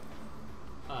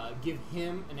give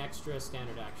him an extra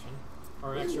standard action.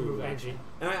 Or an extra Ooh, move Benji. action.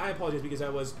 And I apologize because I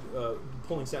was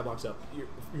pulling stat blocks up.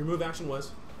 Your move action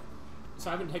was? So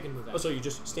I haven't taken move action. Oh, so you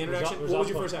just standard Resol- action? What resolve was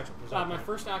your point. first action? My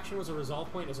first action was a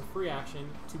resolve point as a free action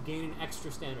to gain an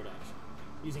extra standard action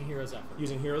using Hero's Effort.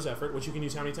 Using Hero's Effort, which you can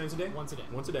use how many times a day? Once a day.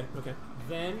 Once a day. Okay.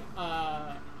 Then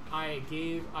I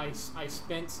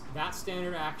spent that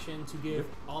standard action to give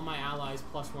all my allies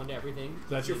 +1 to everything.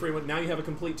 So that's your free one. Now you have a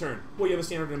complete turn. Well, you have a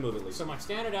standard and a move at least. So my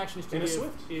standard action is to And a give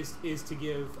swift. is to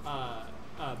give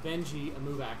Benji a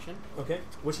move action. Okay.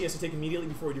 Which he has to take immediately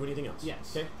before we do anything else.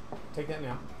 Yes. Okay. Take that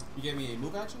now. You gave me a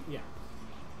move action. Yeah.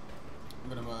 I'm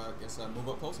gonna move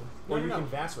up closer. Or No, you no, can no.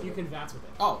 VATS with You it. can VATS with it.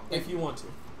 Oh, If you want to.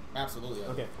 absolutely.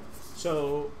 Okay.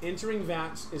 So entering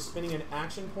VATS is spending an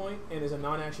action point and is a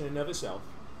non-action in and of itself.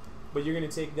 But you're going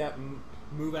to take that,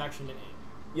 Move action to aim.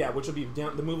 yeah, which will be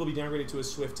down. The move will be downgraded to a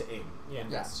swift to aim. Yeah.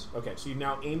 Yes. Okay, so you've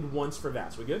now aimed once for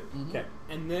VATS. We good? Mhm. Okay.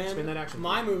 And then Spend that action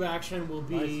my point. move action will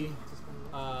be.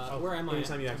 Where am I?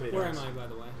 anytime you activate Where Alex. am I, by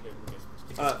the way?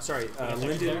 Sorry,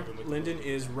 there? Lyndon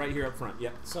is right here up front.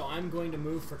 Yep. So I'm going to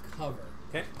move for cover.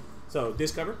 Okay. So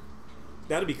this cover,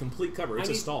 that'll be complete cover. It's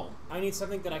I a need- stall. I need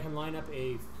something that I can line up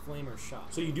a flamer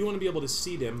shot. So you do want to be able to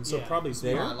see them. So Yeah. probably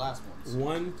there. My last ones.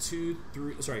 1, 2,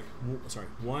 3. Sorry.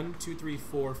 1, 2, 3,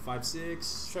 4, 5,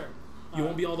 6. Sure. You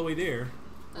won't be all the way there.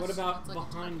 What That's- about that's like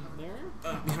a behind top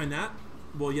there? Behind that,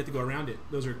 well, you have to go around it.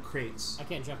 Those are crates. I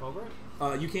can't jump over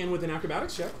it. You can with an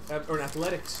acrobatics check or an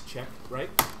athletics check, right?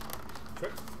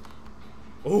 Trick.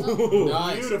 Oh,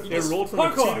 Nice. Beautiful. It rolled from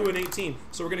Parkour. a 2 to an 18.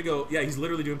 So we're gonna go. Yeah, he's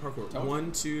literally doing parkour. Told you.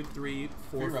 1, 2, 3,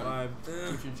 4, Free 5. Shoot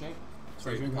your chain.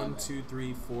 Sorry, Shoot your 1, combat. 2,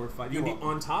 3, 4, 5. You You're can be welcome.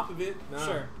 on top of it. Nah.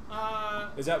 Sure.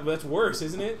 That's worse,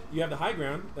 isn't it? You have the high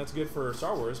ground. That's good for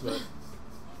Star Wars, but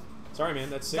sorry, man.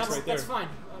 That's 6 right there. That's fine.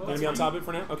 You gonna be on top of it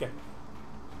for now? Okay.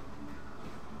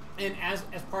 And as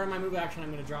part of my move action,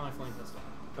 I'm going to draw my flame pistol.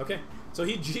 Okay. So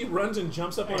he runs and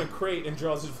jumps up on a crate and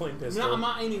draws his flame pistol. No, I'm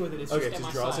not aiming with it. It's Okay, just at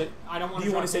just my draws side. it. I don't want Do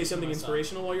you want want to say something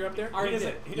inspirational while you're up there? I already He did.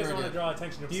 doesn't You want to already draw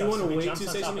attention to Do you himself. want to so he wait jumps to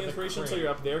on say top something of the inspirational crate. until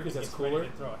you're up there because that's Gets ready cooler?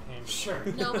 to throw a hand. Sure.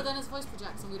 No, but then his voice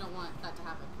projects, and we don't want that to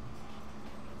happen.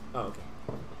 Oh, okay.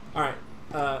 All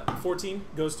right. 14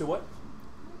 goes to what?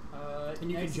 And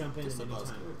you can jump in Just at any above.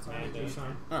 time. And, You're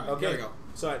fine. All right. Okay. There we go.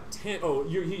 So at 10. Oh,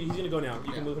 he's going to go now. You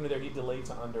Yeah. can move into there. He delayed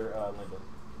to under Lyndon.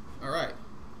 All right.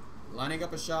 Lining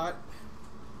up a shot.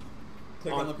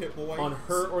 Click on the pit boy. On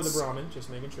her or the Brahmin, just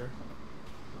making sure.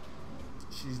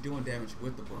 She's doing damage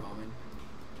with the Brahmin.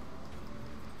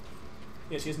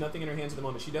 Yeah, she has nothing in her hands at the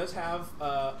moment. She does have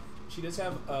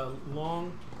a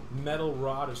long metal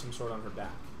rod of some sort on her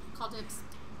back. Call dibs.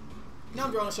 Now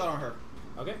I'm drawing a shot on her.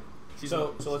 Okay. She's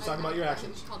So let's talk about your I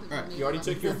think actions. we should call dibs Alright, on You already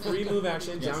the took your free move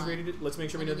action, Yes. downgraded it. Let's make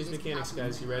sure we know these mechanics,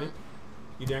 guys. You ready?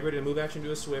 You downgraded a move action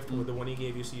to a swift with the one he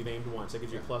gave you, so you've aimed once. That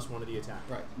gives you a +1 to the attack.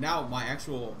 Right. Now my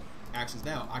actual actions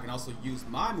now, I can also use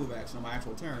my move action on my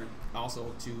actual turn,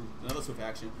 also to another swift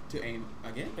action to aim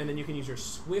again. And then you can use your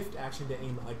swift action to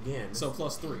aim again. So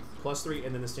 +3. +3,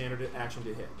 and then the standard action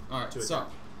to hit. All right. To So attack.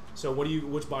 So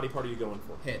which body part are you going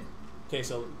for? head Okay,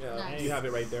 so Nice. you have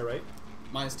it right there, right?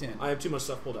 -10. I have too much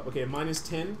stuff pulled up. Okay,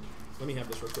 -10. Let me have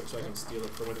this real quick so I can steal it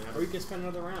for when it Or you happens. can spend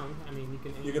another round. I mean, you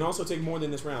can. Aim. You can also take more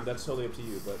than this round. That's totally up to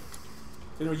you. But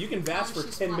you can VATS for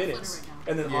she's 10 flat-footed minutes right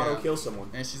now. and then Yeah. auto kill someone.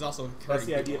 And she's also That's hurting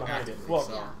the idea people behind it. actively, Well,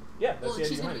 so. Yeah. Yeah, that's Well, the idea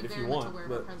she's behind going it to if be you very want. much aware of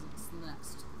her But presence in the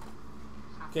next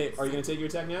half. okay, are you going to take your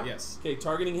attack now? Yes. Okay,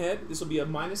 targeting head. This will be a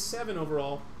 -7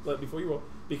 overall. But before you roll,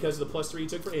 because of the +3 you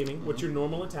took for aiming. What's your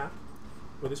normal attack?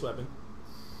 with this weapon.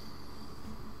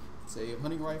 It's a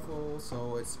hunting rifle,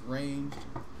 so it's ranged.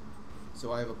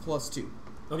 So I have a +2.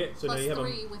 Okay, so Plus now you have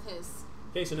 3 with his.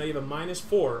 Okay, so now you have a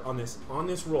 -4 on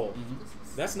this roll.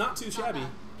 Mm-hmm. That's not too shabby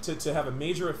to have a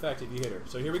major effect if you hit her.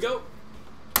 So here we go.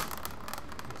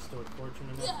 Restored fortune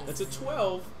and Yes. That's a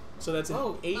 12. So that's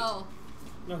an 8. Oh,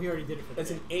 No, he already did it for That's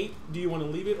the an 8. Do you want to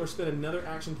leave it or spend another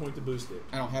action point to boost it?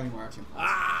 I don't have any more action points.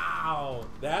 Ow!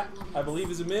 That, I believe,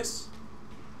 is a miss.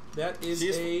 That is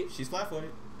She's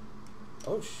flat-footed.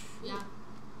 Oh, yeah.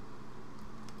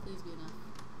 Please be enough.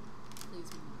 Please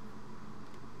be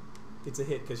enough. It's a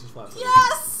hit because she's flat-footed.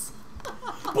 Yes!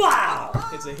 Wow!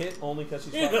 It's a hit only because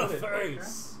she's In the flat-footed.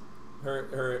 face.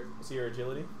 See her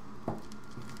agility? And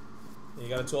you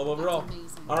got a 12 That's overall. amazing.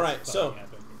 All right, so Fucking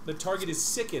epic. the target is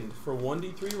sickened for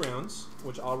 1d3 rounds,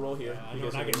 which I'll roll here. Yeah, I You know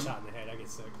guys when I get ready? shot in the head, I get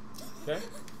sick. Okay.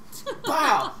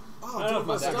 Wow! Oh, I don't know dude,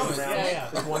 my if that's stomach. Round. Yeah, yeah.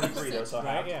 It's 1d3 though, so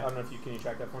Right, I yeah. don't know if can you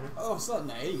track that for me? Oh, it's not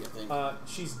an 80, I think.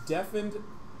 She's deafened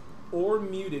or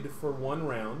muted for 1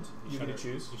 round. You shot get to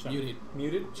her- choose. you shot Muted.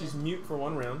 Muted. She's mute for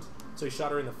 1 round. So you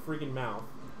shot her in the freaking mouth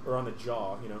or on the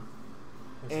jaw, you know.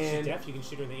 If And- she's deaf, you can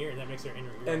shoot her in the ear, and that makes her inner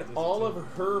ear. And resistant all too. of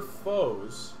her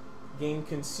foes gain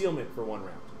concealment for 1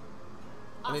 round,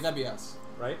 I think that'd be us.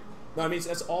 right? No, I mean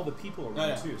that's all the people around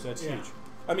Yeah. too, so that's Yeah. huge.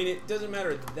 I mean, it doesn't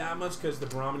matter that much because the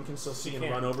Brahmin can still see and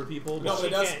can't. run over people. No, But but it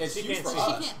does. can't- It's she huge can't for see.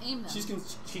 us. She can't aim them.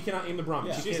 she cannot aim the Brahmin.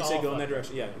 Yeah. She She's can't say all go in that fucked up.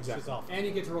 direction. Yeah, exactly. She's all And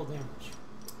you get to roll damage.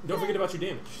 Don't forget about your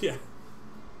damage. Yeah.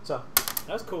 So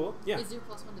That's cool. yeah, Is your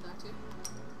 +1 to that too?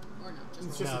 Or no? It's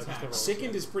Just just No, attack. just a roll.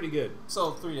 sickened is pretty good.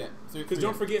 So 3 Because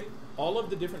don't forget, all of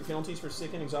the different penalties for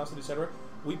sickened, exhausted, etc.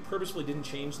 We purposefully didn't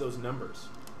change those numbers,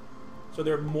 so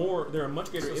they're a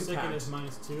much greater So impact. second is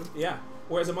 -2. Yeah.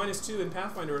 Whereas a -2 in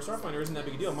Pathfinder or Starfinder isn't that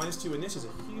big a deal. -2 in this is a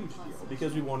huge deal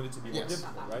because we wanted it to be more Yes.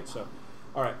 difficult, right? So,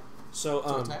 all right. So,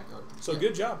 attack or, so yeah.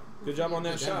 good job. Good job on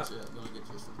that Yeah, shot. damage, yeah, you only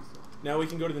get just so. Now we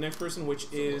can go to the next person,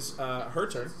 which is her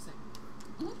turn.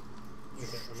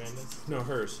 Is it Amanda's? No,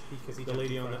 hers. Because he The jumped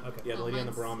lady in on the front. Okay. yeah, the lady on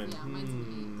the Brahmin. Yeah, mine's an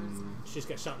 8 person. She just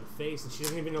got shot in the face, and she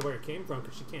doesn't even know where it came from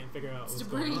because she can't figure out what's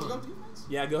debris. going Go on. defense?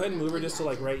 Yeah, go ahead and move her just to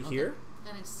like right Okay. here.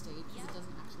 And I stayed because it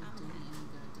doesn't actually do me any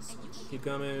good to switch. Keep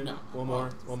coming. No. One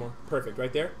more. Perfect,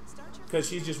 right there. Because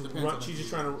she's just Depends on she's the just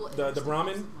trying Well, to the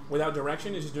Brahmin it's- without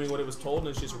direction is just doing what it was told and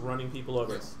it's just running people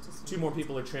over. Yes. 2 more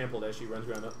people are trampled as she runs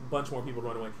around. A bunch more people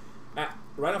run away.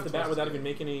 Right off the bat, without even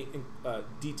making any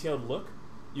detailed look,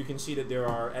 you can see that there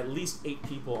are at least 8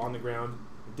 people on the ground,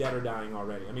 dead or dying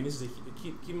already. I mean, this is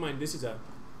keep in mind this is a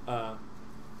what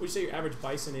do you say your average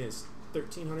bison is?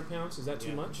 1,300 pounds? Is that too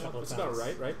Yeah, much? a couple of That's about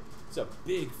pounds. right? It's a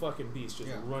big fucking beast just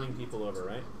Yeah. running people over,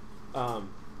 right?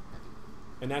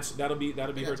 And that'll be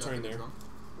her turn there.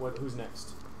 What? Who's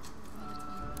next?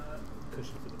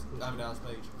 Cushion for the Diamond Dallas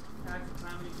Page. After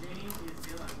Calamity Jane is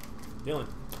Dylan. Dylan.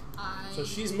 So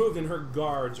she's moved and her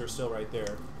guards are still right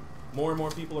there. More and more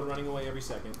people are running away every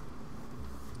second.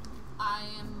 I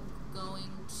am going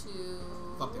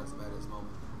to. Fuck, that's the baddest moment.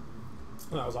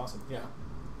 Oh, that was awesome. Yeah.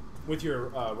 With your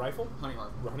rifle? Hunting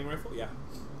rifle. Hunting rifle? Yeah.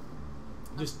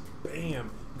 Just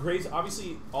bam. Graze,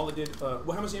 obviously, all it did. How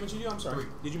much damage did you do? I'm sorry.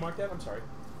 3. Did you mark that? I'm sorry.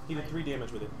 He did 3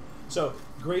 damage with it. So,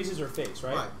 grazes her face,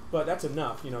 right? Right. But that's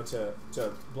enough, to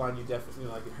blind you definitely,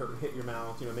 like hit your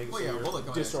mouth, make it Well, so yeah, you're bullet coming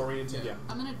at you. disoriented. Yeah. Yeah.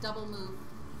 I'm gonna double move.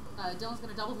 Dylan's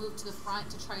gonna double move to the front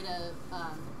to try to.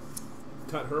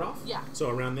 Cut her off? Yeah. So,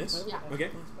 around this? Yeah.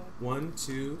 Okay. 1,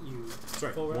 2, You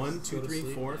sorry. full rest, 1, 2, go to 3,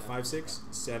 sleep, 4, yeah. 5, 6,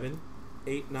 7,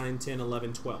 8, 9, 10,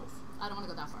 11, 12. I don't want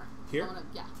to go that far. Here? I wanna,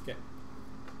 yeah. Okay.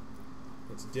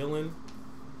 It's Dylan.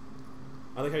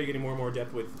 I like how you're getting more and more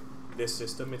depth with this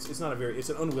system. It's not it's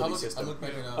an unwieldy I system. look back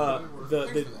at Thanks for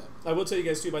that. I will tell you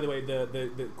guys too, by the way,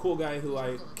 the cool guy who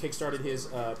I kickstarted his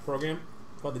program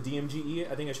called the DMGE.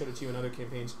 I think I showed it to you in other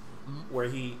campaigns where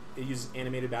he uses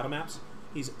animated battle maps.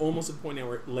 He's almost at the point now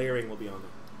where layering will be on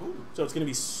there. Ooh. So it's going to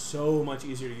be so much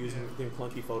easier to use than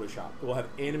clunky Photoshop. We'll have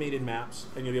animated maps,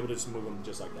 and you'll be able to just move them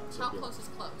just like that. So How it'll be close is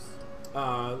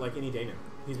close? like any day now.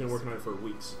 He's been working on it for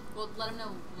weeks. Well, let him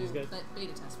know. He's We'll good.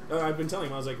 beta test for him. I've been telling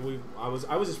him, I was like,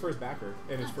 I was his first backer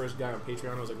and his first guy on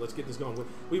Patreon. I was like, let's get this going.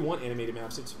 We want animated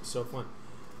maps. It's so fun.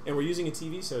 And we're using a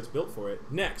TV, so it's built for it.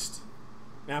 Next,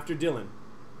 after Dylan,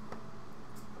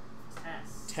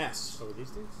 Tess. Over these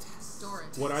things?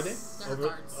 Storage. What are they? They're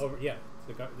guards. Yeah.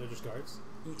 They're just guards.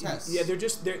 Tess. Yeah,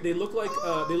 they look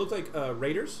like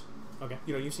raiders. Okay.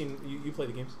 You've seen you play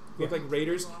the games. They look like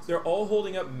raiders. They're all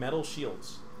holding up metal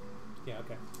shields. Yeah.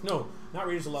 Okay. No, not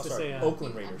Raiders of the Lost Just Ark. say,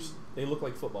 Oakland Raiders. They look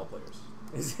like football players.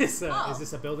 Is this Oh. is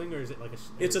this a building or is it like a?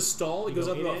 It's a stall. It You goes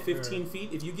go up in about it, 15 or- feet.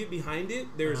 If you get behind it,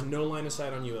 there is Uh-huh. no line of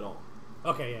sight on you at all.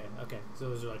 Okay. Yeah. Okay. So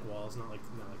those are like walls, not like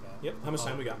that. Yep. How much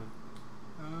time we got?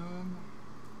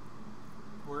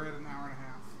 We're at an hour and a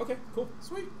half. Okay, cool.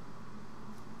 Sweet.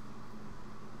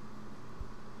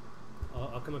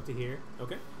 I'll come up to here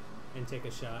Okay. and take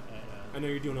a shot at. I know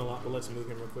you're doing a lot, but let's move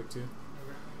him real quick too.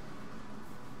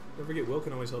 Don't forget, Will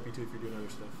can always help you too if you're doing other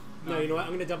stuff. No, you know what?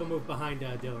 I'm gonna double move behind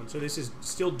Dylan. So this is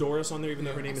still Doris on there, even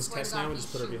though her name I is swear Tess to God, now, and he's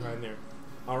just put her shooting. behind there.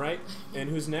 All right. And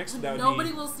who's next? That would Nobody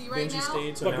be will see right Benji now.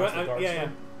 Stayed, so Look, now it's the yeah, dark yeah.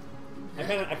 side.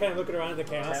 I kind of looking around at the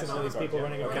chaos and all these people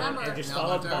running around, Remember- and just No,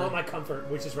 follow not there. my comfort,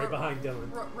 which is right behind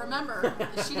Dylan. Remember,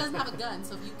 she doesn't have a gun,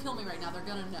 so if you kill me right now, they're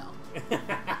gonna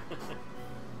know.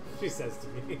 She says to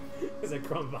me as I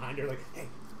crawl behind her, like, "Hey,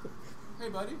 Hey,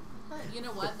 buddy. Hey. You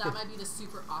know what? That might be the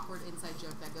super awkward inside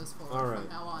joke that goes forward All right. from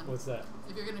now on. what's that?"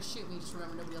 If you're gonna shoot me, just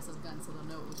remember nobody else has guns, so they'll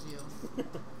know it was you.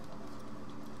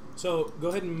 So go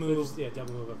ahead and We'll move. just, yeah,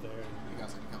 double move up there. You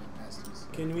guys are coming past us.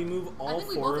 Can we move I all think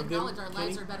we four both of them, acknowledge our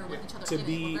lives Kenny, are better with each other to in it.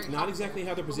 be We're very not helpful, exactly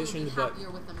how they're but we would be positioned, but happier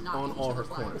with them not on in each all her other's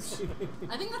lives.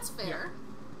 corners? I think that's fair.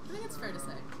 I think it's fair to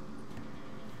say.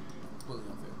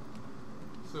 Completely unfair.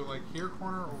 So like here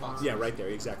corner or Yeah, right there,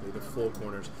 exactly. The full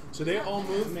corners. So they all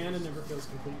move. Amanda never feels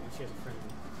complete when she has a friend.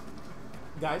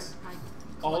 Guys, I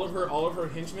all of her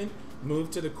henchmen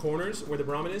move to the corners where the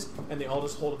Brahmin is, and they all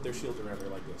just hold up their shields around her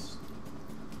like this.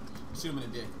 Shoot him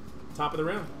in the dick. Top of the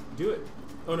round. Do it.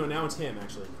 Oh no, now it's him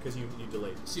actually, because you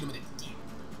delayed. Shoot him in the dick.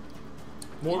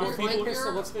 More You're people. right Okay, here.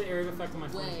 so what's the area of effect on my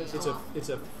Way friend? off. It's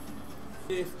a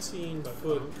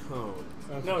 15-foot cone.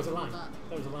 No, it's a line. Hold up.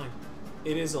 That was a line.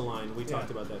 It is a line. We Yeah.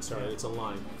 talked about that. Sorry, Yeah. it's a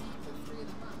line. The three of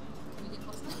them up. Can we get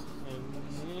close enough?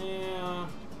 And yeah,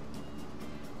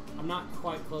 I'm not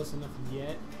quite close enough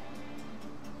yet.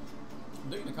 I'm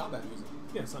digging the combat music.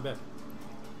 Yeah, it's not bad.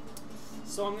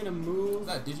 So I'm gonna Is move.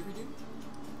 that a didgeridoo?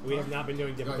 We have not been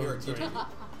doing You're difficult a terrain.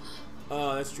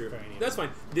 That's true. Very neat. That's fine.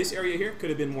 This area here could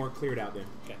have been more cleared out there.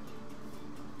 Okay.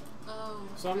 Oh.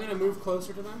 So I'm gonna move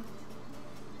closer to them.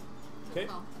 Okay.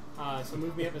 Well, So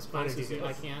move me up as close as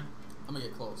I can I'm gonna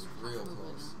get close. You have Real to move right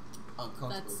close.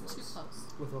 Uncomfortably that's close. too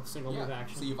close. with a single Yeah. move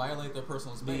action. So you violate their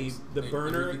personal The space. the They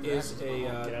burner repeat their is actions. a Get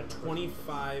out of my personal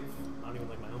 25 I don't even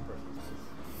like my own personal space.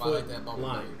 Violate foot that bubble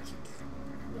line.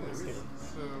 blade.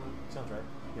 So Sounds right.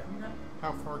 Yeah.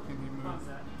 how far can he move? How's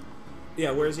that?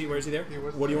 Yeah. Where is he? Where is he there? Yeah,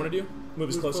 what's What do you the- want to do? Move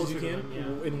as Move close as you closer to can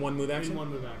them, yeah. in one move action. In one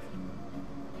move action.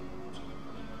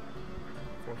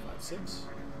 4, 5, 6.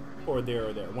 Or there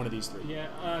or there. One of these three.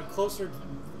 Yeah, closer.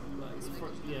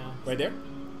 Yeah. Right there.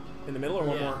 In the middle or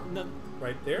one Yeah. more. No,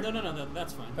 Right there. no,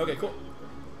 that's fine. Okay. Cool.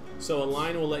 So a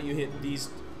line will let you hit these.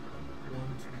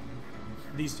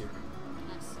 These two.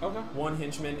 Nice. Okay. One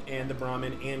henchman and the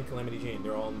Brahmin and Calamity Jane.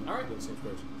 They're all in All right. the same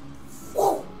squares.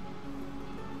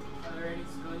 Are there any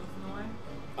civilians in the way?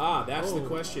 Ah, that's the Oh.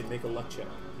 question. Make a luck check.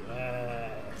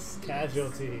 Yes.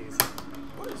 Casualties.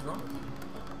 What is wrong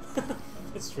with you?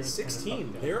 It's true.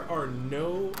 16. There are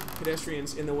no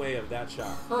pedestrians in the way of that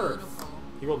shot. Beautiful.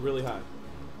 He rolled really high.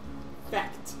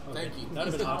 Fact. Thank you. That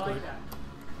would have been I awkward. like that.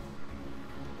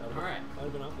 All right. That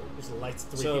would have been awkward. Just lights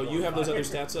three. So people you on have those fire. other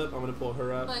stats up. I'm going to pull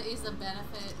her up. But is the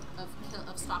benefit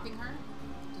of stopping her?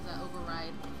 Does that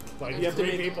override? Lighting You have to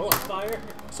three make- people on fire.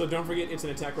 So don't forget, it's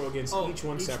an attack roll against Oh, each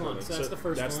one each one. separately. So that's the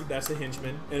first one. That's the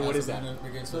henchman. And what is that?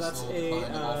 So that's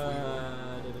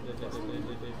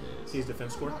See his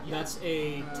defense score? that's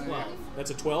a 12. That's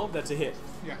a 12. That's a hit.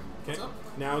 Yeah. Okay. What's up?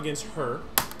 Now against her,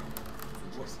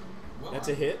 Well, that's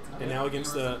a hit. And now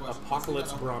against the Interesting question.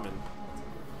 Apocalypse Let's Brahmin.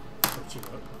 What you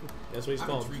wrote. That's what he's I'm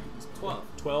called. intrigued. 12.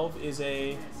 12 is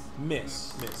a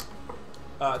miss.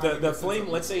 The flame,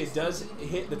 let's say it does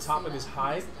hit the top of his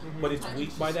hide, but it's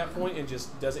weak by that point and just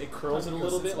it curls it a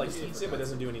little bit, like heats it, but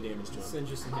doesn't do any damage to him. Send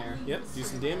you some hair. Yep, do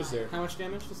some damage there. How much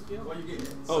damage does it deal?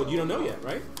 Oh, you don't know yet,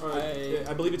 right? Or,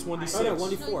 I believe it's 1d6. Oh no,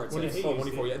 1d4. It's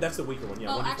 1d4, yeah, that's the weaker one,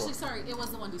 yeah, Oh, 1d4. actually, sorry, it was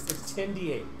the 1d6. It's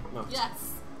 10d8. No.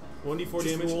 Yes. 1d4 Just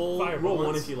damage. roll roll once.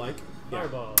 1 if you like. Yeah.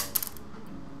 Fireball.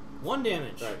 1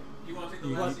 damage. Right. You want to take the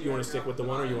You last want to stick with the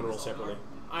 1 or you want to roll separately?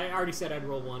 I already said I'd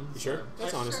roll 1. You sure?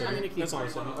 That's Sure. honest. I'm of gonna you. keep That's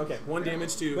honest. of you. Okay, 1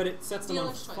 damage to. But it sets them on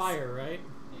Dealer's choice. fire, right?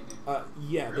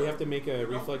 Yeah, they have to make a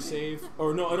reflex save.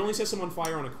 Or no, it only sets them on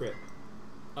fire on a crit.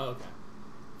 Oh,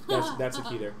 okay. That's the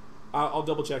key there. I'll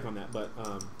double check on that, but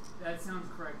That sounds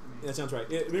correct to me. that sounds right.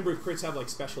 Remember, crits have like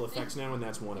special effects now, and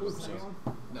that's one of them.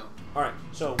 So. No. All right,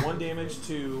 so 1 damage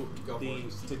to Go for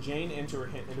it. to Jane and to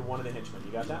into one of the henchmen.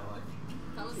 You got that?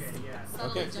 That was Okay, yeah.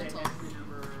 subtly Okay. gentle. Entry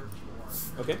number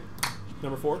 4. Okay.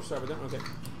 Number 4. Start with that. Okay.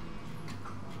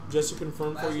 Just to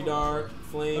confirm for you, Dart.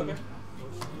 Flame. Okay.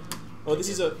 Oh, this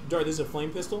is a Dart. This is a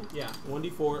flame pistol. Yeah.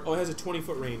 1d4. Oh, it has a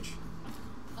 20-foot range.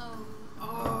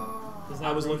 Oh. Does that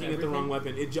I was ruin looking at the wrong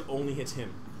everything? weapon. It only hits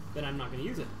him. Then I'm not going to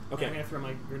use it. Okay. I'm going to throw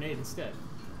my grenade instead.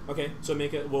 Okay, so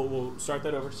make it. We'll start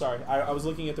that over. Sorry, I was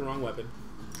looking at the wrong weapon.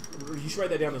 You should write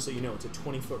that down though, so you know it's a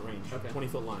 20-foot range, Okay.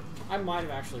 20-foot line. I might have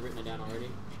actually written it down already.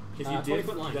 If you 20 did,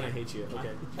 foot line, then yeah. I hate you.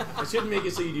 Okay, I shouldn't make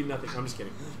it so you do nothing. I'm just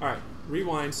kidding. All right,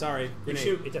 rewind. Sorry, You grenade.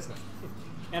 shoot, it does nothing.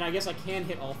 And I guess I can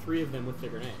hit all 3 of them with the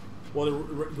grenade. Well,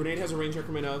 the grenade has a range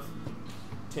increment of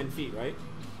 10 feet, right?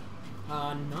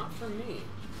 Not for me.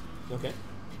 Okay.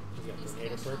 You got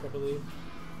tornado perk, I believe.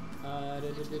 No,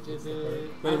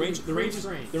 the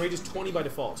range is 20 by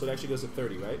default, so it actually goes to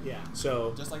 30, right? Yeah.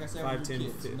 So Just like I said, 5, when 10,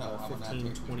 you're kids. No, I would not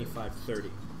 15, take 25, 30.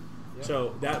 Yep.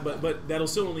 So that, but that'll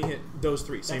still only hit those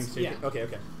 3. Same. Yeah. Okay.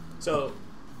 So,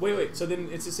 wait. So then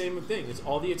it's the same thing. It's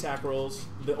all the attack rolls.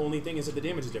 The only thing is that the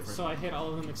damage is different. So I hit all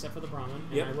of them except for the Brahmin,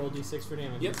 and Yep. I rolled d6 for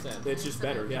damage Yep. instead. It's just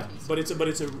better. Yeah. But it's a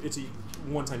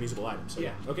one-time usable item. So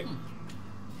Yeah. Okay.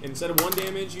 Instead of 1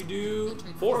 damage, you do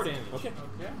 4 damage. Okay.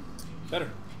 Okay. Better.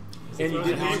 He And you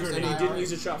throws a didn't hand use, and grenade. you didn't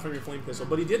use a shot from your flame pistol,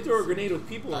 but he did throw a grenade with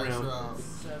people around.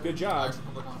 Good job.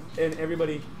 And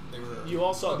everybody, you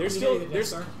all saw. There's you still made it, Death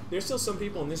Star. there's still some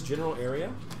people in this general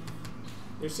area.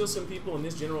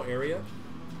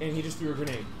 And he just threw a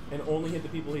grenade and only hit the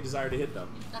people he desired to hit them.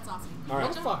 That's awesome. All right.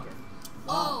 Motherfucker.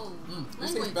 Oh,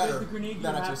 This language. is better Does the grenade do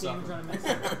than I half just damage saw. on a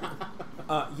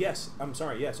miss? Yes, I'm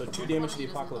sorry. Yeah, so 2 damage to the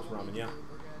apocalypse ramen. Yeah.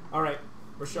 All right,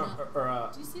 Rashawn.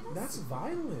 Do you see this? That's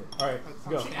violent. All right,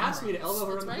 go. She asked me to elbow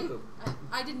her That's in the right. boob.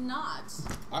 I did not.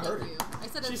 I heard Thank it. you. I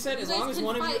said She if said you as guys long as can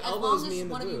one of you fight, elbows as me long in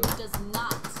the as one boob. of you does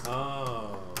not.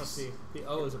 Oh. See, the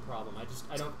O is a problem. I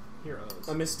don't hear O's.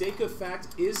 A mistake of fact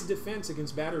is defense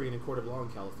against battery in a court of law in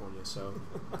California. So,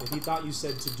 if he thought you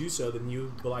said to do so, then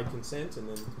you belied consent, and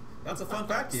then That's a fun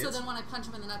fact, kids. So then when I punch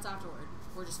him in the nuts afterward,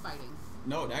 we're just fighting.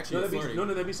 No, actually, flirting.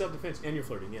 that'd be self-defense, and you're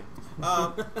flirting. Yeah,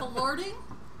 Flirting?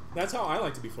 that's how I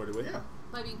like to be flirted with. yeah.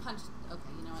 By being punched. Okay,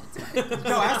 you know what? It's fine.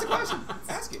 No, ask the question.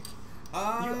 Ask it. You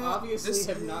obviously this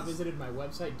have not is- visited my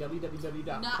website,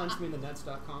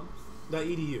 www.punchmeinthenuts.com.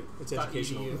 .edu. It's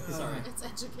educational. .edu. Sorry. It's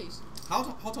education. How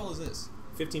tall is this?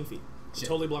 15 feet. Shit.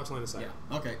 Totally blocks line of sight.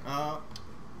 Yeah. Okay. I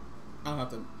don't have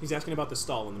to. He's asking about the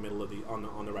stall in the middle of the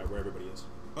on the right where everybody is.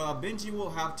 Benji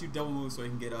will have to double move so he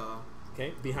can get.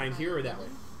 Okay, behind here or that way?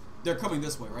 They're coming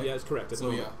this way, right? Yeah, that's correct. That's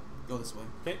So the yeah, way. go this way.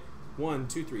 Okay. 1,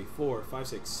 2, 3, 4, 5,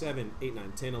 6, 7, 8,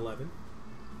 9, 10, 11,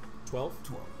 12.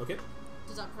 12. Okay.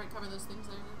 Does that cover those things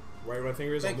there? Right where my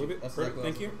finger is, Thank I'll move you. it. That's Perfect. exactly what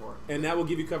I Thank you. was looking And that will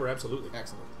give you cover, absolutely.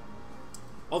 Excellent.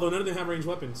 Although none of them have ranged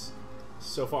weapons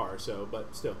so far,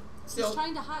 but still. She's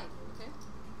trying to hide, okay?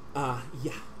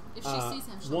 Yeah. If she sees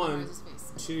him, she'll 1, memorize his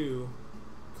face. 2,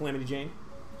 Calamity Jane.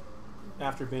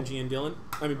 After Benji and Dylan.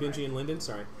 Benji and Lyndon,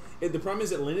 sorry. The problem is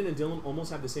that Lyndon and Dylan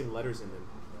almost have the same letters in them.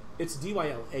 It's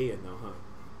D-Y-L-A-N though, huh?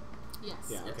 Yes.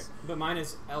 Yeah, okay. But mine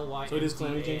is L-Y. So it is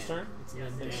Calamity Jane's turn? It's Yes.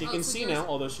 Lyndon. And she Oh, can so see yours- now,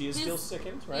 although she is his- still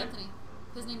sickened, right? Anthony.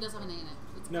 His name does have an A in it.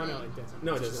 It's No, A. no, it doesn't.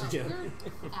 No, it doesn't. Oh, Yeah. you're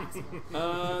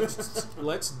an asshole.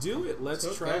 Let's do it. Let's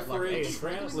So try that, for like, a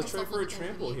hey, let's try for a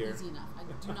trample here. Easy enough.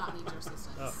 I do not need your assistance.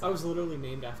 Oh. I was literally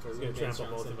named after gonna Lyndon trample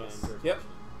Johnson both of us. Van Gogh. Yep.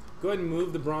 Go ahead and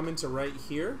move the Brahmin to right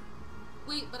here.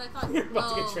 Wait, but I thought You're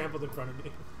about to oh. get trampled in front of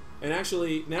me. And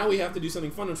actually, now we have to do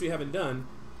something fun, which we haven't done.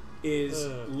 Is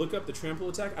Ugh. look up the trample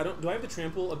attack. Do I have the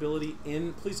trample ability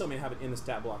in? Please tell me I have it in the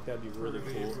stat block. That'd be really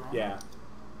cool. Yeah,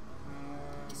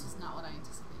 This is not what I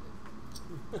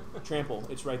anticipated. trample.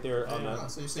 It's right there on Yeah. the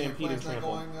So you're saying your stampede and plan's not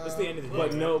trample. going, It's the end of the day.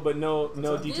 But no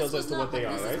up? details This as was to what not. they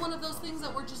are. This Right? is one of those things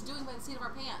that we're just doing by the seat of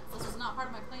our pants. This was not part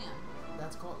of my plan.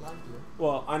 That's called life, dear.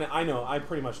 Well, I know. I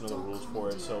pretty much know the Don't rules call for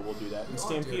me it, so dear. we'll do that. And You are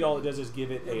stampede, dear. all it does is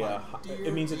give it You're a. like, dear,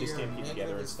 It means that they dear, stampede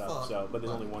together and negative as stuff. fuck. So, but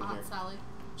there's only one Hot here. Sally.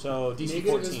 So DC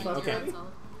Negative as 14. fuck. Okay. Hot Sally.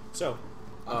 So,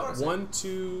 I'm gonna say- 1,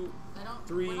 2, I don't.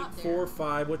 3, we're not 4, there.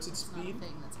 5. What's its It's not a speed?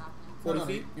 thing that's happening. 40 No,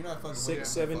 feet. You're not fucking with 6,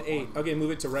 it. 7, 8. Okay,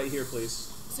 move it to right here, please.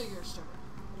 So you're a stripper.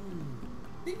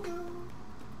 Bingo.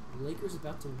 Lakers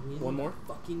about to win One more?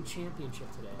 the fucking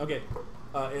championship today. Okay.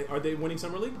 Are they winning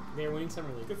Summer League? They're winning Summer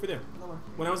League. Good for them.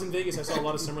 When I was in Vegas, I saw a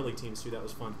lot of Summer League teams too. That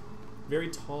was fun. Very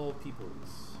tall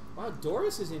peoples. Wow,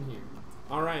 Doris is in here.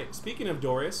 All right. Speaking of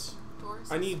Doris, Doris.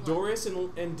 I is need what? Doris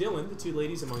and Dylan, the two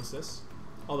ladies amongst us.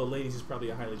 Although ladies is probably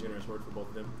a highly generous word for both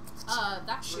of them.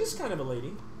 That's She's kind of a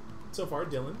lady. So far,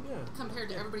 Dylan. Yeah. compared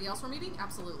to everybody else we're meeting.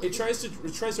 Absolutely. It tries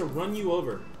to run you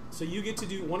over. So you get to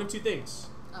do one of two things.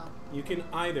 Oh. You can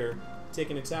either take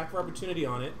an attack of opportunity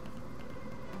on it,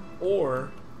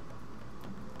 or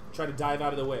try to dive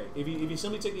out of the way. If you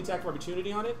simply take the attack of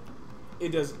opportunity on it, it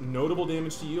does notable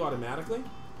damage to you automatically,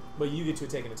 but you get to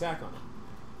take an attack on it.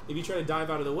 If you try to dive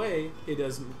out of the way,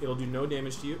 it'll do no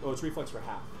damage to you. Oh, it's reflex for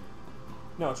half.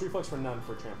 No, it's reflex for none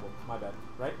for trample. My bad.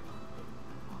 Right?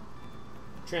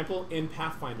 Trample in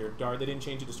Pathfinder. Dart, they didn't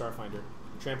change it to Starfinder.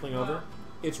 Trampling over.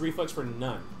 It's reflex for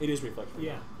none. It is reflex for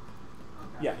Yeah. none.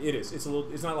 Okay. Yeah, it is. It's a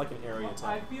little. It's not like an area Well,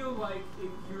 attack. I feel like if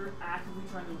you're actively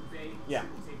trying to evade, you Yeah.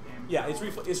 shouldn't take damage. Yeah,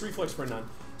 it's reflex for none.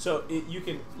 So you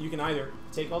can either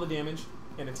take all the damage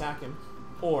and attack him,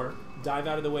 or dive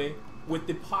out of the way with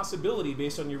the possibility,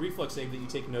 based on your reflex save, that you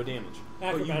take no damage, but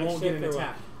you Acrobatics won't get an check or what?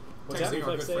 attack. What's Texting that? our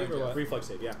Reflex good save friend, or yeah. what? Reflex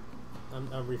save. Yeah.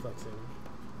 I'm reflex saving.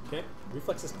 Okay.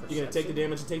 Reflex is perception. You gonna take the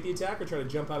damage and take the attack, or try to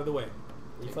jump out of the way?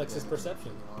 Reflex is damage.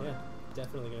 perception. Yeah,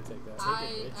 definitely gonna take that.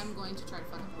 I am going to try to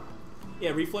fuck up Rob.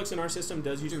 Yeah, reflex in our system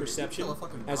does use Dude, if you perception kill a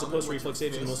fucking as Roman opposed to with reflex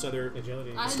your saves and fist- most other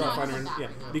Agility. I know, Starfighter. have And, that yeah,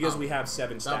 right now. because we have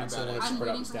 7 That'd be stats, so badass. let's I'm spread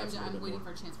out waiting the for him stats to. a I'm little bit waiting more.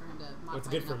 for a chance for him to modify What's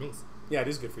good the for me? knuckles. Yeah, it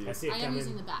is good for you. I see it I am coming.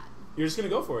 using the bat. You're just gonna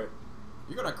go for it.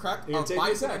 You're gonna crack You're gonna a take the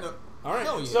bison attack. in the. All right.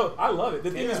 Hell yeah. So I love it. The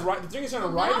thing is, Yeah. right. The thing is trying to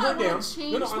Well, ride now I her wanna down.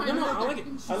 change No, no, my I like it.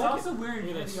 She's I like also it. wearing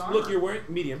Look at heavy this. armor. Look, you're wearing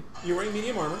medium. You're wearing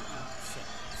medium armor.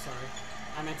 Sorry.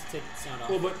 I meant to take the sound off.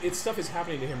 Well, but it's stuff is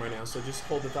happening to him right now, so just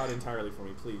hold the thought entirely for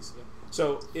me, please. Yep.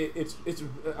 So it's.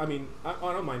 I mean, I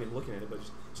don't mind him looking at it, but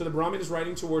so the Brahmin is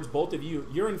riding towards both of you.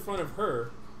 You're in front of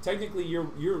her. Technically,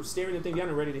 you're staring the thing down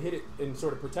and ready to hit it and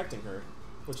sort of protecting her,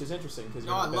 which is interesting because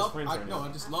No, you're I the best love. friends I right no, now.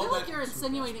 I just I love feel like that. you're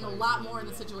insinuating a lot more in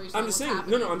the situation. I'm than just what's saying.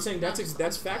 happening. No, I'm saying that's just-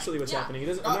 factually what's Yeah. happening. He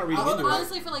doesn't. I'm not reading I'll- into it.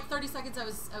 Honestly, for like 30 seconds,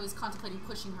 I was contemplating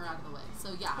pushing her out of the way. So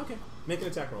yeah. Okay, make an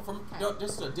attack roll. From Okay.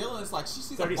 just Dylan, it's like she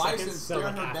sees a 30 bison seconds, so staring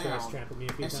like her after it's down, trampled me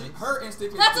a few and times. her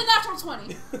instinct is That's a natural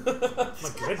 20. My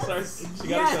goodness. Sorry, she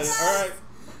got Yes. excited. All right.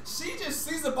 she just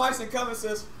sees the bison come and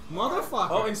says, "Motherfucker!"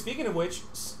 Oh, and speaking of which,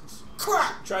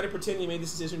 crack. try to pretend you made this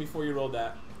decision before you rolled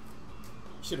that.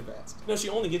 Should have asked. No, she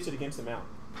only gets it against the mount.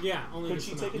 Yeah, only Could just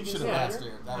she the take mount. it You against should the have ladder? asked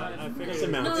her. That I would figured It's a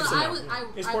mount. No, It's a I mount. was,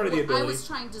 It's part of the I ability. was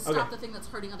trying to stop Okay. the thing that's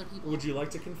hurting other people. Would you like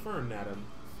to confirm, madam?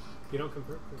 You don't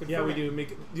confirm? Yeah, we do.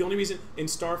 The only reason in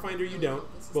Starfinder you don't,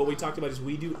 but what we talked about is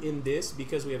we do in this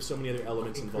because we have so many other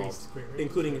elements involved, Increased crit rate.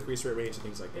 including increased rate range and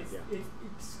things like that. It's, Yeah, it's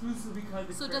exclusively because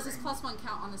it's So crit does this range. +1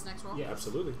 count on this next roll? Yeah.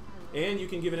 absolutely. And you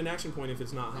can give it an action point if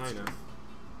it's not high That's enough.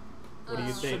 What do you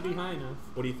Uh, think? Should be high enough.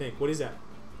 What do you think? What is that?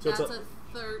 So That's it's a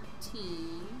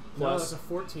 13. No, plus. that's a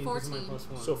 14 because of my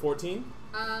 14. +1. So 14.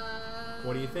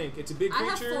 What do you think? It's a big I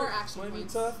have creature. 4 action Might be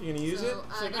points. tough. You gonna use so, it?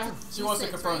 like, that's a She wants to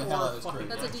D6, confirm right? the hell out of this Fucking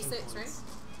creature. That's a action D6, points.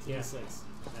 Yeah. 6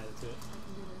 added to it.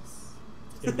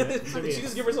 I can do this. It's gonna be Did she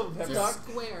just give herself a pep It's a talk?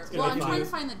 square. gonna Well, be I'm trying to five.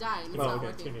 find the die, and it's Oh, not okay.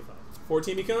 It's gonna working. be 5.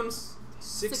 14 becomes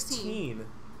 16.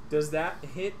 Does that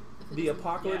hit If it the doesn't-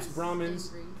 Apocalypse Yes. Brahmins?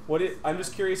 Angry. What it? I'm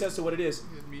just curious as to what it is.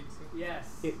 It meets it. Yes.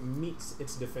 It meets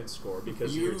its defense score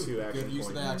because You of your 2 action good use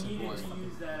of points. that action You needed point. to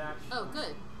use that action. Oh,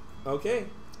 good. Okay.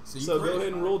 So, So go crit.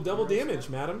 ahead and roll double damage,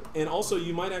 madam. And also,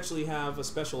 you might actually have a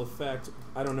special effect.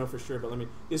 I don't know for sure, but let me.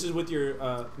 This is with your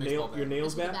Baseball your bat. nails This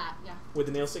was the bat bat, yeah. with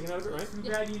the nail sticking out of it, right? Too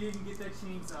bad you didn't get that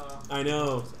chainsaw. I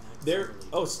know. They're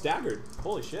staggered.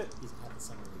 Holy shit. He's had the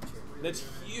summer reach here. That's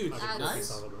huge. That's-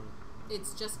 Nice.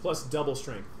 It's just Plus double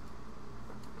strength.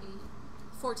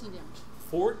 14 damage.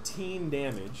 14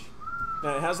 damage.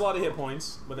 Now it has a lot of hit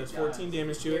points, but that's 14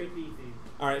 damage to Very it. beefy.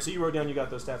 All right, so you wrote down you got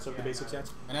those stats, so Yeah, the basic I got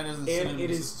stats. And that doesn't And seem it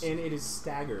this is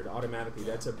staggered automatically.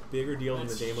 That's a bigger deal than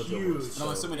That's the damage huge. over. And I'm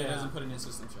assuming it Yeah. doesn't put it in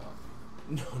system shock.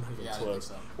 No, not even Yeah, I didn't think close.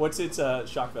 so. What's its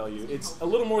shock value? It's a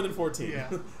little more than 14. Yeah.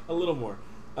 A little more.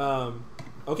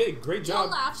 Okay, great Don't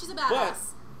job. laugh, she's a But badass.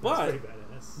 That's pretty but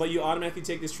badass. but you automatically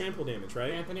take this trample damage,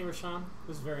 right? Anthony Rashawn,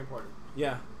 this is very important.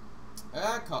 Yeah.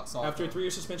 That caught soft. After a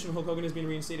 3-year suspension, Hulk Hogan has been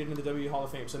reinstated into the WWE Hall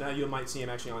of Fame. So now you might see him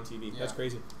actually on TV. That's Yeah.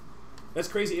 crazy. That's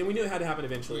crazy, and we knew it had to happen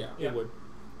eventually. Yeah. It Yeah. would.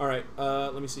 All right.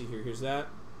 Let me see here. Here's that.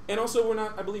 And also, we're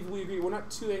not. I believe we agree. We're not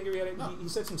too angry at it. No. He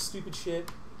said some stupid shit.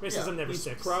 Racism never He's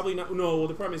sticks. probably not. No. Well,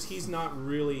 the problem is he's not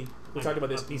really. We I talked know, about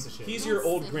this. a piece of shit. He's Don't your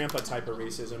old say grandpa that. type of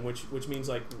racism, which means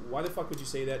like, why the fuck would you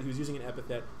say that? He was using an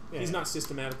epithet. Yeah. He's not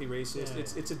systematically racist. Yeah,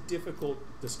 It's a difficult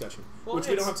discussion, Well, which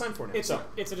we don't it's- have time for now. It's, So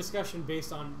it's a discussion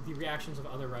based on the reactions of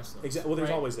other wrestlers. Well, there's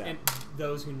right? always that. And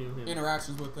those who knew him.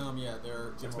 interactions with them, yeah,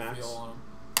 their general max. feel on them.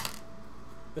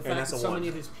 The and fact that's that a so 1. many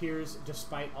of his peers,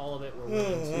 despite all of it, were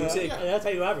willing to. You take Yeah. That's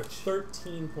how you average.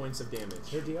 13 points of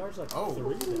damage. Your DR's like Oh.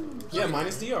 3 damage. Yeah,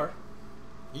 minus DR,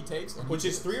 He takes them. which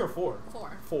is 3 or 4.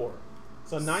 4. 4.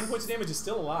 So 9 points of damage is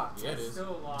still a lot. Yeah, it is. Still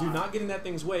a lot. Do not get in that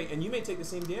thing's way, and you may take the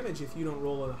same damage if you don't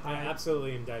roll a I high.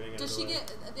 absolutely am diving out Does of she the way.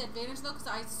 get the advantage though? Because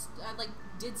I like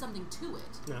did something to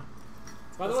it. No.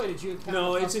 By the way, did you count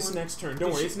No, the it's plus just one? next turn. Did Don't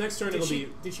worry, she- it's next turn. Did It'll she,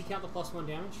 be. Did she count the +1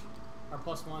 damage? Or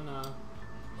 +1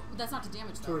 That's not to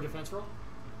damage to though. her defense roll?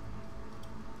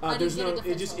 I There's didn't no. get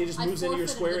a It just defense roll. I moves into your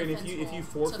forfeited square, the and if defense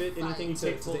you roll forfeit to anything, you fight.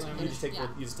 take full you damage? just take Yeah.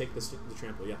 you just take the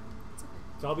trample. Yeah. It's okay.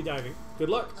 So I'll be diving. Good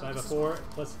luck. So I have a this is 4 fine.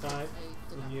 plus 5 I did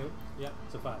from not. you. Yep.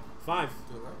 So 5. 5.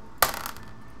 Do it right.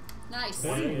 Nice.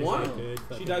 21. Good.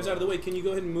 She dives out of the way. Can you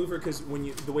go ahead and move her? Because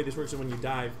the way this works is when you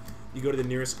dive, you go to the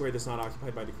nearest square that's not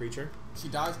occupied by the creature. She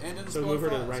dives and doesn't So spell move her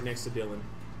to fast. right next to Dylan.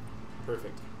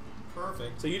 Perfect.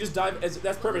 Perfect. So you just dive.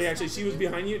 That's perfect, actually. She was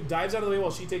behind you, dives out of the way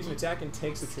while she takes an attack and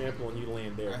takes the trample, and you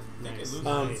land I there. think Nice. it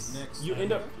loses next. You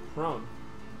end up prone,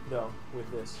 though, with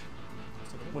this.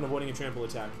 When avoiding a trample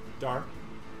attack. Dar,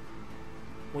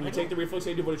 when you take the reflex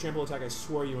save to avoid a trample attack, I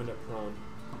swear you end up prone.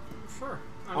 Sure.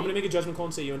 I'm going to make a judgment call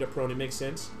and say you end up prone. It makes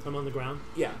sense. I'm on the ground.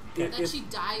 Yeah. And then she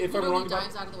dives. if I'm literally wrong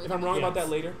dives about out of the way. if I'm wrong about Yes.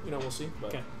 that later, we'll see. But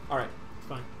Okay. all right. It's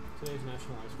fine. Today's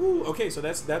National Ice Ooh, okay, so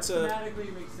that's a Thematically,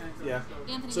 it makes sense. Yeah.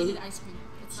 Anthony, So we who- need ice cream.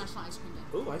 It's National Ice Cream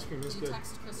Day. ooh, ice cream is Can you good.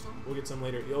 text Crystal? We'll get some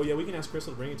later. Oh yeah, we can ask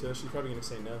Crystal to bring it to us. She's probably going to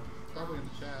say no. Probably in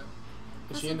the chat.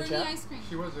 Is she Crystal, in the bring me chat? ice cream.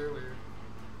 She was earlier.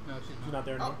 No, she's She's not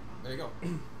there Oh, anymore. there you go.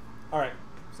 All right.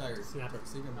 Sorry. Snapper.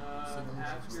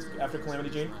 After Calamity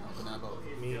Jane?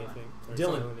 Me, I think. Or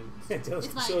Dylan. Dylan.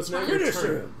 It's my So it's now turn. your Finish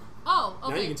turn. him. Oh, Now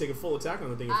you okay. can take a full attack on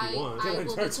the thing if you want. I Dylan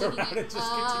will be turns taking around it, and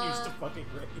just continues to fucking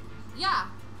rage. Yeah.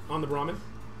 On the Brahmin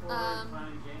Or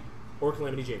Calamity Jane. or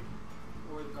Calamity Jane.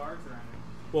 Or the guards around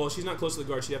it. Well, she's not close to the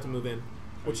guard. She'd have to move in,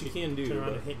 which she can do. Turn around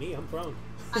But and hit me. I'm prone.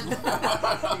 you get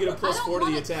a plus I don't 4 to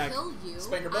the wanna attack. kill you.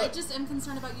 Spank her I butt. just am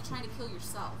concerned about you trying to kill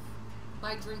yourself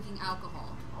by drinking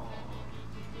alcohol.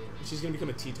 She's gonna become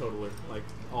a teetotaler, like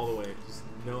all the way. Just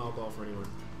no alcohol for anyone.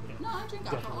 No, I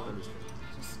drink alcohol. I'm just-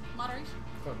 Just moderation.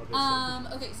 Talk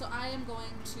about this Okay, so I am going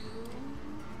to.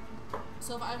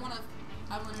 So if I want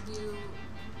to do.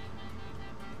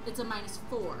 It's a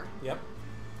 -4 Yep.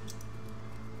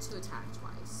 to attack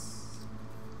twice.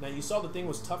 Now you saw the thing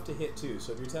was tough to hit too,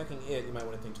 so if you're attacking it, you might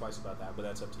want to think twice about that. But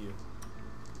that's up to you.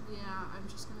 Yeah, I'm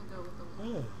just gonna go with the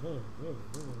one.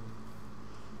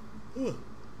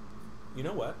 You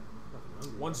know what?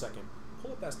 1 second.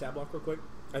 Pull up that stat block real quick.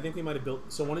 I think we might have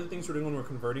built. So one of the things we're doing when we're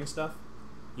converting stuff,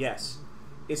 yes,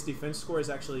 its defense score is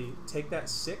actually take that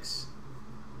 6.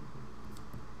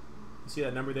 You see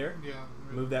that number there? Yeah.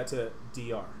 Move that to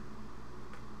DR.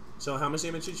 So how much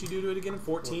damage did she do to it again?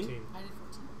 14? 14. I did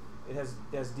 14. It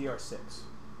has DR 6.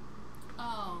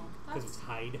 Oh, Because that's it's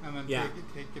hide. And then Yeah.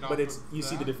 take it off. But it's of you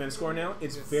see the that. defense score now?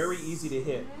 It's Yes. very easy to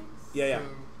hit. Yeah, yeah. So,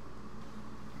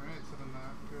 alright, so then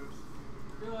that goes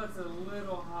I feel that's a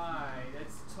little high.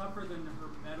 That's tougher than her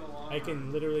metal armor. I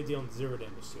can literally deal 0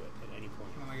 damage to it at any point.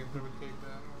 And I guess I would take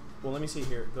that. Well, let me see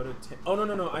here. Go to 10. Oh,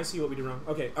 no. I see what we did wrong.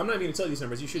 Okay, I'm not even going to tell you these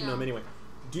numbers. You should know Yeah. them anyway.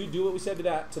 Do what we said to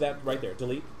that right there.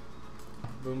 Delete.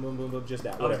 Boom, boom, boom, boom. Just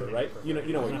that. Oh, Whatever, okay. right? You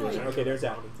know what you're doing. Okay, there's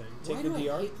that. Take Why the do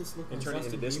DR I hate this look and on turn it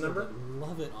into Justin this Bieber, number. but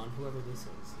love it on whoever this is.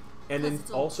 And then Because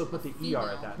it's also a put the ER female.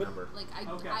 at that number. Like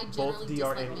Okay. I Both generally DR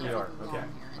dislike and males ER. with long Okay. hair,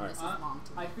 and Alright. this is long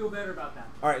to me. I feel better about that.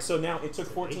 All right, so now it took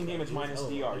 14 damage minus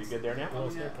DR. You good there now? I'm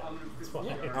it's gonna, okay. I'm gonna It's fix fine.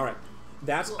 it. All right.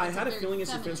 That's. Well, I it's had a a very feeling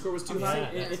its feminine- defense score was too Yeah, high.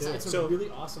 it's a So,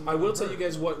 really awesome. I will number. tell you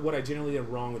guys what I generally did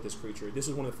wrong with this creature. This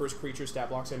was one of the first creature stat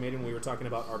blocks I made when we were talking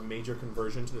about our major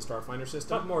conversion to the Starfinder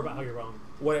system. Talk more about how you're wrong.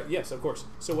 Yes, of course.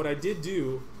 So what I did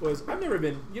do was I've never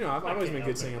been, I've always been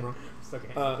good saying I'm wrong. Still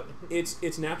can't help it.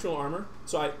 It's natural armor.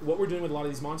 So what we're doing with a lot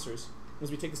of these monsters is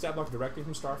we take the stat block directly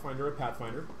from Starfinder or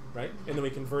Pathfinder, right? And then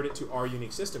we convert it to our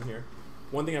unique system here.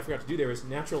 One thing I forgot to do there is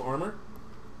natural armor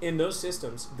in those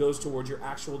systems goes towards your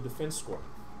actual defense score.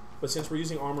 But since we're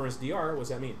using armor as DR, what does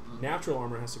that mean? Natural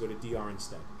armor has to go to DR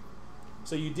instead.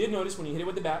 So you did notice when you hit it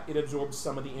with the bat, it absorbed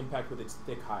some of the impact with its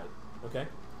thick hide. Okay?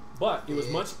 But it was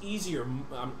much easier.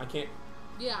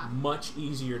 Yeah. Much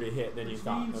easier to hit than you Which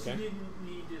thought. means Okay? she didn't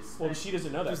need to spend. Well, she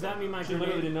doesn't know that. Does that mean my She literally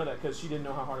grenade- didn't know that because she didn't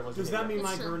know how hard it was. Does to hit that mean It's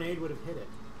my true. grenade would have hit it?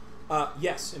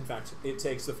 Yes, in fact, it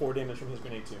takes the 4 damage from his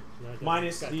grenade too. No, it doesn't.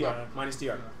 Minus It's got, DR. Minus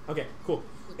DR. Okay, cool.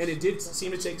 And it did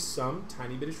seem to take some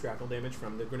tiny bit of shrapnel damage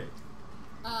from the grenade.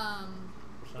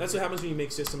 That's what happens when you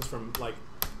make systems from like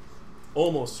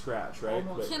almost scratch, right?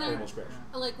 Almost. But Can I- almost scratch.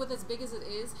 Like with as big as it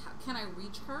is, can I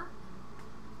reach her?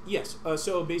 Yes.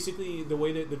 So basically, the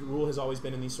way that the rule has always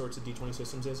been in these sorts of D20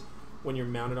 systems is when you're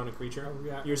mounted on a creature,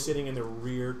 you're sitting in the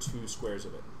rear 2 squares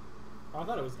of it. Oh, I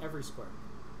thought it was every square.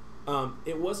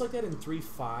 It was like that in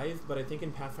 3.5, but I think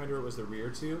in Pathfinder it was the rear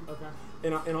 2.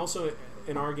 Okay. And also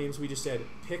in our games we just said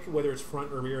pick whether it's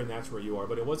front or rear, and that's where you are.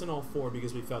 But it wasn't all 4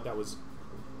 because we felt that was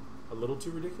a little too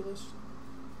ridiculous.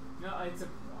 No,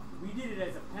 we did it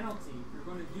as a penalty. If you're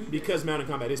going to do this, Because mounted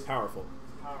combat is powerful.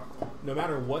 it's powerful. No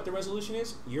matter what the resolution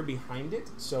is, you're behind it,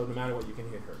 so no matter what, you can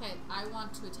hit her. Okay, I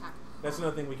want to attack her. That's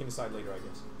another thing we can decide later, I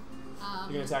guess.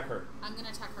 You're going to attack her. I'm going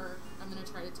to attack her. I'm going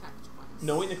to try to attack twice.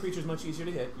 Knowing the creature's much easier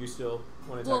to hit, you still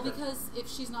want to Well, attack her. because if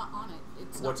she's not on it,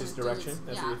 it's not What's its gonna do direction?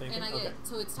 That's yeah, what you're thinking? and I get Okay.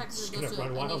 so it's Just technically goes gonna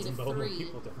to run a wild and mow more -3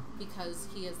 people down. because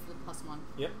he has the +1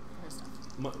 Yep. for his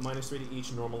stuff. Minus 3 to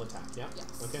each normal attack, yeah? Yes.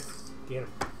 Okay. Get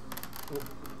him.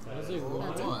 That's a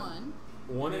That's a One.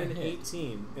 1. 1 and an Hit.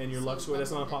 18, and your So luck score.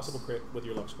 That's not a double possible hits. crit with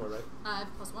your luck score, right? I have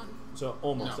 +1. So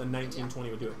almost No. a 19, 20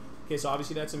 would do it. Okay, so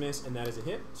obviously that's a miss, and that is a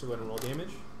hit. So go ahead and roll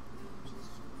damage.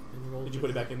 Did you put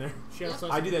it back in there? She Yep. also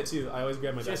I do that too. I always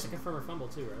grab my She has dice. to confirm her fumble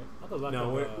too, right? I have a luck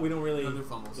No, of, we don't really. No, do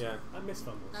fumbles. Yeah. I miss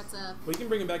fumbles. That's a Well, you can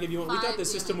bring it back if you want. We thought 5 the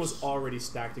system was damage. already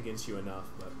stacked against you enough,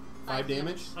 but 5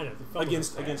 damage I know. The fumble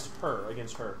against is bad.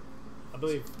 against her. I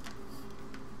believe.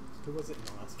 Who was it in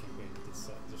the last campaign? That did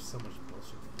so, there's so much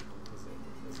bullshit for people.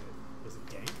 Was it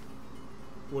Gang?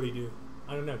 What do you do?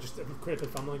 I don't know. Just critically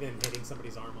fumbling and hitting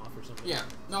somebody's arm off or something. Yeah.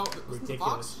 No, it wasn't the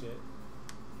Ridiculous box. shit.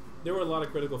 There were a lot of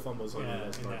critical fumbles on Yeah,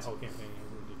 those in that parts. whole campaign. It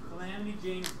was ridiculous. Calamity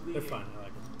Jane's bleeding. They're fun. I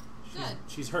like them. good.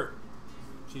 She's hurt.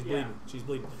 She's Yeah. bleeding. She's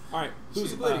bleeding. All right. Who's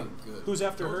She's bleeding. Good. Who's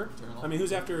after That was her? maternal. I mean,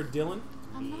 who's after Dylan?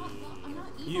 I'm not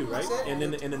evil. You, right? said- And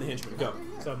then the henchman. Go.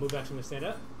 So move action to stand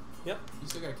up. Yep. You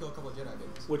still gotta kill a couple of Jedi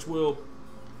babies. Which will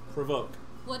provoke.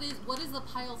 What is the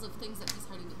piles of things that he's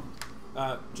hiding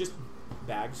behind? Just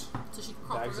bags. So she can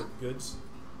crawl Bags through? of goods.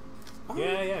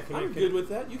 Yeah. Can I'm I, good with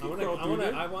that. You I can want crawl through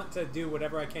there. I want to do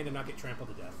whatever I can to not get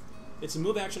trampled to death. It's a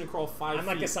move action to crawl 5 I'm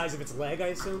like feet. the size of its leg, I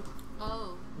assume.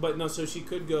 Oh. But no, so she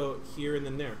could go here and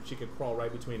then there. She could crawl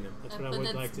right between them. That's what I But would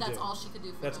that's, like to that's do. all she could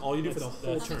do for That's them. all you do for the That's-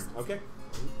 whole that turn. makes sense. Okay.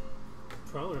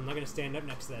 Prone. I'm not going to stand up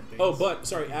next to that thing. Oh, but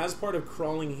sorry. As part of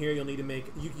crawling here, you'll need to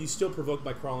make. You still provoke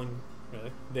by crawling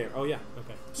Really? there. Oh yeah.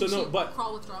 Okay. So Can no, she but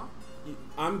crawl withdraw?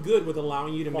 I'm good with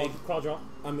allowing you to Crawl, make. crawl draw.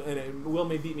 And Will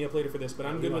may beat me up later for this, but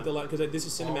I'm No, good you with the won't. because this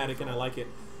is cinematic and I like it.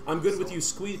 I'm good with you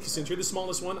squeeze because since you're the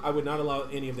smallest one, I would not allow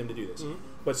any of them to do this. Mhm.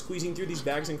 But squeezing through these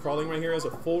bags and crawling right here as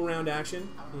a full round action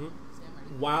See, I'm ready.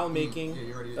 while making Yeah,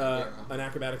 you already did an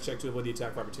acrobatics check to avoid the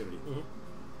attack of opportunity.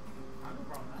 I have no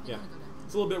problem I with think Yeah. I'm gonna go down.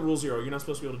 It's a little bit rule 0. You're not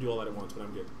supposed to be able to do all that at once, but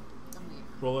I'm good. I'm gonna get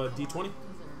Roll a her d20.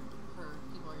 because her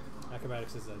people are gonna come up.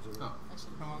 Acrobatics is that. Oh. I should.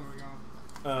 How long are we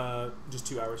going? Just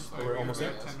 2 hours. Oh, We're yeah, almost we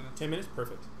there. have 10 minutes. 10 minutes?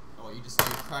 Perfect. Oh, you just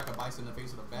crack a bison in the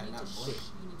face with a bat You and need, not to blink.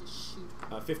 you need to shoot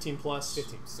her. 15 plus.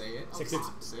 15. Say it. Oh, 6 hits.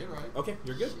 Say it right. Okay,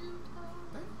 you're good. Shoot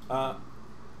her.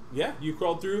 Yeah, you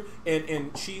crawled through,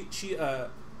 and she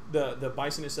the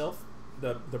bison itself,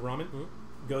 the Brahmin,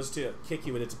 goes to kick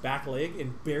you with its back leg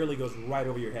and barely goes right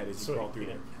over your head as you Sweet. crawl through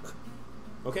there.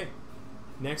 Okay.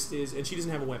 Next is, and she doesn't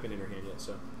have a weapon in her hand yet,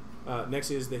 so next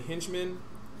is the henchman,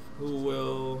 who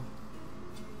will.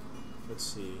 Let's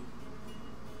see.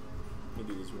 Let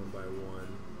me do these one by one.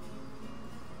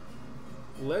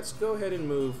 Let's go ahead and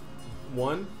move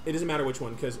one. It doesn't matter which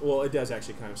one, because well, it does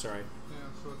actually. Kind of. Sorry. Yeah,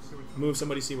 so let's see which one. Move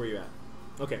somebody, see where you're at.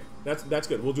 Okay, that's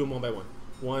good. We'll do them one by one.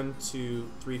 1, 2,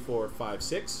 3, 4, 5,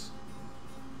 6.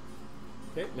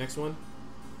 Okay, next one.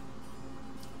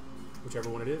 Whichever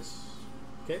one it is.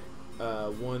 Okay.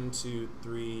 1, 2,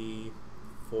 3,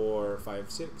 4,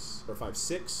 5, 6. Or 5,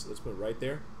 6. Let's put it right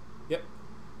there. Yep.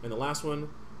 And the last one.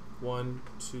 1,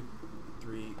 2,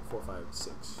 3, 4, 5,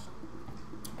 6.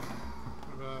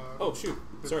 Oh shoot.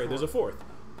 Sorry, there's a fourth.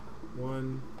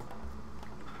 1,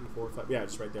 2, 3, 4, 5. Yeah,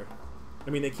 just right there. I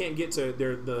mean, they can't get to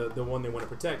the one they want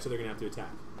to protect, so they're gonna have to attack.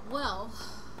 Well,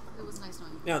 it was nice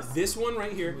knowing you. Now this one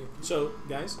right here. So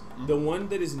guys, the one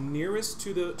that is nearest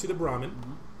to the Brahmin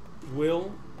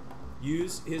will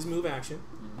use his move action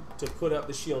to put up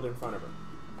the shield in front of her.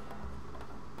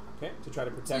 Okay, to try to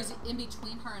So protect. he's in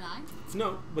between her and I?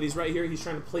 No, but he's right here. He's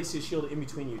trying to place his shield in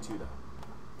between you two,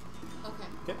 though. Okay.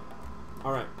 Okay.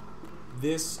 All right.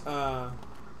 These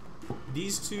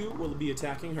two will be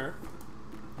attacking her.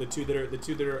 The two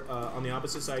that are on the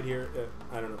opposite side here.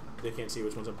 I don't know. They can't see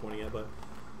which ones I'm pointing at, but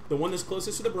the one that's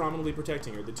closest to the Brahmin will be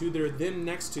protecting her. The two that are then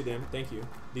next to them, thank you.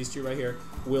 These two right here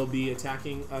will be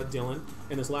attacking Dylan,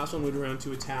 and this last one will be around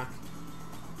to attack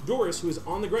Doris, who is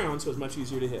on the ground, so it's much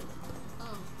easier to hit.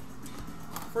 Oh.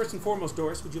 First and foremost,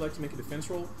 Doris, would you like to make a defense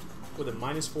roll with a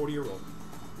 -40 roll?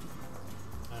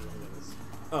 I don't know who that is.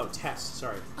 Oh, test.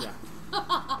 Sorry. Yeah.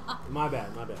 My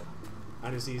bad. I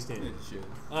didn't see you standing. Shit.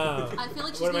 I feel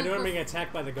like she's What am I gonna doing? go- being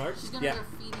attacked by the guards? She's gonna Yeah.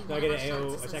 graffiti Do I one get of an our AO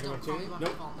shirts that says, attack of "Don't call me opportunity? by my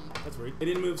Nope. fault name." That's rude. It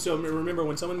didn't move. So remember,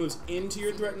 when someone moves into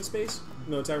your threatened space,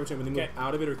 no attack return. When they move Okay.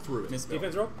 out of it or through it. Misspelled.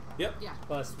 Defense roll? Yep. Yeah.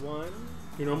 +1.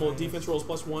 Your normal defense rolls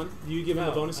 +1. Do you give him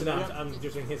a bonus to no, that? I'm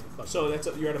just doing his plus. So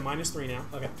you're at a -3 now.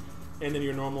 Okay. And then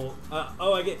your normal.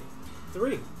 I get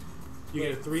 3. You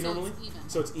get a 3 So normally. it's even.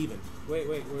 So it's even. Wait,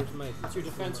 where's my? What's your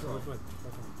defense roll? Where's my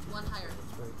fucking- One higher.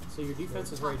 So your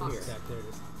defense is Top right box. here. There it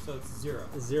is. So it's 0.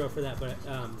 0 for that,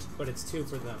 but it's 2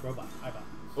 for the robot. Ibot.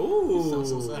 Ooh.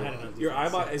 So sad. I had it on Your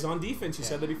defense, Ibot so- is on defense. You Yeah.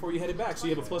 said that before you headed back. So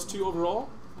you have a +2 overall.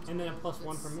 And then a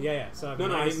 +1 for me. Yeah. So I have No,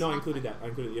 minus- I included that. I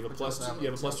included. You have a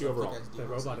 +2 overall. The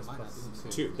robot is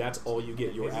Two. That's all you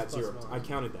get. You're His is at 0. +1. I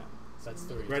counted that. So that's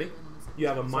 3. Ready? You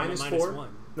have a So I'm at -4. -1.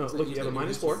 No, So look, you have a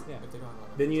use -4. Yeah. if they don't have,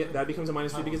 like, Then that becomes a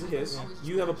 -3 because of his. Yeah.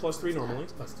 You have a +3 normally.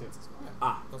 Plus 2.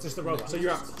 Ah, It's just the robot. so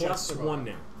you're at Just the +1 robot.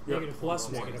 now. You're at Negative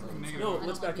 +1. Negative one. Negative No, one.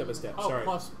 let's back up a step. Oh, Sorry.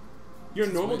 plus Your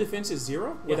Just normal wait. defense is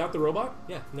 0 Yeah. without the robot?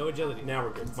 Yeah, no agility. Now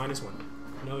we're good. -1.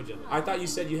 No agility. I thought you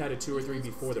said you had a 2 or 3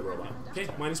 before the robot. Okay,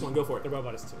 -1. Go for The it.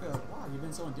 robot is 2. Yeah, wow, you've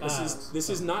been so This indifferent.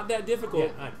 is not that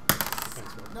difficult. Yeah,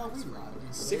 thanks, bro. No, we lied.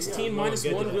 16 Well, minus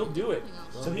good 1 to will know. do it.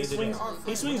 Well, So he good to swings. know.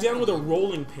 He swings down with a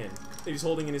rolling pin that he's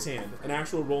holding in his hand, an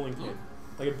actual rolling pin,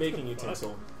 like a baking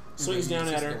utensil. Swings down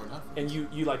at her, and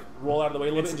you like roll out of the way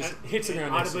a little bit and just hits the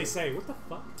ground next to Audibly you. say, what the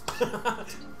fuck?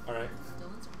 All right.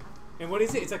 And what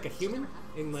is it? It's like a human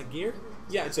in like gear?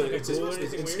 Yeah, it's Like a a it's ghoul or a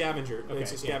anything weird? scavenger. Okay,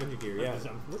 It's a yeah. scavenger gear. Yeah.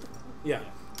 What the fuck? Yeah.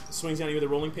 Swings down at you with a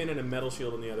rolling pin and a metal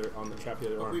shield on the other trap the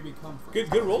other But we arm. become friends.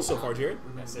 Good roll so far, Jared. We've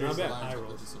been Not serious bad. lives High that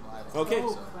rolls. you survive. Okay.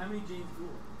 Oh, Calamity Jane's cool.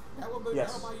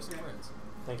 Yes. That'll buy you some friends.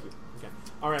 Thank you. Okay.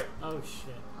 All right. oh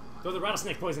shit. Throw the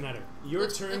rattlesnake poison at her. Your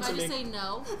If turn I to just make. say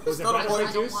no, Was it not a rattlesnake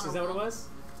poison. juice? Is that what it was?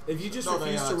 If you just No,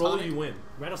 they, refuse to roll, tonic. you win.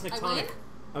 Rattlesnake I tonic.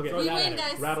 win. Okay. Throw We that win, at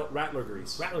her. guys. Rattler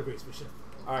grease. Rattler grease. We should.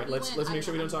 All right. We Let's win. make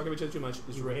sure we I don't talk about each other too much.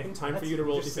 It's You win. time for That's- you to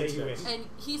roll you just say defense you checks. win. And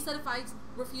he said if I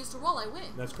refuse to roll, I win.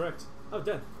 That's correct. Oh,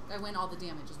 done. I win all the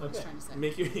damage. Is what he's Okay. trying to say.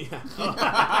 Make your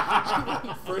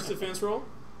yeah. First defense roll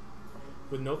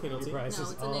with no penalty. Your price No,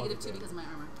 is it's a all -2 the because of my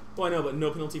armor. Well, I know, but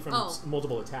no penalty from Oh.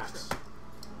 multiple attacks. True.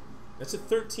 That's a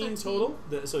 13 total.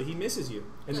 So he misses you.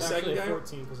 And the It's second Actually guy,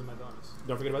 14 because of my bonus.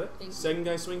 don't forget about that. Thank you. Second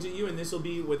guy swings at you, and this will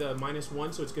be with a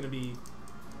 -1, so it's going to be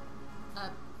A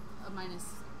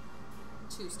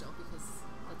 -2 still because.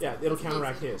 That's yeah, it'll that's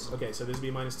counteract amazing. his. Okay, so this will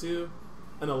be -2.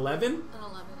 An 11. An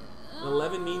 11. An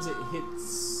 11 means it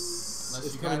hits. Unless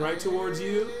It's you coming got right it. towards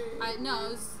you. No,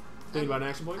 it was. Think about an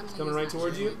action point. I'm It's gonna coming right use an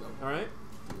towards you. action. All right.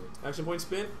 Do it. Action point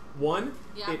spent. 1.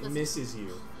 Yeah, It that's- misses you.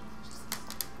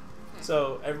 Okay.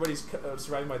 So everybody's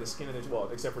surviving by the skin of their well,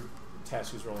 except for Tess,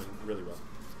 who's rolling really well.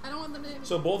 I don't want them to.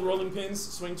 So both rolling pins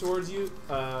swing towards you.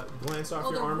 Glance off Oh,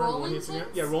 your they're armor. One rolling hits the ground.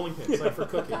 pins? Yeah, rolling pins, like for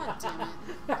cooking. God damn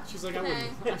it. She's like, I Okay.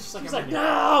 wouldn't. She's like, like,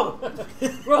 no!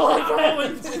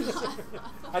 Rolling pins!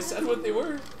 I said what they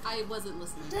were. I wasn't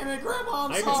listening. Damn it, Grandma!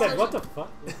 I'm I even sorry. said, what the fuck?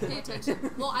 Pay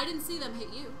attention. Well, I didn't see them hit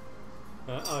you.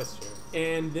 Oh, that's true.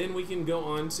 And then we can go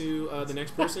on to the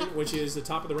next person, which is the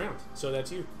top of the round. So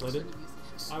that's you, Lyndon. Shouldn't have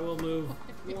used it. I will move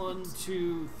 1,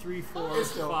 2, 3, 4, It's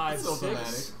still- 5, it's still 6.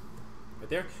 dramatic. Right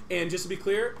there. And just to be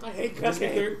clear, I hate just to be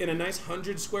cooking. clear, in a nice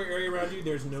 100 square area around you,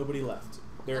 there's nobody left.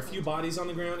 There are a few bodies on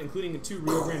the ground, including 2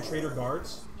 Rio Grande Trader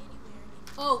guards.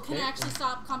 Oh, can Okay. I actually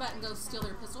stop combat and go steal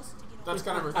their pistols? That's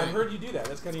kind of her thing. I've heard you do that.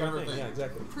 That's kind of It's your kind of thing. a Yeah, thing.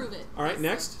 exactly. Prove it. All right, I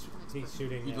next. said- He's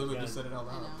shooting You a literally gun. just said it out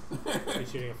I loud. know.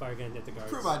 He's shooting a fire gun at the guards.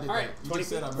 Prove I did All that. right, You 20 just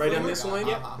said I'm right a down murder this guy. line? Ha,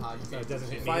 Yep. ha, ha, you So can't it doesn't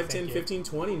do hit shit. me. 5, Thank 10, you. 15,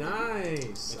 20. Nice.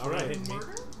 It's All not right. hitting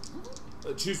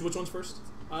me. Choose which one's first.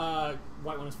 White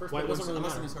one is first. White but it doesn't really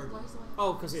Unless matter. it is her. Why is the white?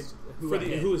 Oh, because it's who For I the,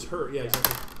 hit. who is hurt? Yeah, Yeah.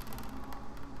 exactly.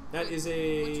 That is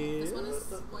a. This one is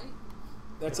white.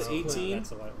 That's an No, 18.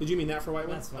 that's a white one. Did you mean that for white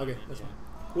one? That's what I Okay, meant, that's yeah. fine.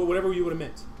 Well, whatever you would have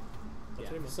meant. Yeah.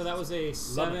 what I meant. So that was a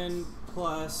 7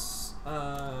 plus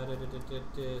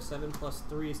 7 plus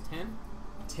 3 is 10.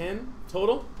 10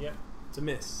 total. Yep. It's a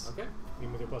miss. Okay.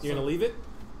 Even with your plus You're gonna one. leave it.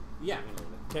 Yeah, I'm gonna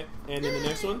leave Okay. And then the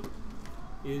next one.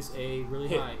 it. Is a really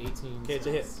Hit. high 18. Okay, it's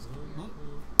a hit.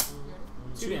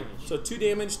 2 damage. So 2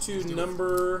 damage to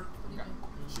number.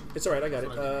 It's all right. I got it.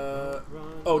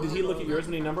 Oh, did he look at yours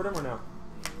when he numbered them or no?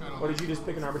 Or did you just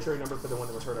pick an arbitrary number for the one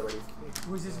that was hurt already?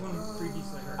 Was this one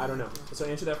previously heard? I don't know. So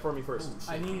answer that for me first.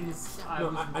 I needed this. No,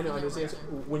 I know. I just answer.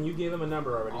 When you gave him a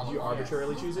number already, did you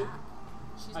arbitrarily choose it?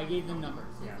 I gave them numbers.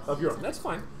 Yeah. Of your own. That's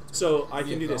fine. So I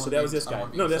can do this. So that was this guy.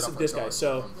 No, that's this guy.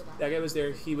 So that guy was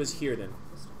there. He was here then.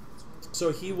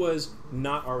 So he was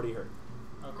not already hurt.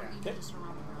 Okay. Okay.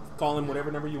 Call him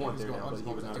whatever number you want there now, but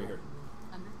he was not already hurt.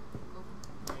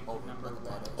 Oh, look at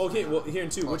that. Okay, well, here in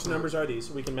 2, which numbers are these?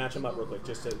 We can match them up real quick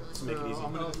just to make it easy.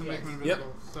 I'm gonna just make them Yep.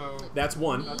 invisible. So That's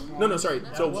 1. That's one. No, no, sorry.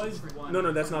 That So was one.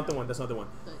 no, that's not the one. That's not the one.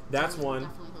 That's 1.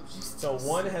 So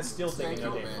 1 has still taken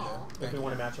no Thank you, damage. Amanda. If Thank we you.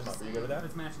 want to match them up, are you good with that?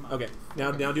 Let's match them up. Okay.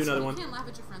 Now do another You one. can't laugh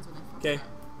at your friends when they fuck Okay.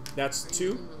 up. That's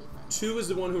 2. 2 is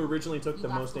the one who originally took the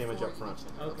most damage up front.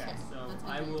 Okay, so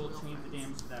I will change the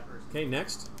damage to that person. Okay,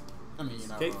 next. I mean, you're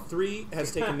not Okay, wrong. 3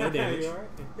 has taken no damage. You alright?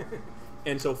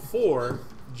 And so 4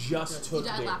 just You took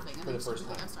died damage laughing. And for then the you first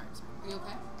started time. I'm sorry. Are you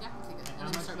okay? Yeah. Okay, good. how And then you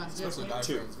much start damage? about Especially guy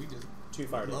 2. friends, we just 2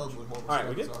 fire damage. love with horrible All right,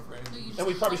 we stories good? to our friends. And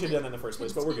we probably should have done that in the first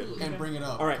place, but we're good. And bring it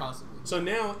up All right. constantly. So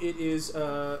now it is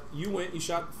you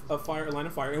shot a line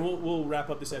of fire, and we'll wrap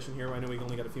up the session here. I know we've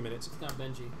only got a few minutes. Now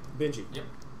Benji. Benji, Yep.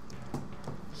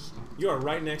 you are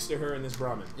right next to her in this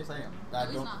Brahmin. Yes, I am. I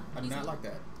he's don't. not. I'm He's not not. like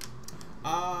that.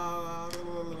 I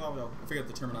forget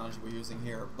the terminology we're using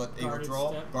here, but a Guarded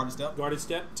withdrawal, step. guarded step. Guarded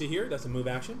step to here. That's a move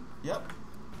action. Yep.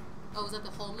 Oh, is that the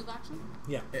whole move action?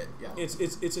 Yeah. Yeah. It's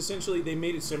essentially, they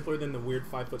made it simpler than the weird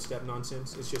 5-foot step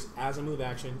nonsense. It's just as a move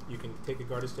action, you can take a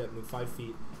guarded step, move 5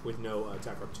 feet with no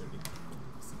attack opportunity.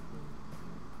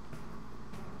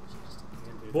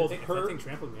 Both if her- that thing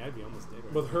trampled me, I'd be almost dead.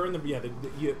 Right Both now. her and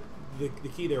the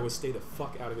key there was stay the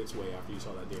fuck out of its way after you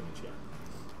saw that damage. Yeah.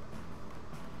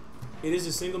 It is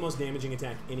the single most damaging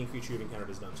attack any creature you've encountered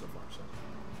has done so far. So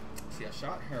See, I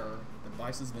shot her. The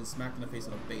bison's been smacked in the face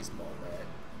with a baseball bat.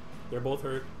 they're both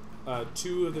hurt.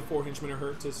 2 of the 4 henchmen are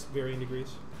hurt to varying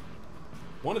degrees.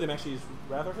 One of them actually is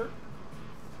rather hurt.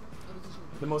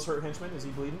 The most hurt henchman, is he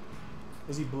bleeding?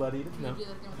 Is he bloodied? No.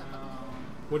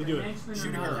 What are you doing?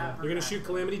 Shooting her. You're gonna shoot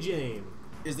Calamity Jane.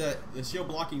 Is the shield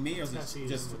blocking me, or is it Cassie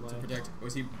just is to in the way. protect? Or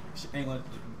is he angling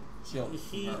the shield?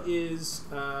 He from her? is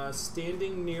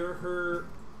standing near her,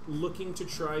 looking to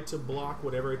try to block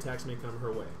whatever attacks may come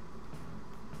her way.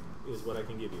 Is what I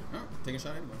can give you. Oh, take a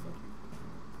shot anyway. Fuck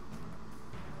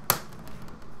you.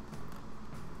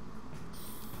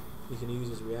 He's gonna use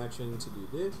his reaction to do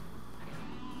this.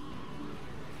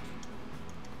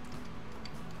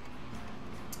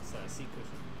 It's a seat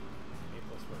cushion. A+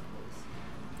 for clothes.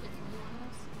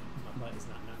 But it's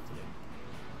not today.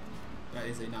 That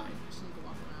is a 9.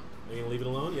 Are you gonna leave it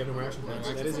alone? You have no more action points.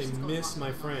 Right. That is a miss,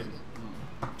 my friend.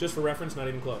 Just for reference, not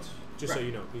even close. Just so Right.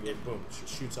 you know, he goes boom,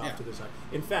 shoots off Yeah. to the side.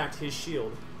 In fact, his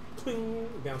shield, cling,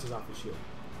 bounces off his shield.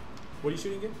 What are you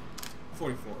shooting again?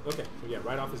 44. Okay, so yeah,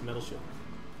 right off his metal shield.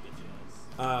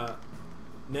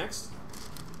 Next,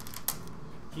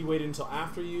 he waited until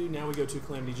after you. Now we go to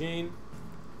Calamity Jane,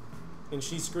 and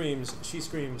she screams,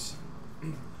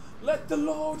 "Let the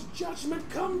Lord's judgment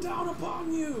come down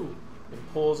upon you!"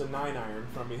 And pulls a 9-iron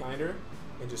from behind her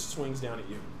and just swings down at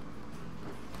you.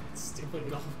 Stupid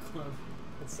golf club.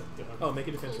 That's so dumb. Oh, make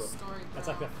a defense roll. That's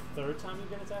like the third time you've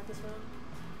been attacked this round?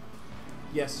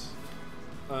 Yes.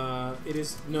 It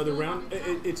is no the round.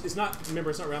 It's not. Remember,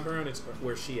 it's not round by round. It's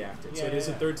where she acted. So Yeah, it is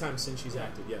the yeah. third time since she's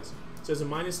acted. Yes. So it's a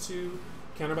 -2.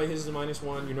 Counter by his is a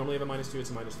 -1. You normally have a -2. It's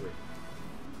a -3.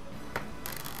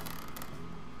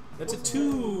 That's a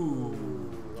 2.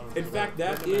 In fact,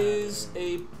 that is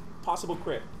a possible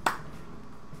crit.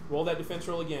 Roll that defense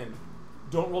roll again.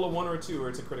 Don't roll a 1 or a 2, or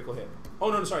it's a critical hit.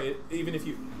 Oh no, sorry. Even if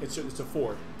it's a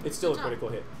 4, it's still a Good job. critical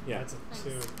hit. Yeah. That's a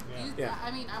 2. Yeah. Yeah.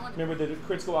 I mean, I want Remember, the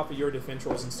crits go off of your defense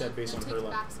rolls instead based on her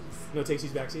level. No, it takes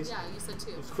these backsies. Yeah, you said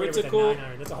 2. Critical.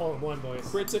 That's a hole in one, boys.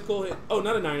 Critical hit. Oh,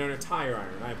 not a 9-iron, a tire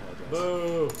iron. I apologize.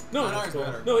 Boo. No, 9-iron's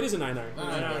better. no, it is a 9-iron.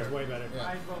 9 iron's way better. Yeah.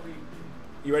 Might as well be.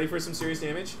 You ready for some serious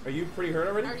damage? Are you pretty hurt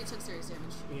I already? already took serious damage.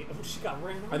 Yeah, oh, she got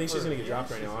ran over. I think she's gonna get dropped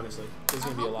right now. Honestly, this is I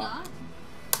gonna be a hope lot. not.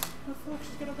 The fuck,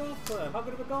 she's got a golf club. How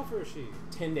good of a golfer is she?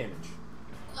 10 damage.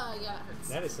 Yeah, that hurts.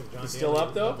 That is some John It's still Daly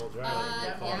up, though? double drive.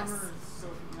 That yes. armor is so.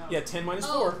 No. Yeah, 10 minus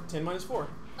Oh. 4. 10 minus 4.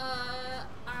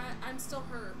 I'm still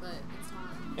hurt, but it's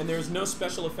not. And there's no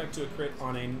special effect to a crit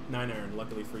on a 9-iron.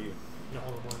 Luckily for you. No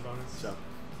hole in one bonus. So,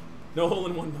 no hole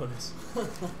in one bonus. You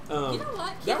know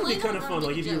what? That would be Keep kind of laying fun. around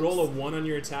Like if you making roll a jokes. 1 on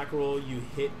your attack roll, you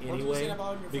hit What did you anyway say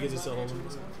about your because it's a friends hole. not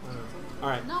answering I don't know. All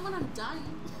right. Not when I'm dying.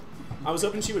 I was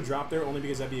hoping she would drop there only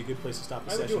because that'd be a good place to stop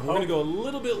the Why would session. you We're going to hope? go a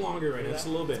little bit longer right now, just a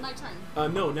little bit. It's my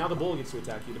turn. No, now the bull gets to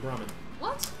attack you, the Brahmin.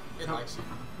 What? It likes you.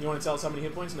 You want to tell us how many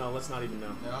hit points? No, let's not even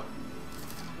know. Yep.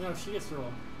 No, she gets to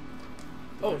roll.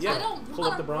 Oh, yeah. I don't Pull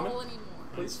want up the to Brahmin. roll anymore.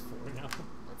 Please. 4 now.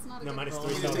 That's not a No, good minus roll.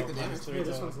 3 You just total. take the Minus damage. 3 Yeah,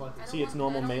 this total. one's lucky. I don't See, it's want-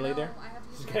 normal I don't melee know. there? I have to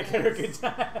use She's your gotta get her dice. good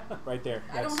time. Right there.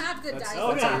 I don't have good dice. Oh,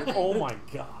 that's God. everything. Oh my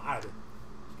god.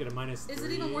 She get a minus 3. Is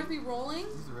it even worth me rolling?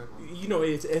 He's the red one. You know,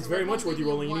 it's The very red much one worth you gave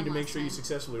me rolling. You need one to make last sure you time.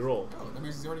 successfully roll. Oh, that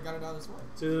means he's already got it out of this way.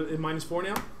 So, minus 4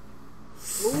 now?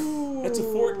 Ooh. That's a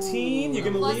 14. You're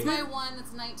going to Plus leave my it? 1,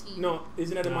 it's 19. No,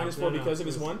 isn't it a No, minus no, 4 no. because of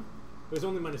his It was- 1? It was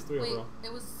only minus 3 Wait, overall.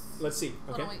 it was. Let's see.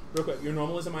 Hold Okay. on, wait. Real quick. Your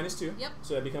normal is a minus 2. Yep.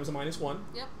 So that becomes a minus 1.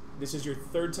 Yep. This is your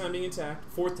 3rd time being attacked,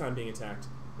 4th time being attacked.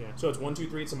 Yeah. So it's 1, 2,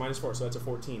 3. It's a minus 4. So that's a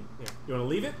 14. Yeah. You want to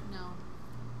leave it? No.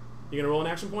 You're going to roll an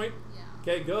action point? Yeah.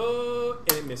 Okay, go.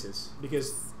 And it misses.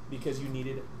 Because you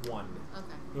needed 1.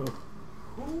 Okay. Ugh.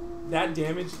 That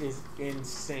damage is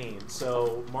insane.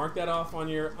 So mark that off on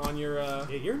your Yeah,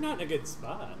 you're not in a good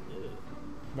spot. Ew.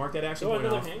 mark that action Throw point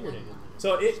another off. hand grenade in there.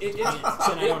 So it I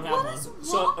don't have What one. is wrong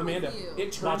so Amanda, with you?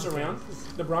 it turns Lots of around.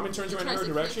 things. The Brahmin turns It around in tries her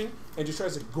to direction and just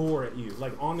tries to gore at you,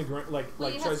 like on the ground, like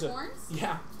Wait, it tries has to. horns?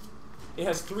 Yeah, it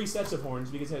has 3 sets of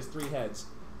horns because it has 3 heads.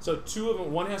 So 2 of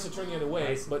them, one has to turn the other way,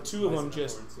 Nice. but 2 of Nice them enough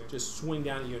just horns, yeah. just swing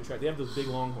down at you and try. They have those big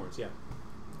long horns. Yeah.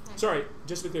 Okay. Sorry,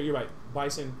 just to be clear, you're right.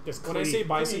 Bison. Just When I cleave. say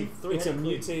bison, Cleave. it's a Three-headed cleave.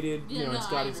 mutated. Yeah, You know, no, it's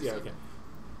got I its. Yeah. Okay. understand.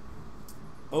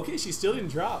 Okay, she still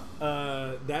didn't drop.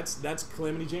 That's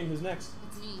Calamity Jane. Who's next?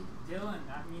 It's me. Dylan,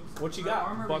 that means What you my got,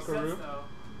 armor Buckaroo? resets, though.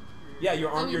 Yeah,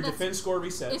 your I mean, your that's- defense score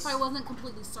resets. If I wasn't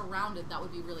completely surrounded, that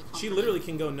would be really comforting. She literally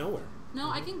can go nowhere. No,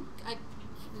 I can.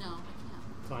 No, I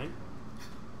can't. Climb.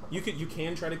 You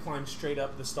can try to climb straight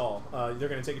up the stall. They're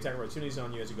going to take attack opportunities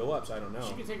on you as you go up, so I don't know.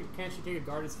 Can't she take a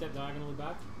guarded step diagonally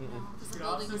back? No, 'cause You the could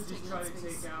building also is just taking try up to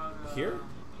space. take out. Here?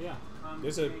 Yeah.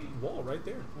 There's a wall right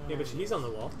there. Yeah, but he's on the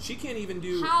wall. She can't even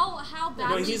do. How No,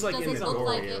 badly he's like does in it the look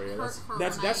doorway like area. it hurt her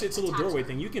That's when I it's a little attacked doorway her?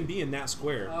 thing. You can be in that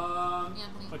square. Anthony.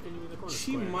 Why couldn't you be in the corner?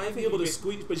 She square? might be able to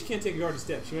squeeze, but she can't take a guarded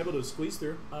step. She might be able to squeeze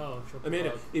through. Oh, sure.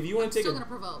 Amanda, if you want I'm to take still a, gonna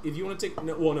provoke. if you want to take,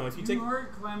 no, well, no, if you take,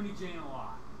 hurt Calamity Jane a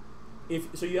lot.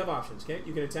 so you have options, okay?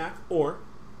 You can attack, or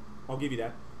I'll give you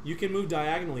that. You can move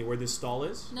diagonally where this stall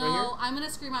is. No, right I'm gonna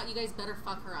scream out. You guys better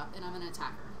fuck her up, and I'm gonna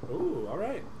attack her. here. Ooh, all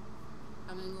right.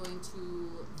 I'm going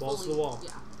to Balls to fully- the wall.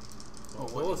 Yeah.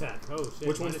 Full attack. Oh shit.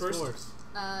 Which one's minus first? force.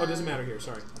 Oh, it doesn't matter here.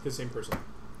 Sorry, the same person.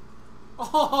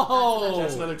 Oh!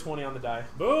 That's another 20 on the die.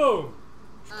 Boom!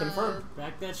 Confirm.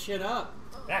 Back that shit up.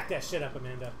 Back that shit up,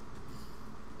 Amanda.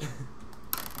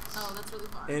 Oh, that's really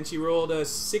far. And she rolled a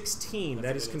 16.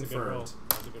 That is That's a good roll. confirmed.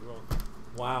 That's a good roll.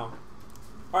 Wow.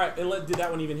 All right, and did that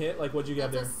one even hit? Like, what'd you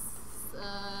have there? That's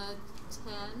a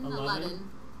 10, 11. 11.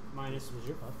 Minus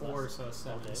 4, so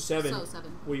 7. 7. So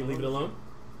 7. Will you leave it alone?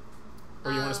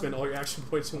 Or you want to spend all your action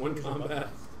points in one combat?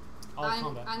 All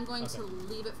combat. I'm going Okay. to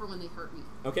leave it for when they hurt me.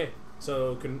 Okay,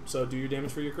 so do your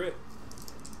damage for your crit.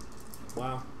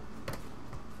 Wow.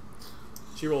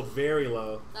 She rolled very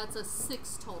low. That's a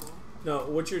 6 total. No,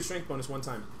 what's your strength bonus one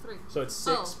time? 3. So it's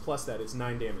 6 Oh. plus that. It's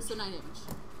 9 damage. So 9 damage.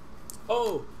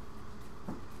 Oh!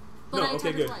 But no, I okay, attacked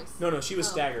her good. twice. No, she was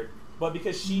Oh. staggered. But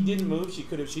because she didn't move, she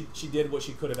did what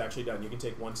she could have actually done. You can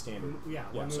take one standard. Yeah,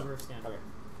 one mover standard. Okay.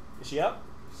 Is she up?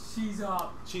 She's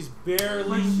up. She's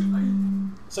barely.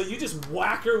 So you just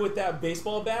whack her with that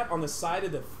baseball bat on the side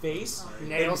of the face.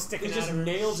 Nails and sticking it's just out of her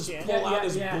nails just shit. pull out. Yeah,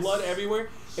 There's yes. blood everywhere,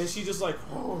 and she just like,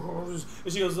 and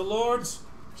she goes, "The Lord's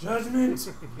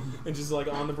judgment," and just like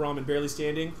on the Brahmin, barely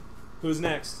standing. Who's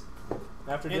next?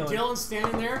 After And Dylan. Dylan's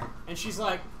standing there, and she's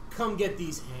like, "Come get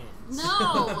these hands."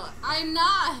 No, I'm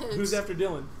not. Who's after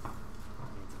Dylan?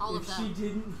 All If of she them.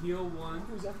 didn't heal one,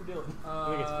 Who's after Dylan?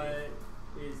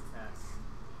 is Tess.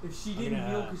 If she I'm didn't gonna,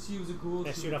 heal because she was a ghoul, Can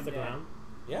I she shoot would off the be dead. ground?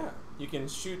 Yeah, you can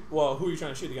shoot. Well, who are you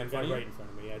trying to shoot? The guy in front of you. Right in front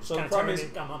of me. Yeah. Just So the kinda problem turn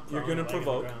is, it, come up, you're throw gonna my leg on the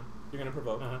provoke. ground. You're gonna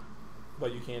provoke, Uh-huh.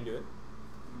 but you can do it.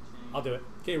 I'll do it.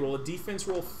 Okay, roll a defense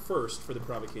roll first for the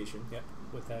provocation. Yep.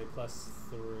 With a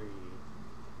 +3.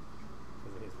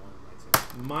 Because it is 1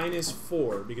 of my 2.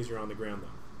 -4 because you're on the ground though.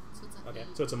 So it's a Okay.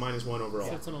 8. So it's a -1 overall.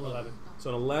 So it's an 11. So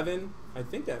an 11. I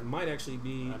think that might actually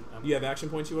be. I'm- You have action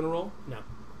points you want to roll? No.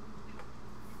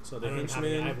 So I the don't even have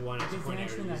any. I henchman. have 1 If extra it's point. an I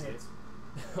henchman, already that used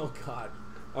hits. it. Oh God.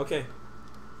 Okay.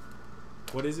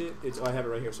 What is it? It's. Oh, I have it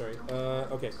right here. Sorry.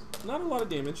 Okay. Not a lot of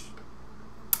damage.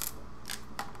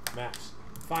 Max.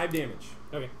 5 damage.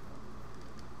 Okay.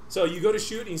 So you go to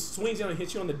shoot, and he swings down and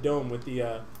hits you on the dome with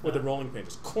the rolling pin,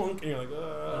 just clunk, and you're like,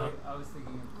 I was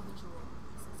thinking of Oh, there's a roll.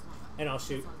 So it's not bad. And I'll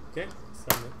shoot It's not bad.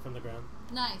 Okay. from the ground.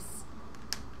 Nice.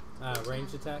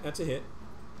 Range attack. That's a hit.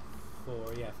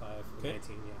 4. Yeah. 5. Okay.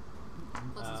 19. Yeah.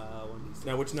 Plus his 1d6.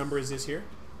 Now, which number is this here?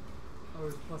 Oh, it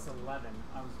was plus 11.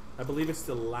 I believe it's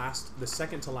the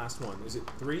second to last one. Is it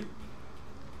 3?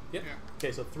 Yep. Yeah.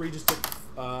 Okay, so 3 just took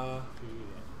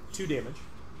 2 damage.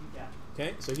 Yeah.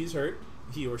 Okay, so he's hurt.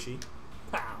 He or she.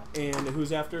 Pow. And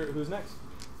who's next?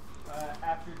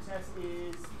 After Tess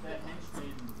is the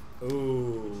henchman. Which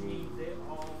Ooh. means they're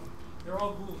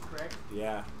all ghouls, correct?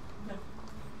 Yeah.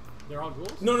 They're all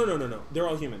ghouls? No. They're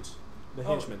all humans. The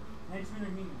henchmen. Henchmen are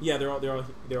humans. Yeah, they're all Okay.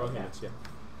 humans. Yeah.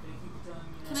 They keep telling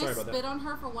me Can that. Sorry I about that. spit on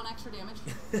her for 1 extra damage?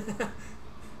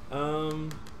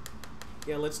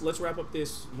 Yeah. Let's wrap up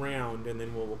this round and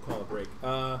then we'll call a break.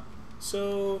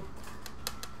 So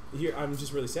here I'm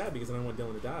just really sad because I don't want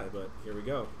Dylan to die, but here we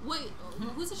go. Wait,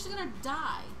 who's actually gonna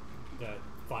die?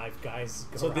 5 guys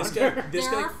go So this around guy, her.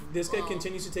 this guy Oh.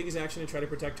 continues to take his action and try to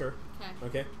protect her.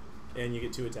 Okay. Okay, and you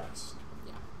get 2 attacks.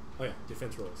 Yeah. Oh yeah,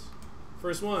 defense rolls.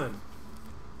 First one.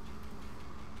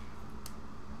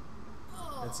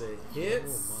 Oh. That's a hit.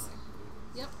 Oh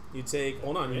Yep. You take.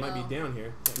 Hold on, you might Oh. be down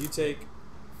here. You take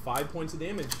 5 points of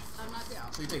damage. I'm not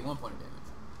down. So you take 1 point of damage.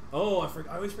 Oh,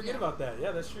 I always forget Yeah. about that.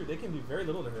 Yeah, that's true. They can do very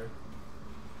little to her.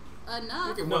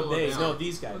 Enough. Okay, No, Well, no, down.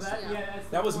 these guys. So that, Yeah. yeah, that's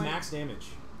the That was point. max damage.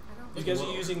 I don't You guys are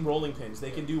Whoa. using rolling pins.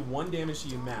 They can do 1 damage to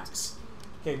you max.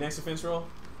 Okay, next defense roll.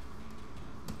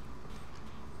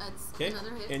 That's Okay,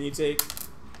 another hit. and you take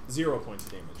 0 points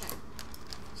of damage. Okay.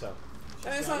 So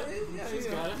It's not, yeah, She's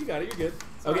got it. You got it. You're good.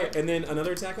 It's Okay, alright. and then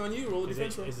another attack on you. Roll a Is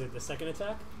defense roll. it the second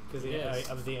attack? Because Yes.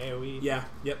 of the AOE. Yeah.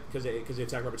 Yep. Because the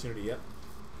attack opportunity. Yep.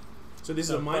 So this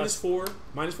So is a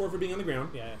 -4 for being on the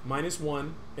ground. Yeah.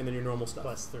 -1, and then your normal stuff.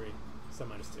 +3, so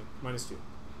 -2. -2.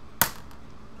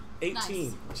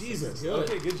 18. Nice. Jesus. Good.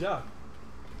 Okay, good job.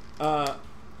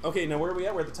 Okay, now where are we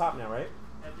at? We're at the top now, right?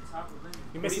 At the top of Lincoln.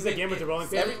 He What do misses you think? again with the rolling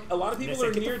Every- pin. A lot of people Listen,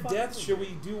 are get the near fuck death. out. Should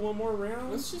we do one more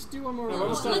round? Let's just do one more No, round.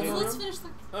 we'll start let's, one let's round. finish the.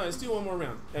 Let's do one more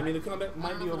round. I mean, the combat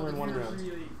might be over in one round.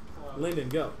 Really close. Lyndon,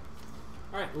 go.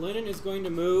 All right, Lennon is going to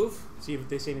move See if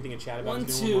they say anything in chat about 1,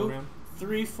 us doing one more 2, round.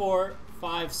 3, 4,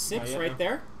 5, 6 Oh, yeah, right no.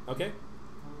 there. Okay.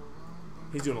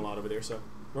 He's doing a lot over there, so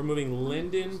we're moving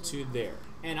Lyndon to there.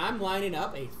 And I'm lining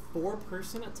up a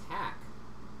 4-person attack.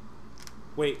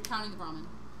 Wait. Counting the Brahmin.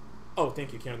 Oh,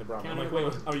 thank you, counting the Brahmin. I'm Counting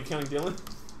like, the wait, are you counting Dylan?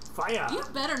 Fire! You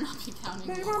better not be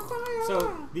counting.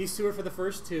 So these two are for the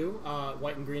first two.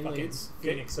 White and green Okay. leads.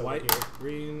 Phoenix over White, here.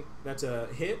 green. That's a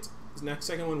hit. Next,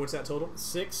 second one. What's that total?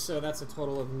 6, so that's a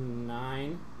total of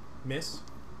 9. Miss.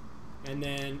 And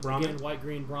then Brahmin? again, white,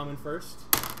 green, Brahmin first.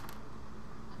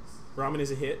 Brahmin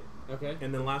is a hit, Okay.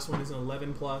 and then last one is an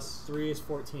 11 plus. 3 is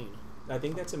 14. I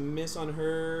think that's a miss on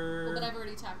her. Well, but I've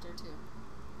already attacked her too.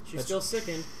 She's That's still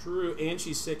sickened. True, and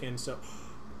she's sickened. So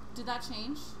Did that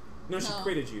change? no, she No.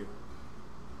 critted you.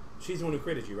 She's the one who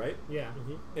critted you, right? Yeah.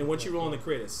 And what you roll on the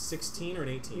crit is 16 or an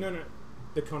 18? No.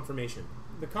 The confirmation.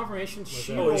 The confirmation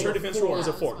she that- Oh, it's her rolled a defense 4. roll was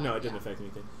a Yeah, 4. that's No, fine, it didn't yeah. affect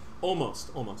anything.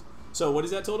 Almost. So what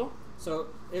is that total? So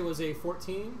it was a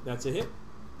 14. That's a hit.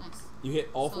 Nice. You hit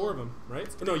all So- 4 of them, right?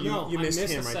 Or no, you No, you I missed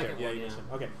missed him the right there. second Yeah, one, you missed yeah.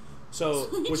 him. Okay. So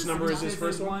So you which just number is did his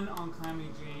first There's one? on Calamity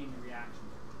Jane reaction.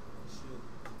 Shield.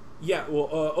 Yeah. Well.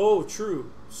 Oh,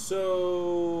 true.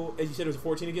 So as you said, it was a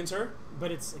 14 against her.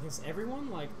 But it's against everyone?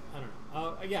 Like, I don't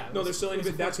know. Yeah. it No, was- they're still it was a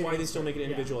individual. That's 14 why they against still her. make it Yeah.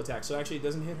 individual attacks. So actually, it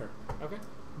doesn't hit her Okay.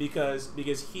 because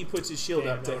he puts his shield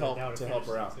Damn, up to that help would've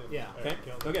her out. finished it, too. Yeah. Okay. Alright,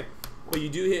 killed. Okay. Well, you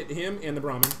do hit him and the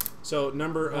Brahmin. So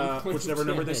number whichever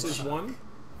number this is, damage. 1.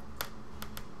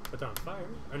 But on fire?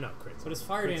 Or no, crits. But it's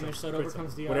fire Crits damage, on- so it crits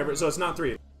overcomes on. DR. Whatever. So it's not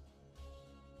 3.